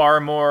 like, far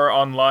more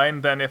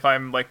online than if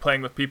I'm, like,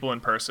 playing with people in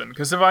person.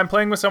 Because if I'm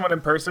playing with someone in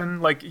person,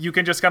 like, you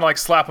can just kind of, like,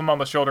 slap them on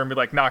the shoulder and be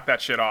like, knock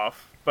that shit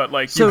off. But,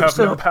 like, you have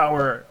no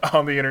power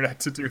on the internet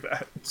to do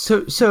that.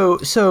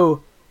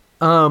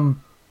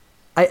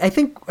 I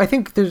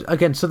think there's,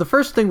 again, so the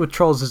first thing with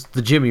trolls is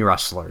the Jimmy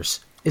Rustlers.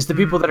 Is the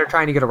people that are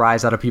trying to get a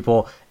rise out of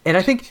people. And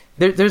I think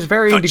there's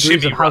varying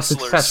degrees of how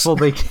successful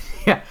they can...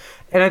 Yeah.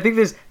 And I think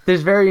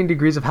there's varying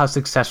degrees of how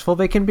successful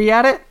they can be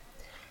at it.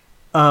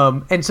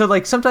 And so,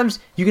 like, sometimes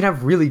you can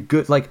have really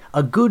good... Like,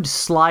 a good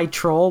sly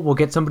troll will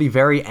get somebody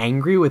very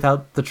angry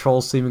without the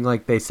troll seeming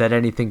like they said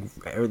anything,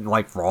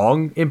 like,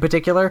 wrong in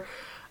particular.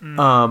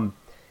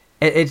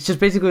 It's just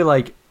basically,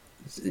 like,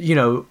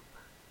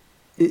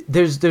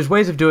 there's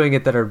ways of doing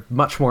it that are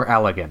much more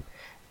elegant.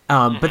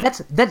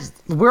 But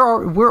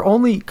we're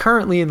only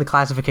currently in the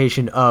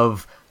classification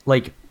of,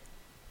 like,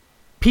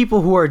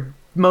 people who are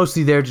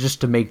mostly there just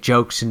to make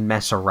jokes and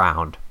mess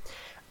around.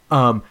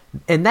 And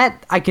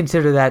that, I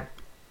consider that,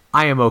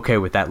 I am okay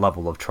with that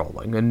level of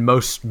trolling in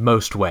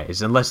most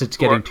ways, unless it's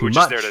getting too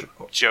much. There to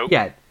joke.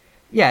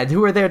 Yeah,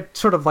 who are there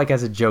sort of like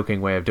as a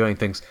joking way of doing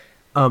things.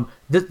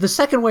 The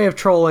second way of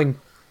trolling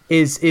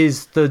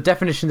is the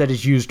definition that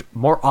is used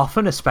more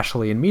often,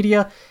 especially in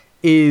media,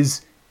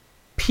 is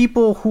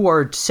people who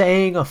are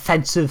saying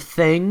offensive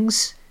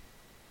things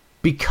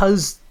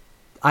because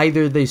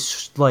either they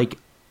like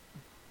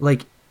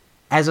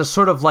as a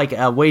sort of like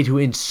a way to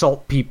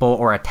insult people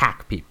or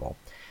attack people.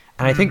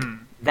 And I think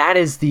that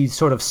is the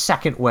sort of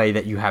second way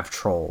that you have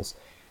trolls.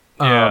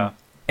 Yeah.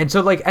 And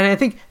so, like, and I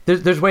think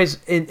there's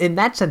ways in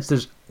that sense.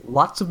 There's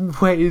lots and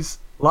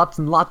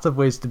lots of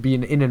ways to be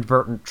an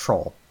inadvertent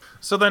troll.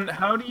 So then,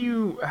 how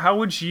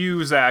would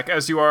you, Zach,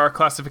 as you are our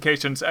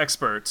classifications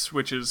experts,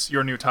 which is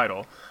your new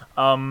title,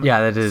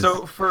 Yeah, that is.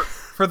 So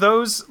for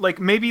those, like,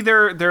 maybe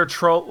they're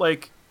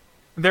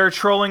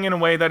trolling in a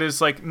way that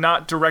is like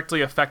not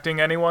directly affecting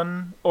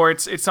anyone, or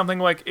it's something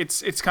like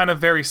it's kind of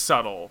very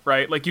subtle,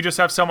 right? Like you just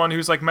have someone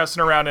who's like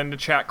messing around in the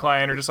chat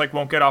client, or just like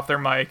won't get off their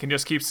mic and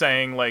just keep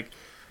saying like,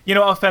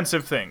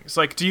 offensive things.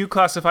 Like, do you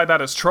classify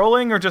that as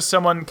trolling or just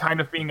someone kind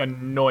of being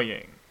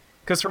annoying?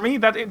 Because for me,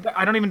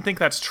 I don't even think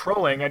that's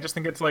trolling. I just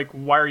think it's like,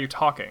 why are you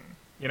talking?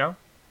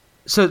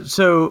 So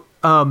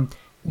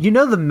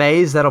the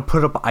maze that'll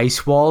put up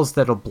ice walls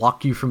that'll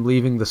block you from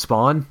leaving the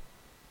spawn?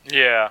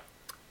 Yeah.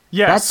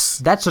 Yes.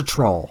 That's a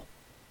troll.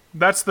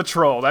 That's the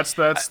troll. That's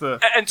the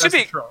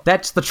troll.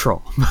 That's the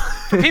troll.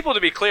 For people to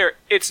be clear,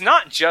 it's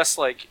not just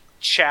like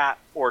chat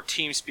or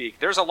TeamSpeak.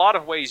 There's a lot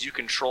of ways you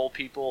can troll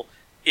people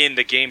in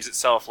the games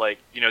itself. Like,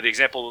 the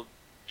example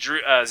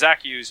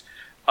Zach used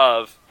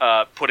of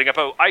putting up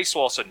an ice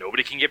wall so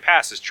nobody can get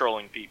past is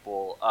trolling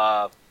people.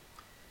 I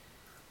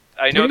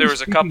know there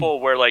was a couple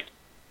where, like,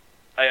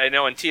 I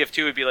know in TF2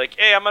 it'd be like,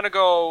 hey, I'm going to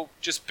go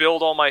just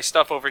build all my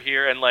stuff over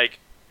here and, like,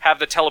 have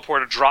the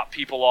teleporter drop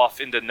people off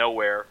into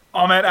nowhere.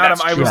 Oh man, Adam,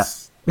 I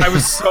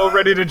was so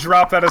ready to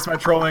drop that as my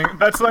trolling.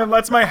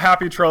 That's my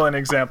happy trolling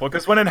example,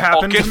 because when it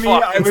happened to me,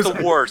 I was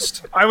the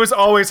worst. I was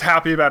always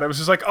happy about it. It was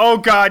just like, oh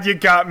god, you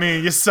got me,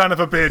 you son of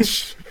a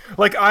bitch.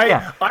 Like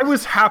I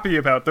was happy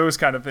about those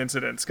kind of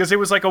incidents because it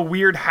was like a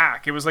weird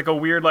hack. It was like a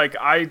weird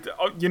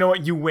you know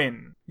what, you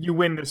win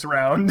this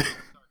round.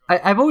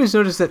 I've always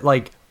noticed that,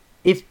 like,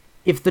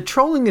 if the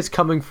trolling is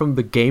coming from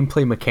the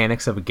gameplay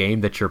mechanics of a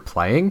game that you're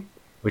playing,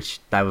 which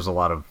that was a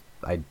lot of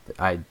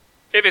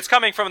if it's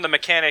coming from the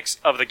mechanics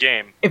of the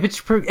game. If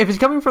it's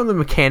coming from the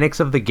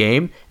mechanics of the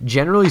game,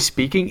 generally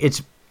speaking,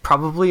 it's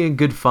probably in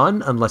good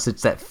fun, unless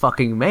it's that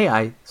fucking May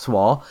Ice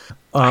Wall.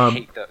 I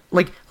hate that.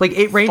 Like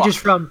it ranges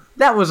from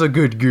that was a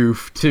good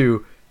goof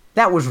to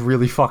that was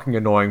really fucking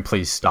annoying.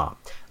 Please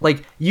stop.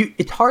 Like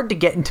it's hard to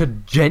get into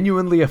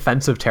genuinely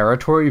offensive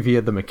territory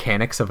via the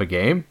mechanics of a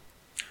game.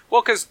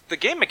 Well, because the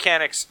game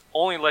mechanics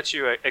only let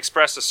you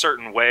express a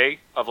certain way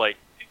of, like,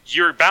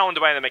 you're bound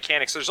by the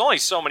mechanics. There's only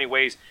so many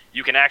ways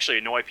you can actually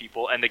annoy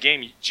people, and the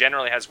game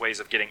generally has ways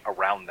of getting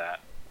around that.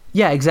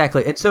 Yeah,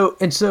 exactly. And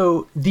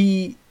so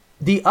the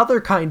other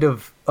kind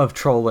of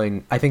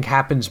trolling, I think,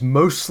 happens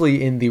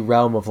mostly in the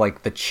realm of,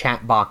 like, the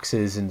chat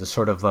boxes and the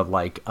sort of the,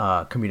 like,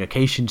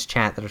 communications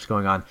chat that is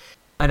going on.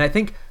 And I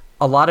think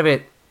a lot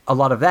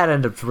of that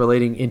ends up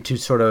relating into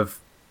sort of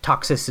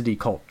toxicity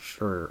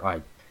culture.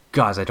 I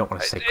don't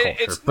want to say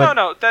culture,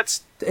 but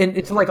that's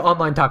it's like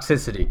online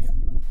toxicity.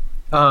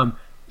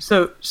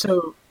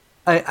 So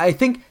I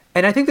think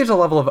there's a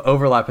level of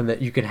overlap in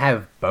that you can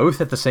have both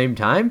at the same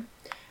time.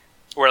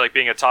 Or, like,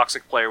 being a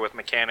toxic player with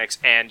mechanics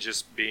and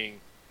just being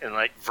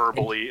like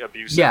verbally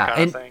abusive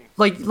kind of thing.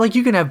 Like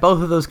you can have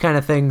both of those kind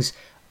of things.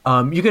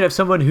 You could have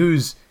someone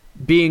who's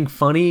being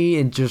funny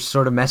and just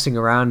sort of messing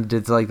around,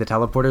 did like the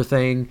teleporter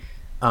thing,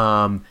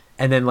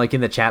 and then, like, in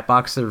the chat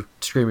box they're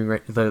screaming,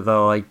 they're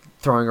like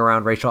throwing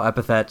around racial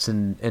epithets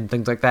and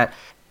things like that,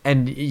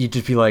 and you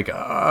just be like,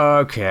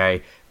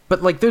 okay.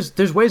 But, like,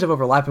 there's ways of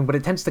overlapping, but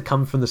it tends to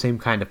come from the same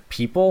kind of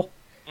people.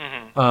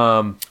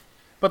 Mm-hmm.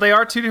 But they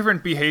are two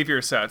different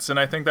behavior sets, and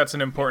I think that's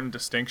an important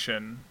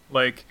distinction.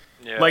 Like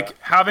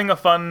having a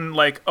fun,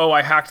 like, oh,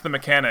 I hacked the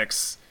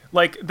mechanics.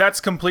 Like,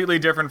 that's completely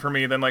different for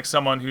me than, like,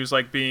 someone who's,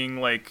 like, being,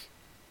 like,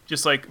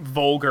 just, like,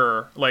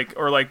 vulgar, like,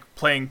 or, like,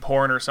 playing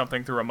porn or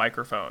something through a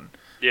microphone.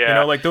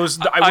 Yeah. Those,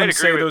 I wouldn't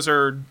say those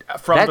are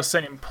from the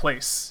same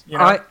place.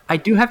 I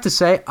do have to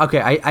say, okay,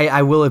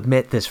 I will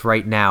admit this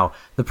right now.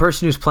 The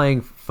person who's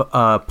playing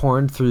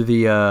porn through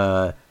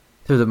the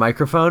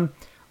microphone,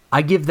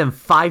 I give them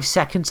 5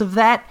 seconds of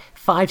that.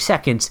 5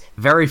 seconds,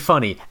 very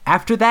funny.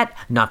 After that,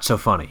 not so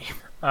funny.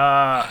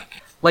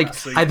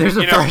 There's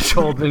a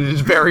threshold that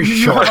is very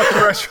short.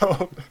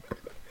 Threshold.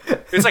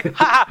 It's like,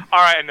 ha!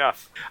 All right,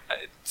 enough.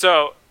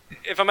 So,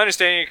 if I'm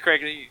understanding it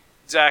correctly,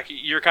 Zach,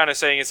 you're kind of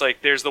saying it's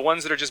like there's the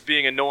ones that are just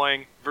being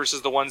annoying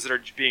versus the ones that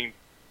are being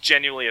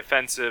genuinely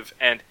offensive,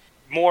 and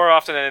more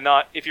often than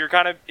not, if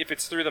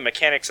it's through the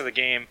mechanics of the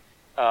game,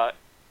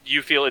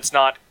 you feel it's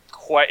not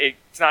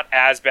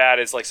as bad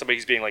as, like, somebody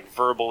who's being, like,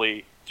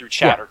 verbally through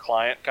chat or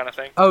client kind of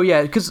thing. Oh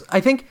yeah, because I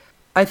think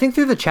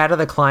through the chat of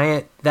the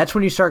client, that's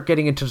when you start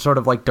getting into sort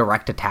of, like,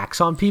 direct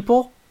attacks on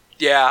people.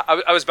 Yeah,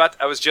 I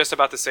was just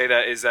about to say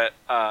that is that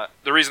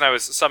the reason I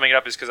was summing it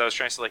up is because I was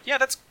trying to say, like, yeah,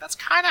 that's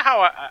kind of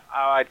how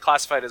I'd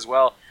classify it as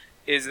well,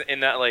 is in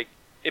that, like,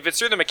 if it's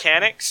through the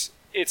mechanics,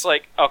 it's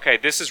like, okay,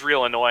 this is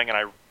real annoying and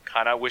I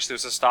kind of wish there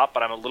was a stop,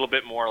 but I'm a little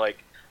bit more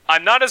like,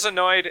 I'm not as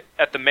annoyed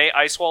at the May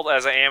Ice Wall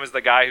as I am as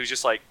the guy who's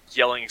just, like,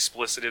 yelling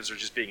explicitives or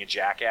just being a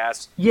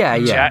jackass.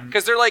 Yeah.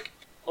 Because they're like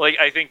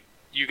I think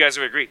you guys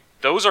would agree,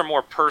 those are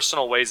more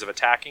personal ways of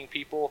attacking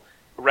people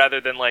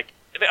rather than, like,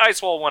 the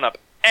Ice Wall went up,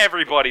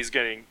 everybody's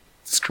getting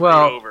screwed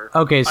over.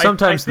 Okay,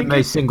 sometimes the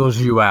May singles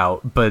you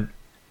out, but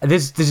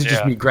this is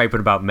just me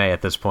griping about May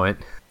at this point.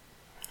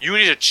 You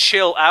need to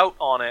chill out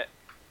on it.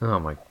 Oh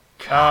my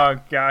god.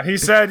 Oh god, he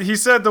said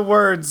the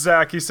words,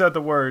 Zach. He said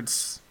the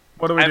words.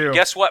 What do we do?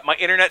 Guess what? My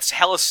internet's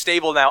hella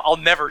stable now. I'll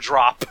never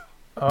drop.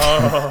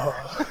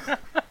 Oh.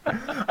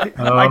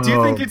 I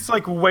do think it's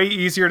like way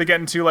easier to get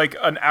into like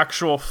an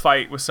actual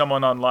fight with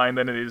someone online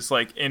than it is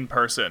like in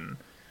person.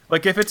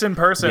 Like if it's in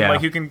person, Yeah.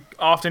 like you can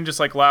often just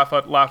like laugh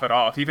it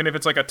off, even if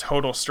it's like a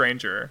total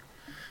stranger.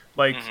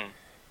 Like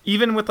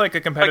even with like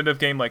a competitive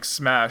game like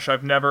Smash,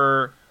 I've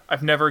never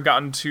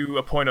gotten to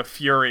a point of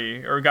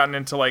fury or gotten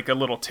into like a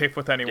little tiff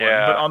with anyone.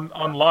 Yeah. But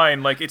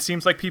online, like it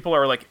seems like people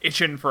are like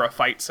itching for a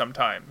fight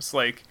sometimes.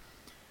 Like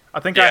I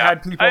think I Yeah.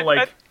 had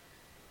people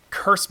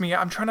curse me.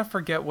 I'm trying to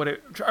forget what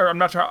it. Or I'm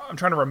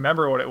trying to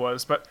remember what it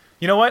was. But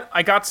you know what?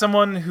 I got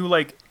someone who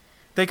like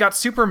they got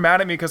super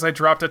mad at me because I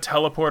dropped a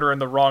teleporter in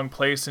the wrong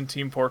place in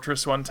Team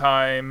Fortress one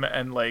time,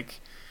 and like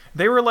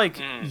they were like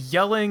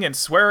yelling and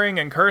swearing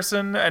and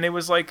cursing, and it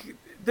was like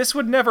this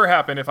would never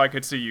happen if I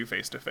could see you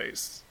face to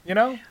face. You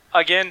know?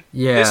 Again,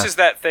 Yeah. this is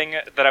that thing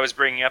that I was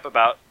bringing up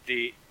about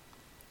the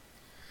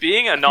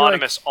being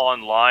anonymous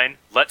online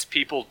lets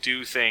people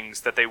do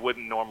things that they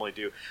wouldn't normally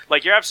do.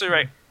 Like, you're absolutely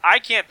right. I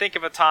can't think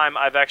of a time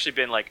I've actually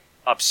been like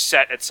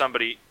upset at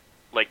somebody,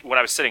 like when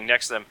I was sitting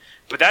next to them.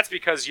 But that's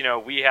because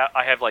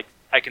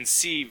I can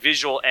see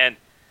visual and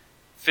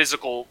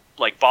physical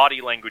like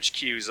body language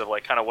cues of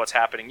like kind of what's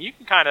happening. You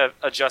can kind of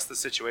adjust the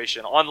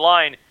situation.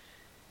 Online,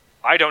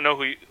 I don't know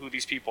who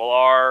these people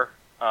are.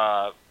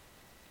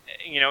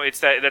 It's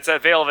that's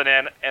that veil of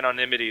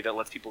anonymity that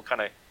lets people kind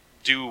of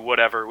do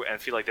whatever and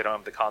feel like they don't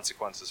have the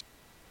consequences.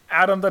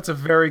 Adam, that's a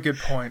very good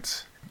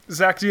point.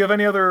 Zach, do you have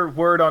any other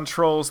word on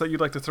trolls that you'd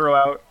like to throw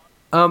out?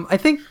 I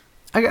think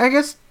I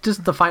guess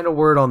just the final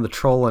word on the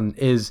trolling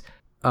is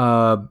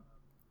I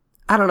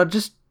don't know,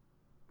 just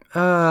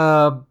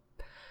I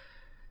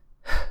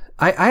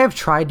have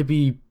tried to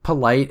be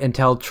polite and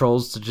tell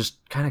trolls to just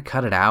kind of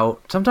cut it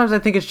out. Sometimes I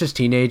think it's just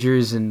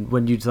teenagers, and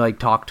when you like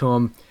talk to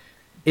them,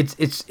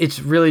 it's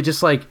really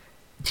just like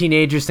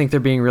teenagers think they're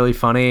being really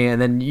funny,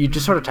 and then you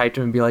just sort of type to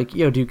them and be like,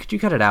 "Yo, dude, could you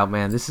cut it out,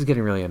 man? This is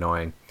getting really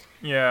annoying."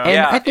 Yeah. And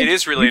Yeah, I think it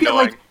is really you get,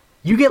 annoying.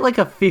 you get like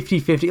a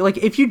 50-50. Like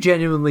if you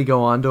genuinely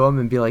go on to them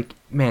and be like,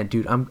 "Man,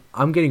 dude,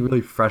 I'm getting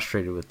really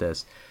frustrated with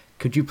this.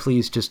 Could you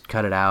please just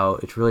cut it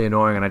out? It's really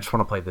annoying, and I just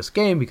want to play this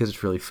game because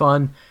it's really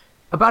fun."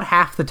 About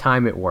half the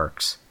time it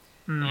works.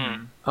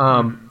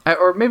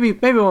 Or maybe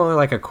only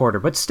like a quarter,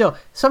 but still,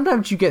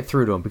 sometimes you get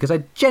through to them because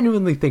I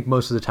genuinely think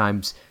most of the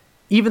times,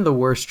 even the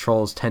worst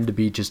trolls tend to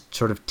be just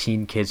sort of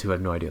teen kids who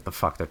have no idea what the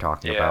fuck they're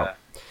talking about.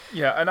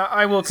 Yeah, and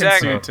I will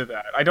Exactly. concede to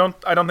that. I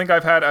don't think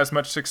I've had as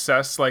much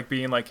success like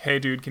being like, "Hey,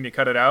 dude, can you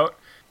cut it out?"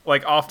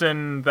 Like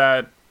often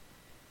that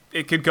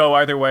it could go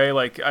either way.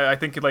 Like I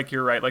think like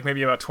you're right. Like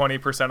maybe about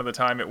 20% of the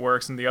time it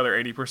works, and the other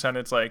 80%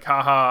 it's like,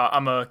 "Haha,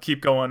 I'm gonna keep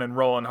going and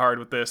rolling hard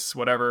with this,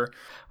 whatever."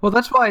 Well,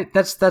 that's why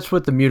that's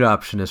what the mute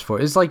option is for.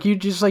 It's like you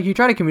just like you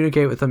try to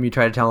communicate with them. You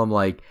try to tell them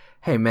like,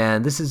 "Hey,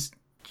 man,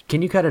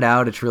 can you cut it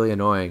out? It's really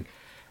annoying."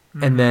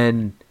 And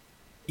then,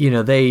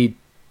 they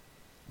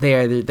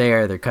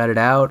either cut it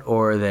out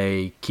or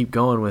they keep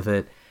going with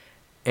it.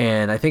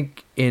 And I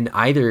think in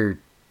either,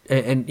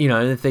 and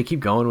if they keep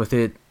going with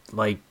it,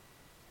 like,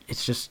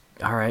 it's just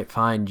all right,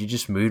 fine. You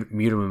just mute them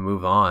and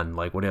move on.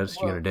 Like, what else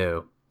are you gonna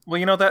do?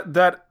 Well,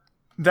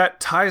 that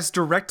ties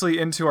directly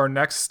into our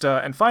next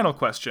and final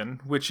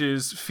question, which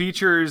is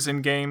features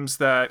in games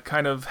that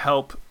kind of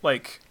help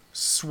like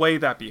sway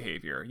that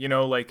behavior.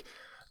 Like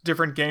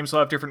different games will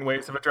have different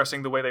ways of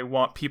addressing the way they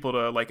want people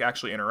to like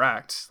actually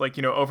interact. Like,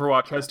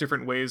 Overwatch has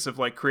different ways of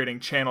like creating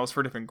channels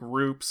for different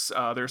groups.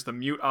 There's the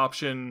mute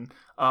option.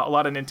 A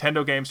lot of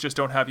Nintendo games just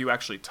don't have you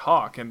actually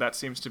talk, and that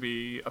seems to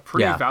be a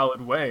pretty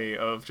valid way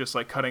of just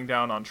like cutting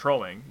down on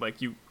trolling. Like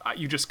you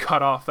just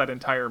cut off that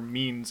entire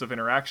means of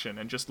interaction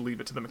and just leave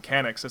it to the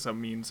mechanics as a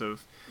means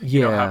of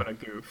having a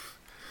goof.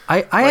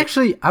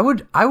 I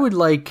would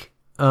like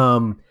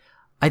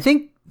I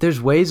think there's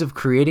ways of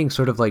creating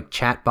sort of like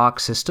chat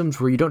box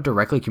systems where you don't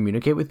directly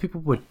communicate with people,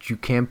 but you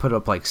can put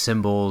up like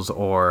symbols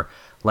or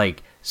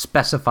like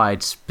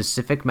specified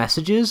specific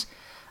messages.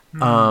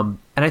 And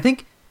I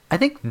think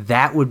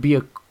that would be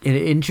an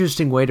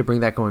interesting way to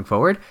bring that going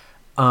forward.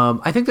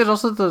 I think there's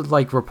also the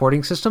like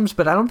reporting systems,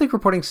 but I don't think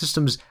reporting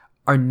systems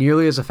are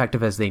nearly as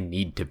effective as they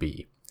need to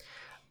be.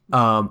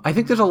 I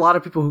think there's a lot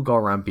of people who go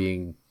around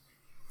being,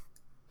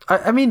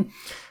 I mean,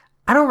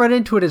 I don't run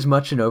into it as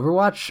much in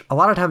Overwatch. A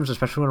lot of times,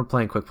 especially when I'm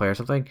playing quick play or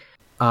something,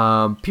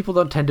 people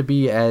don't tend to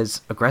be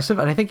as aggressive.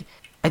 And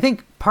I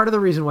think part of the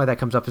reason why that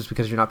comes up is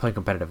because you're not playing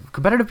competitive.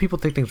 Competitive people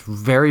take things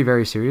very,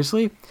 very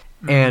seriously.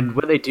 And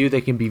when they do,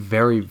 they can be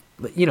very,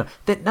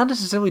 that not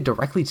necessarily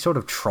directly sort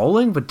of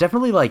trolling, but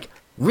definitely like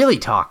really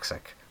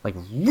toxic, like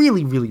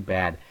really, really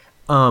bad.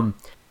 And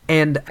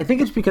I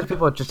think it's because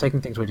people are just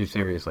taking things way too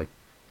seriously.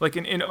 Like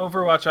in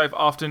Overwatch,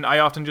 I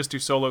often just do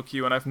solo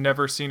queue, and I've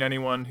never seen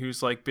anyone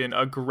who's like been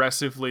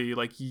aggressively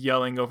like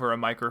yelling over a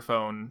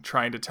microphone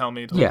trying to tell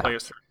me to play a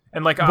certain.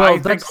 And like I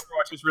think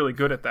Overwatch is really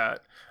good at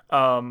that.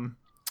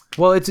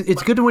 Well,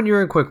 it's good when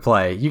you're in quick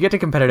play. You get to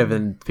competitive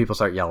and people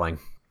start yelling.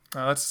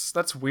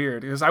 That's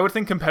weird, because I would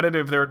think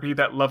competitive there would be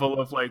that level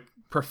of like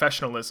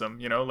professionalism.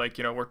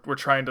 We're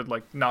trying to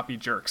like not be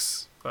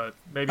jerks, but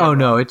maybe. Oh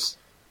no, it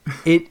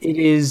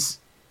is.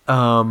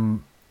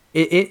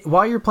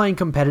 while you're playing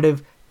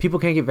competitive, people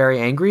can get very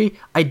angry.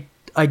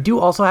 I do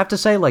also have to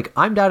say, like,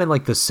 I'm down in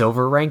like the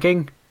silver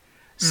ranking.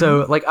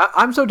 So like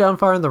I'm so down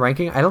far in the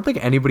ranking, I don't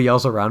think anybody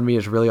else around me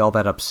is really all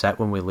that upset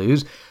when we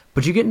lose.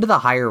 But you get into the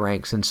higher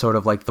ranks and sort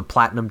of like the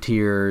platinum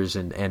tiers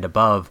and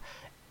above,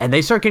 and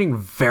they start getting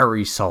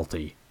very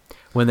salty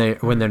when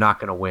they're not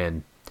going to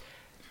win.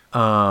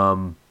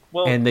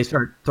 And they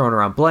start throwing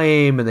around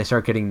blame, and they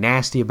start getting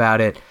nasty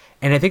about it.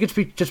 And I think it's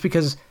just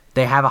because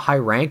they have a high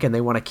rank and they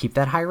want to keep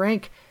that high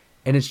rank,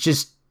 and it's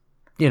just,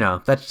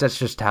 that's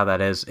just how that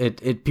is.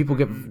 People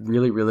get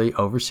really, really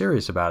over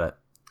serious about it.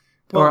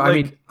 Well, or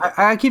like,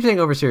 I keep saying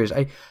over serious.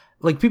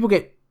 People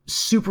get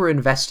super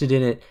invested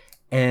in it,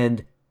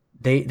 and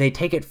they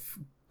take it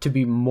to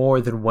be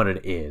more than what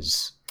it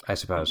is, I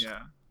suppose. Yeah.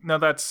 No,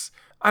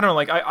 I don't know.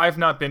 Like, I've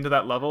not been to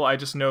that level. I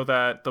just know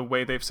that the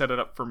way they've set it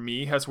up for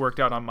me has worked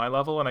out on my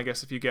level. And I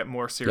guess if you get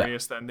more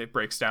serious, then it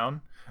breaks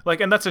down. Like,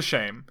 and that's a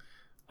shame.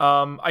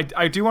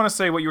 I do want to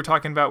say what you were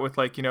talking about with,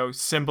 like,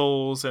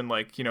 symbols and,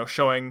 like,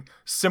 showing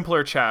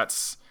simpler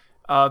chats.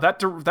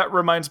 That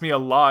reminds me a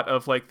lot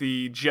of, like,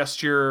 the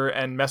gesture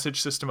and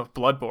message system of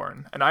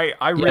Bloodborne, and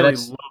I really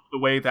love the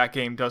way that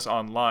game does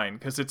online,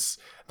 because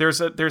there's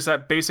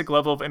that basic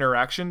level of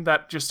interaction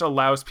that just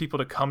allows people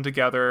to come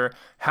together,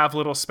 have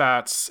little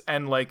spats,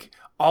 and, like,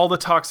 all the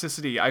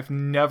toxicity. I've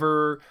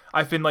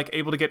been, like,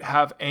 able to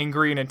have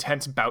angry and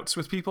intense bouts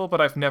with people,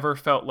 but I've never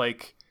felt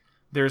like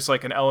there's,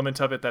 like, an element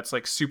of it that's,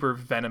 like, super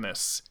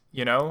venomous.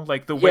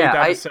 Like, the way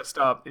that is set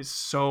up is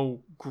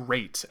so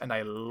great, and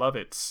I love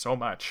it so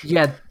much.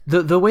 Yeah,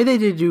 the way they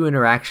did do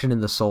interaction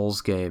in the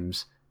Souls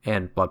games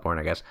and Bloodborne,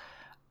 I guess,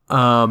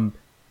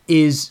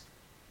 is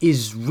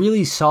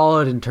really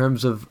solid in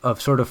terms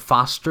of sort of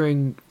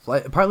fostering,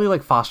 partly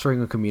like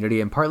fostering a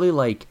community, and partly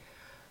like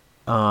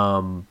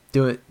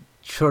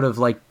sort of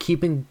like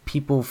keeping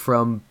people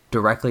from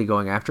directly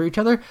going after each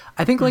other.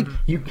 I think like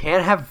you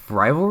can have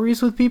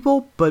rivalries with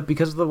people, but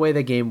because of the way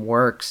the game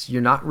works,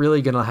 you're not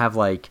really gonna have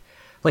like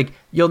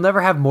you'll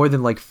never have more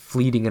than like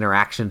fleeting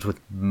interactions with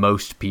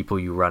most people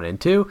you run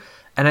into.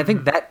 And I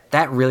think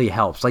that really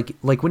helps. Like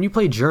when you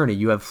play Journey,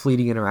 you have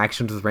fleeting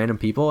interactions with random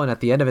people, and at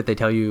the end of it, they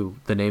tell you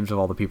the names of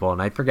all the people,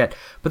 and I forget.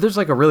 But there's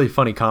like a really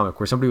funny comic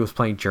where somebody was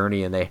playing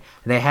Journey, and they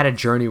had a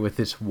journey with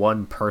this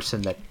one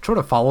person that sort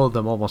of followed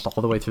them almost all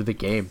the way through the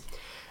game.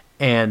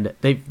 And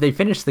they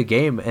finished the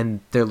game, and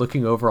they're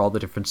looking over all the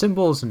different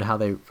symbols and how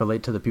they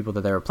relate to the people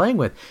that they were playing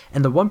with.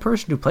 And the one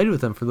person who played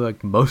with them for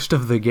like most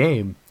of the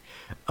game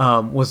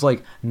was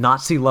like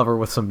Nazi lover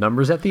with some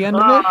numbers at the end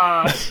of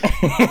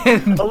it.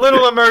 And, a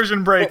little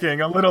immersion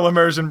breaking.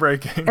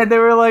 And they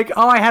were like,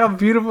 oh, I had a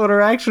beautiful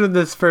interaction with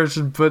this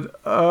person, but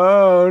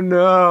oh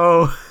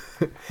no.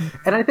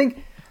 And I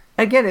think,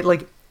 again, it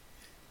like,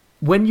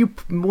 when you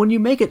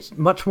make it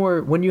much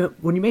more, when you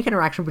make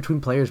interaction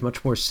between players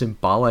much more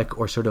symbolic,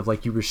 or sort of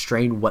like you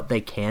restrain what they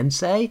can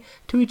say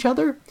to each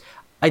other,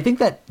 I think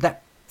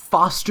that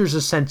fosters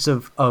a sense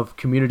of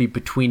community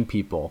between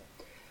people.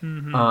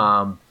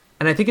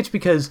 And I think it's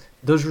because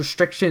those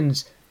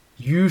restrictions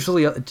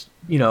usually,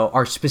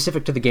 are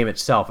specific to the game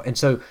itself, and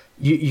so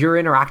you're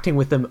interacting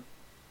with them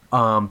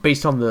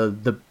based on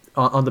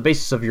the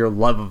basis of your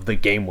love of the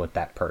game with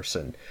that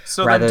person.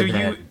 So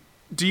then,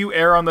 do you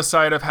err on the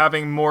side of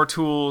having more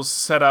tools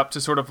set up to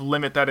sort of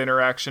limit that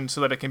interaction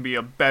so that it can be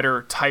a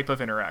better type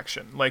of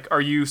interaction? Like, are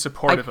you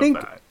supportive of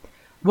that?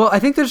 Well, I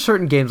think there's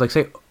certain games, like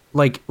say,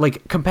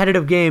 like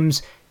competitive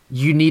games,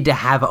 you need to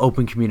have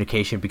open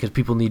communication because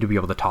people need to be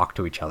able to talk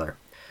to each other.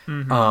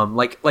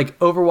 Like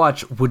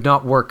Overwatch would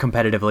not work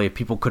competitively if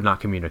people could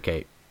not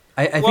communicate.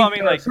 I think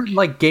there are certain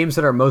like games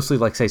that are mostly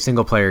like, say,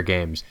 single player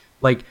games,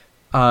 like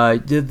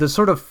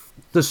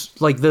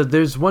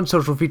there's one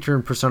social feature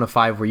in Persona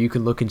 5 where you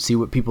can look and see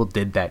what people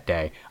did that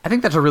day. I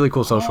think that's a really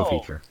cool social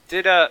feature.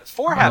 Did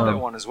 4 have that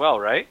one as well,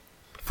 right?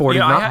 4 did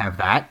not have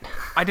that.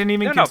 I didn't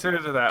even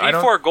consider that.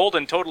 V4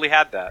 Golden totally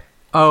had that.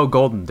 Oh,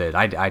 Golden did.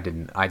 I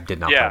didn't. I did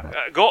not. Yeah, play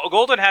that.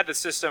 Golden had the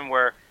system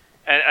where,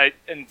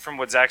 and from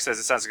what Zach says,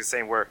 it sounds like the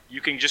same, where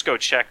you can just go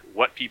check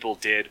what people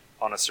did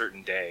on a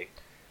certain day.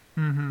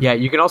 Yeah,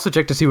 you can also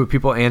check to see what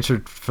people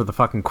answered for the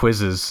fucking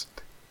quizzes.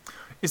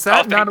 Is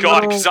that thank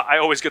God, because I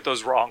always get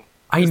those wrong.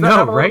 I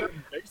know, right?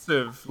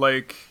 Invasive?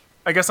 Like,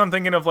 I guess I'm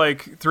thinking of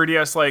like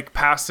 3DS like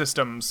pass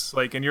systems,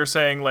 like, and you're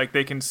saying like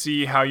they can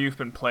see how you've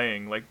been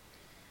playing, like.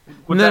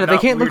 No, they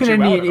can't look at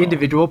any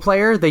individual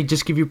player. They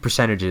just give you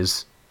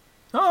percentages.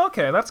 Oh,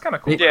 okay, that's kind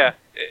of cool. Yeah,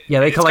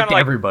 they collect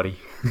everybody.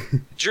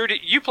 Drew,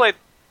 you played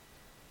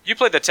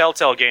the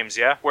Telltale games,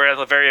 yeah? Where at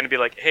the very end it'd be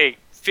like, hey,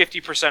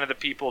 50% of the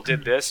people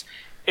did this.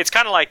 It's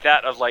kind of like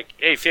that, of like,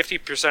 hey,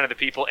 50% of the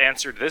people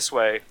answered this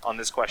way on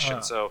this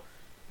question, so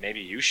maybe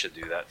you should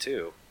do that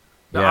too.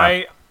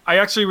 Yeah. I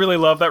actually really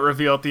love that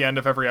reveal at the end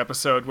of every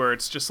episode where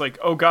it's just like,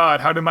 oh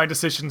god, how did my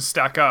decisions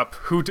stack up?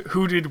 Who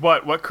did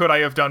what? What could I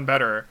have done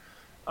better?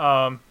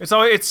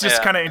 It's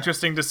just kind of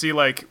interesting to see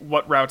like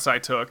what routes I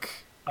took.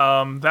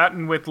 That,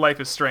 and with Life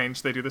is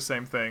Strange, they do the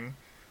same thing,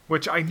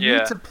 which I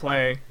need to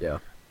play. Yeah.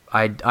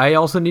 I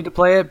also need to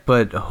play it,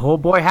 but oh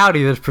boy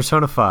howdy, there's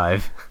Persona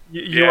 5.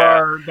 You Yeah.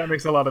 are. That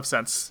makes a lot of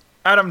sense.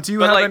 Adam, do you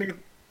But, have like- any?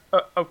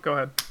 Go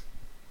ahead.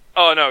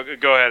 Oh no,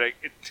 go ahead.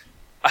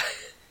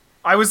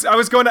 I was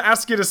going to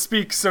ask you to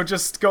speak, so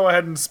just go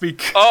ahead and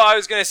speak. Oh, I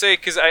was gonna say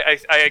because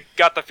I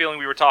got the feeling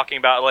we were talking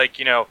about like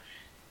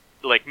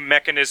like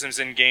mechanisms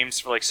in games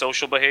for like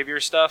social behavior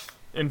stuff.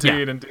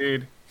 Indeed,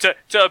 indeed.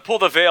 To pull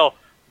the veil,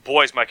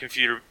 boys, my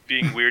computer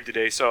being weird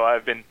today, so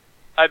I've been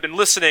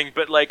listening,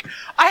 but like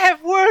I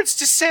have words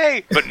to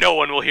say, but no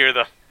one will hear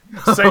them.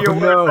 Say your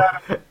no. words,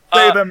 Adam.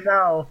 Say them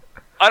now.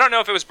 I don't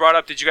know if it was brought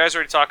up. Did you guys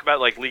already talk about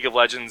like League of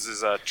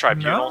Legends'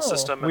 tribunal No,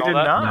 system and we all did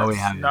that? not. No, we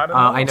haven't. Not at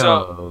all. I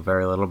know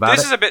very little about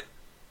This it.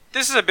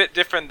 is a bit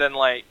different than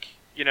like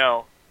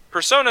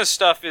Persona's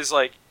stuff is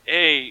like,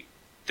 hey,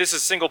 this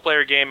is a single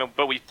player game,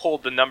 but we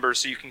pulled the numbers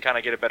so you can kind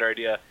of get a better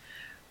idea.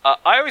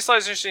 I always thought it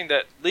was interesting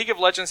that League of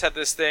Legends had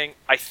this thing.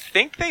 I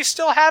think they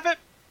still have it.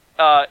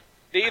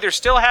 They either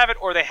still have it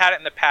or they had it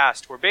in the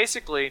past, where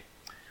basically,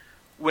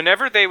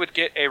 whenever they would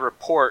get a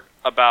report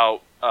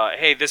about,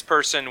 hey, this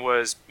person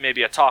was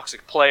maybe a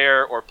toxic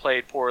player or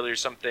played poorly or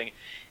something,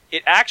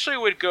 it actually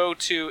would go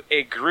to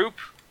a group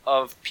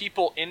of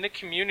people in the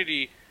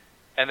community,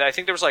 and I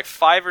think there was like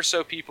 5 or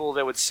so people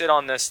that would sit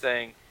on this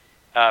thing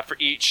for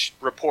each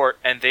report,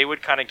 and they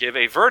would kind of give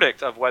a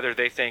verdict of whether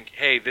they think,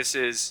 hey, this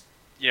is,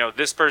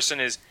 this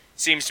person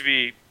seems to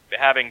be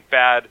having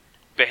bad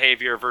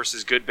behavior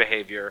versus good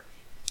behavior.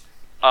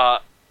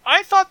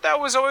 I thought that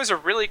was always a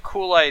really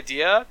cool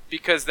idea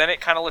because then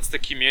it kind of lets the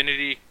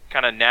community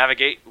kind of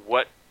navigate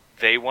what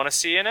they want to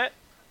see in it.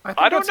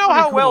 I don't know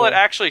how well it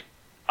actually.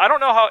 I don't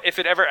know if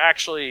it ever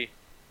actually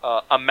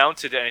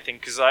amounted to anything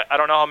because I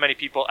don't know how many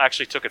people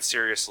actually took it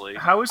seriously.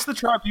 How is the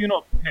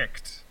tribunal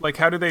picked? Like,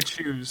 how do they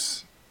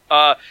choose?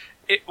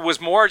 It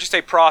was more just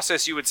a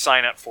process you would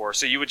sign up for.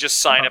 So you would just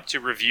sign up to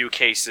review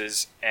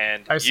cases,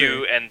 and I see.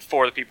 you and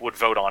 4 other people would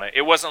vote on it.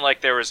 It wasn't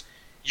like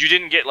you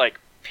didn't get like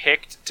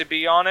picked to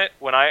be on it.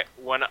 When I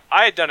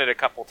had done it a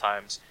couple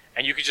times,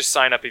 and you could just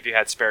sign up if you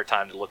had spare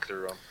time to look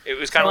through them. It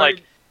was kind of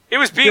like it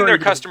was being their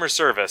customer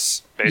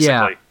service,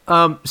 basically.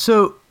 Yeah.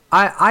 So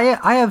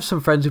I have some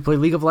friends who play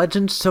League of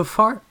Legends. So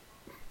far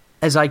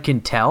as I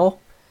can tell,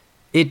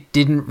 it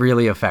didn't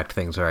really affect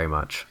things very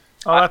much.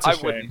 Oh, that's a I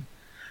shame. wouldn't.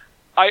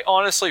 I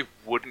honestly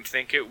wouldn't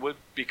think it would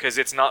because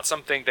it's not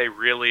something they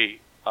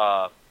really.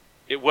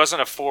 It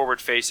wasn't a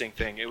forward-facing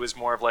thing. It was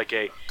more of like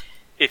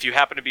if you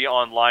happen to be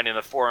online in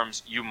the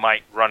forums, you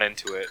might run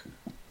into it,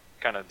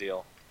 kind of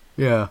deal.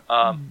 Yeah.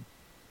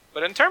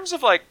 But in terms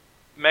of like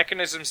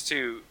mechanisms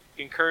to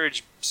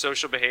encourage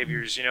social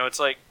behaviors, it's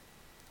like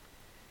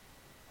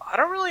I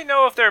don't really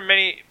know if there are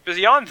many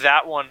beyond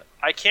that one.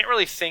 I can't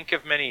really think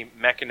of many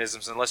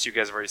mechanisms unless you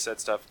guys have already said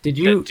stuff Did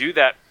you that do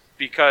that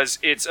because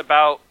it's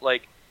about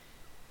like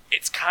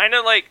it's kind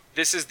of like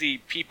this is the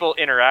people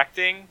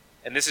interacting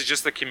and this is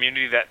just the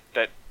community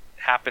that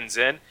happens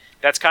in.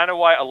 That's kind of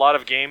why a lot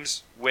of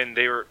games when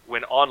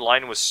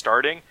online was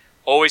starting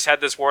always had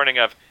this warning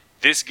of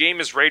this game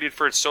is rated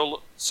for its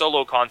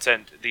solo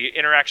content. The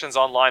interactions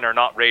online are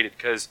not rated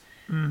because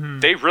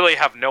they really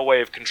have no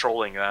way of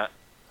controlling that.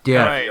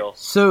 Yeah. Right.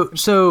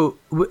 So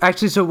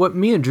what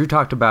me and Drew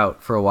talked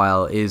about for a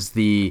while is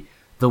the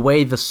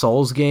way the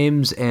Souls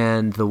games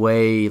and the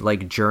way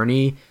like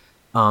Journey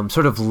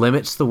sort of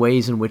limits the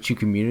ways in which you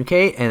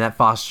communicate, and that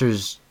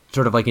fosters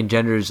sort of like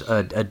engenders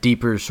a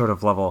deeper sort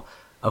of level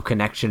of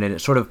connection, and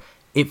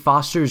it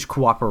fosters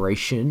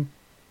cooperation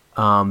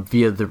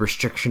via the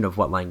restriction of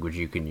what language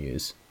you can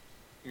use.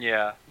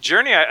 Yeah,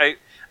 Journey.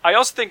 I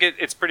also think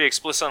it's pretty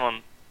explicit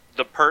on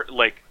the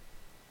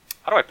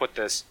how do I put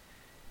this?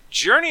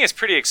 Journey is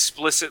pretty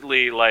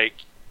explicitly like,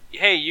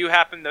 hey, you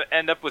happen to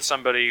end up with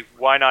somebody,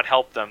 why not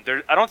help them?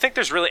 I don't think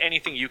there's really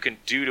anything you can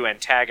do to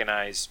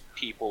antagonize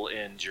people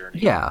in Journey.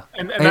 Yeah,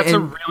 And that's a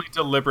really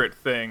deliberate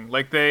thing.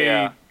 Like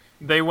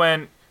they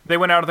went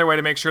out of their way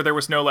to make sure there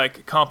was no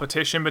like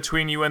competition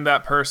between you and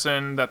that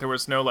person, that there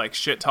was no like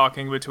shit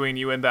talking between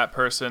you and that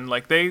person.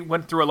 Like they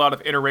went through a lot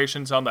of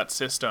iterations on that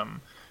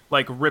system,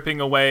 like ripping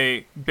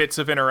away bits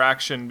of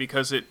interaction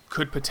because it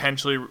could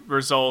potentially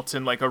result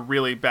in like a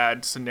really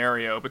bad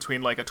scenario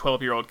between like a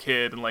 12-year-old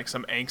kid and like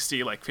some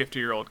angsty like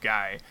 50-year-old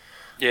guy.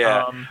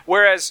 Yeah.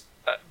 Whereas,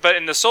 but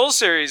in the Souls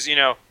series,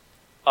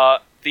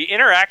 the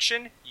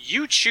interaction,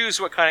 you choose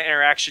what kind of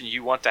interaction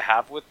you want to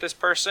have with this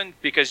person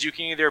because you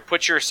can either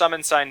put your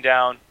summon sign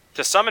down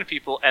to summon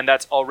people, and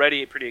that's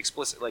already pretty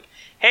explicit. Like,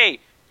 hey,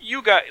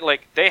 you got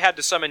like they had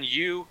to summon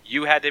you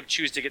had to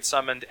choose to get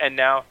summoned, and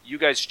now you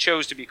guys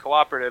chose to be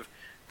cooperative.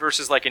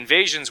 Versus like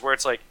invasions, where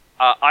it's like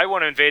I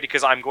want to invade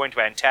because I'm going to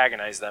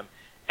antagonize them,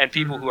 and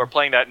people who are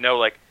playing that know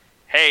like,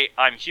 hey,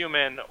 I'm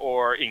human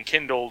or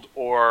enkindled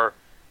or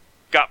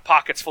got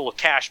pockets full of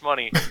cash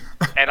money,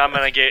 and I'm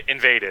gonna get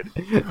invaded.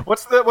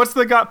 What's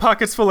the got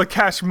pockets full of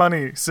cash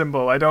money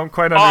symbol? I don't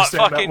quite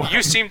understand that one.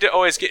 You seem to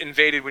always get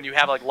invaded when you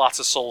have like lots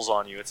of souls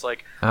on you. It's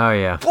like, oh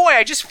yeah, boy,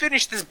 I just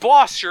finished this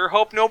boss. Sure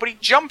hope nobody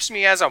jumps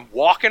me as I'm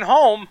walking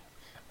home.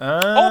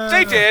 Hope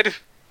they did.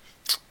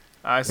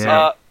 I see.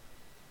 Yeah.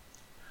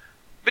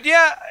 But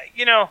yeah,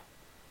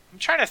 I'm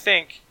trying to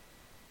think.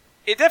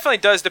 it definitely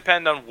does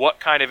depend on what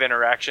kind of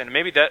interaction.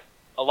 Maybe that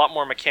a lot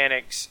more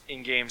mechanics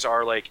in games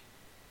are like,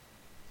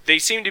 they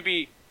seem to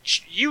be,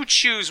 you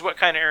choose what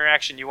kind of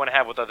interaction you want to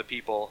have with other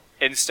people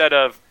instead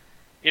of,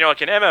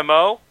 like an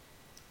MMO,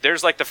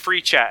 there's like the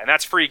free chat, and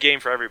that's free game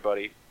for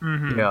everybody.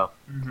 Mm-hmm. Yeah.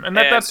 Mm-hmm. And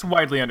that's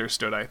widely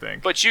understood, I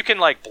think. But you can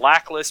like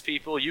blacklist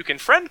people, you can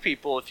friend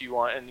people if you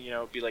want, and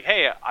be like,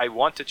 hey, I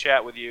want to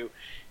chat with you.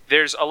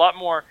 There's a lot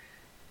more.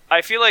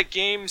 I feel like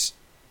games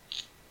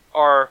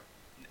are,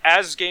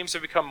 as games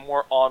have become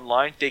more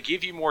online, they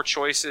give you more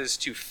choices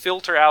to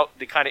filter out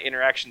the kind of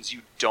interactions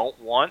you don't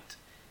want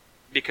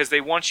because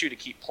they want you to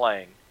keep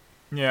playing.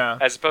 Yeah.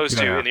 As opposed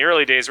to in the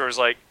early days where it was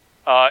like,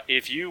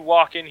 if you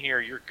walk in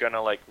here, you're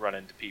gonna like run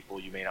into people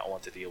you may not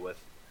want to deal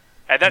with.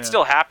 And that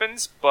still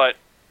happens, but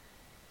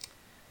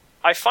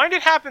I find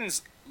it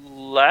happens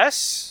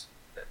less.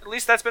 At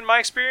least that's been my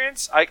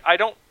experience. I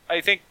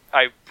think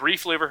I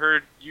briefly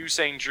overheard you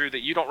saying, Drew,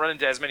 that you don't run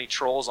into as many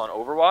trolls on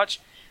Overwatch.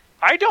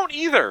 I don't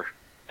either.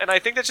 And I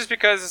think that's just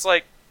because it's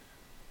like,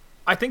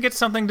 I think it's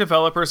something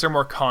developers are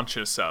more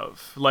conscious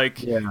of.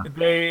 Like, Yeah.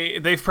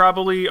 they've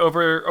probably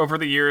over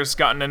the years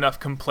gotten enough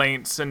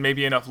complaints and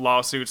maybe enough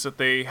lawsuits that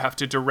they have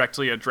to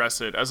directly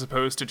address it, as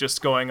opposed to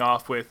just going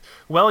off with,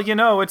 well,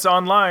 it's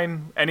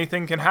online,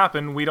 anything can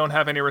happen, we don't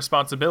have any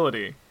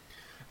responsibility.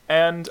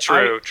 And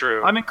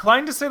True. I'm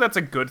inclined to say that's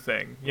a good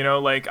thing.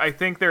 I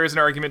think there is an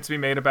argument to be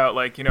made about,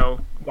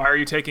 why are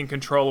you taking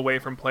control away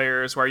from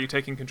players? Why are you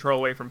taking control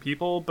away from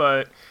people?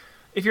 But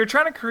if you're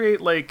trying to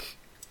create,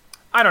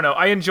 I don't know,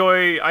 I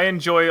enjoy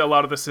a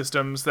lot of the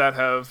systems that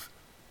have,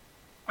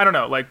 I don't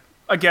know,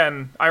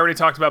 again, I already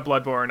talked about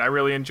Bloodborne. I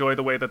really enjoy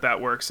the way that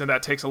works, and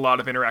that takes a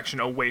lot of interaction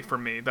away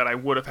from me that I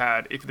would have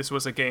had if this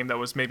was a game that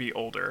was maybe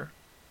older.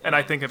 And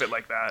I think of it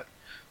like that.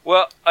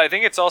 Well, I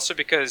think it's also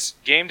because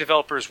game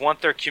developers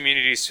want their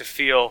communities to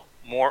feel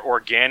more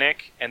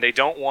organic, and they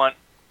don't want,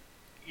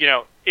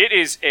 it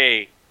is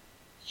a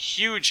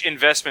huge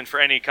investment for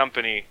any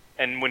company,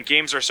 and when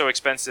games are so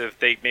expensive,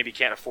 they maybe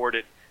can't afford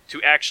it, to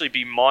actually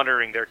be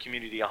monitoring their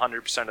community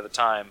 100% of the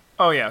time.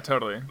 Oh yeah,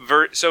 totally.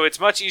 So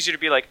it's much easier to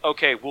be like,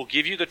 okay, we'll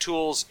give you the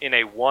tools in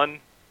a one,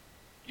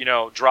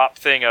 drop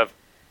thing of,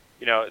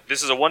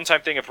 this is a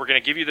one-time thing. If we're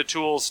going to give you the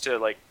tools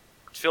to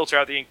filter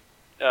out the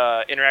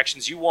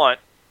interactions you want,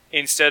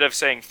 instead of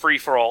saying free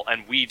for all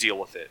and we deal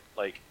with it.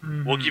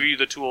 We'll give you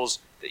the tools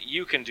that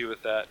you can do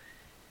with that.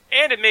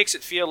 And it makes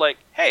it feel like,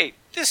 hey,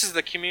 this is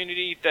the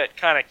community that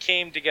kind of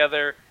came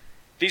together.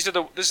 This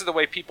is the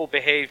way people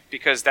behave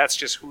because that's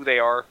just who they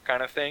are,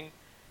 kind of thing.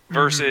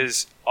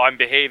 Versus I'm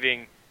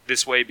behaving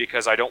this way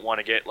because I don't want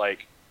to get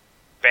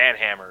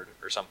banhammered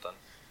or something.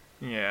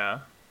 Yeah.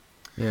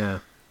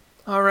 Yeah.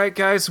 All right,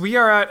 guys, we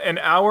are at an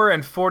hour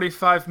and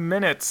 45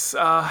 minutes.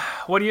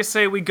 What do you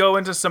say we go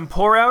into some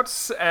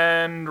pour-outs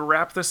and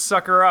wrap this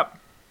sucker up?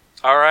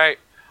 All right.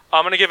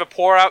 I'm going to give a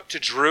pour-out to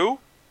Drew,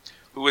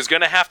 who is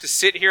going to have to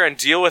sit here and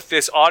deal with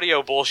this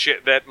audio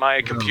bullshit that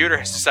my computer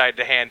has decided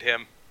to hand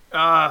him.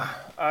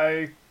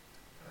 I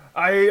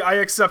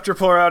accept your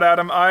pour-out,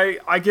 Adam.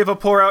 I give a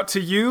pour-out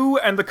to you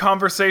and the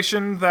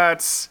conversation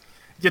that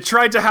you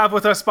tried to have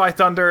with us by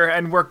Thunder,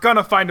 and we're going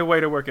to find a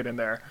way to work it in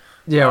there.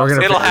 Yeah, we're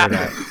gonna. It'll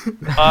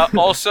happen.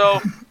 Also,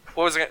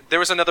 what was it? There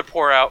was another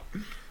pour out.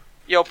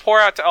 Yo,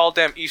 pour out to all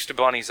them Easter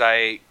bunnies I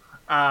ate.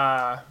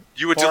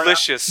 You were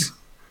delicious.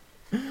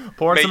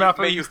 Pouring some out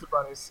for the Easter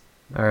bunnies.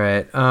 All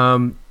right.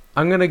 I'm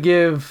gonna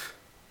give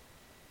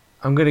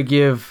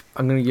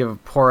a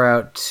pour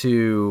out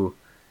to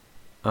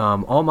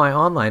all my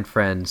online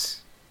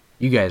friends.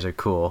 You guys are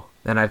cool,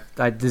 and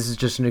this is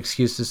just an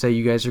excuse to say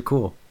you guys are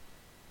cool.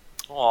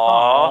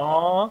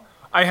 Aww.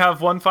 I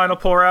have one final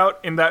pour out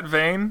in that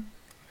vein.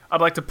 I'd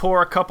like to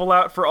pour a couple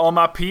out for all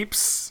my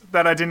peeps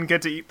that I didn't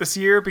get to eat this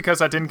year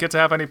because I didn't get to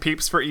have any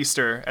peeps for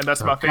Easter, and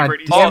that's my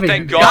favorite Easter. Oh,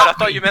 thank God. I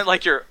thought you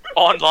meant your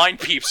online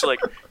peeps.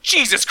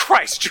 Jesus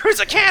Christ,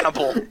 Drew's a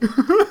cannibal.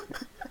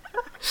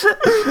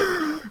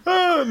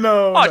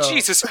 No. Oh,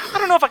 Jesus. I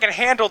don't know if I can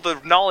handle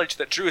the knowledge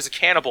that Drew is a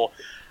cannibal.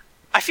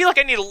 I feel like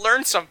I need to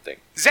learn something.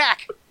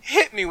 Zach,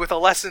 hit me with a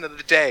lesson of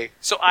the day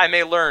so I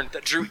may learn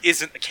that Drew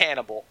isn't a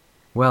cannibal.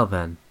 Well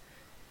then.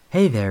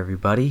 Hey there,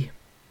 everybody.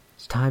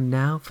 It's time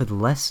now for the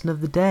lesson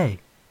of the day.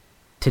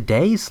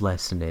 Today's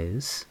lesson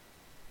is,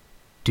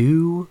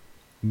 do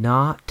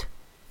not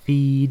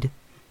feed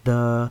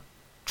the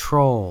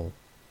troll.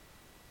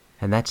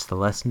 And that's the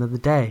lesson of the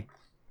day.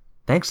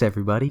 Thanks,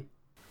 everybody.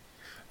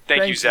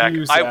 Thank you, Zach.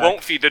 I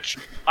won't feed the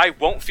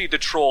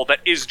troll that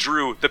is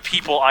Drew, the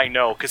people I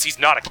know, because he's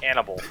not a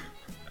cannibal.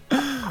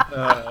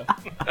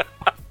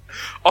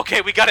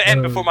 Okay, we gotta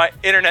end before my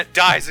internet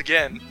dies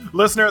again.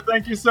 Listener,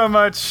 thank you so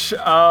much.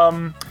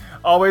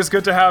 Always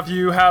good to have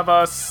you have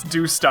us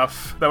do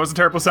stuff. That was a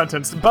terrible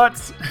sentence,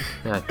 but...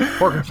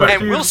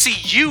 and we'll see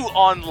you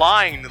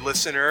online,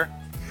 listener,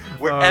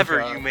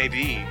 wherever you may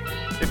be.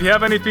 If you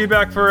have any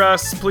feedback for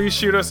us, please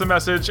shoot us a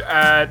message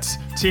at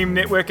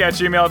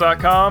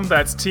teamnitwick@gmail.com.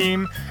 That's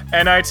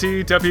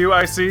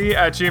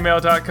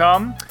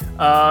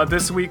teamnitwic@gmail.com.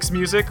 This week's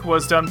music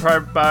was done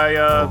by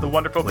the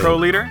wonderful Crow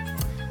Leader.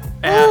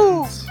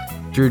 And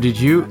Drew, did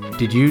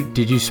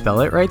you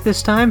spell it right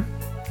this time?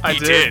 I He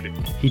did.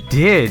 He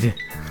did.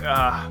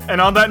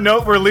 And on that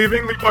note, we're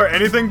leaving before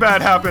anything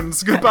bad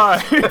happens.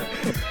 Goodbye.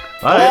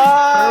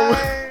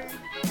 Bye.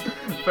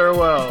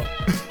 Farewell.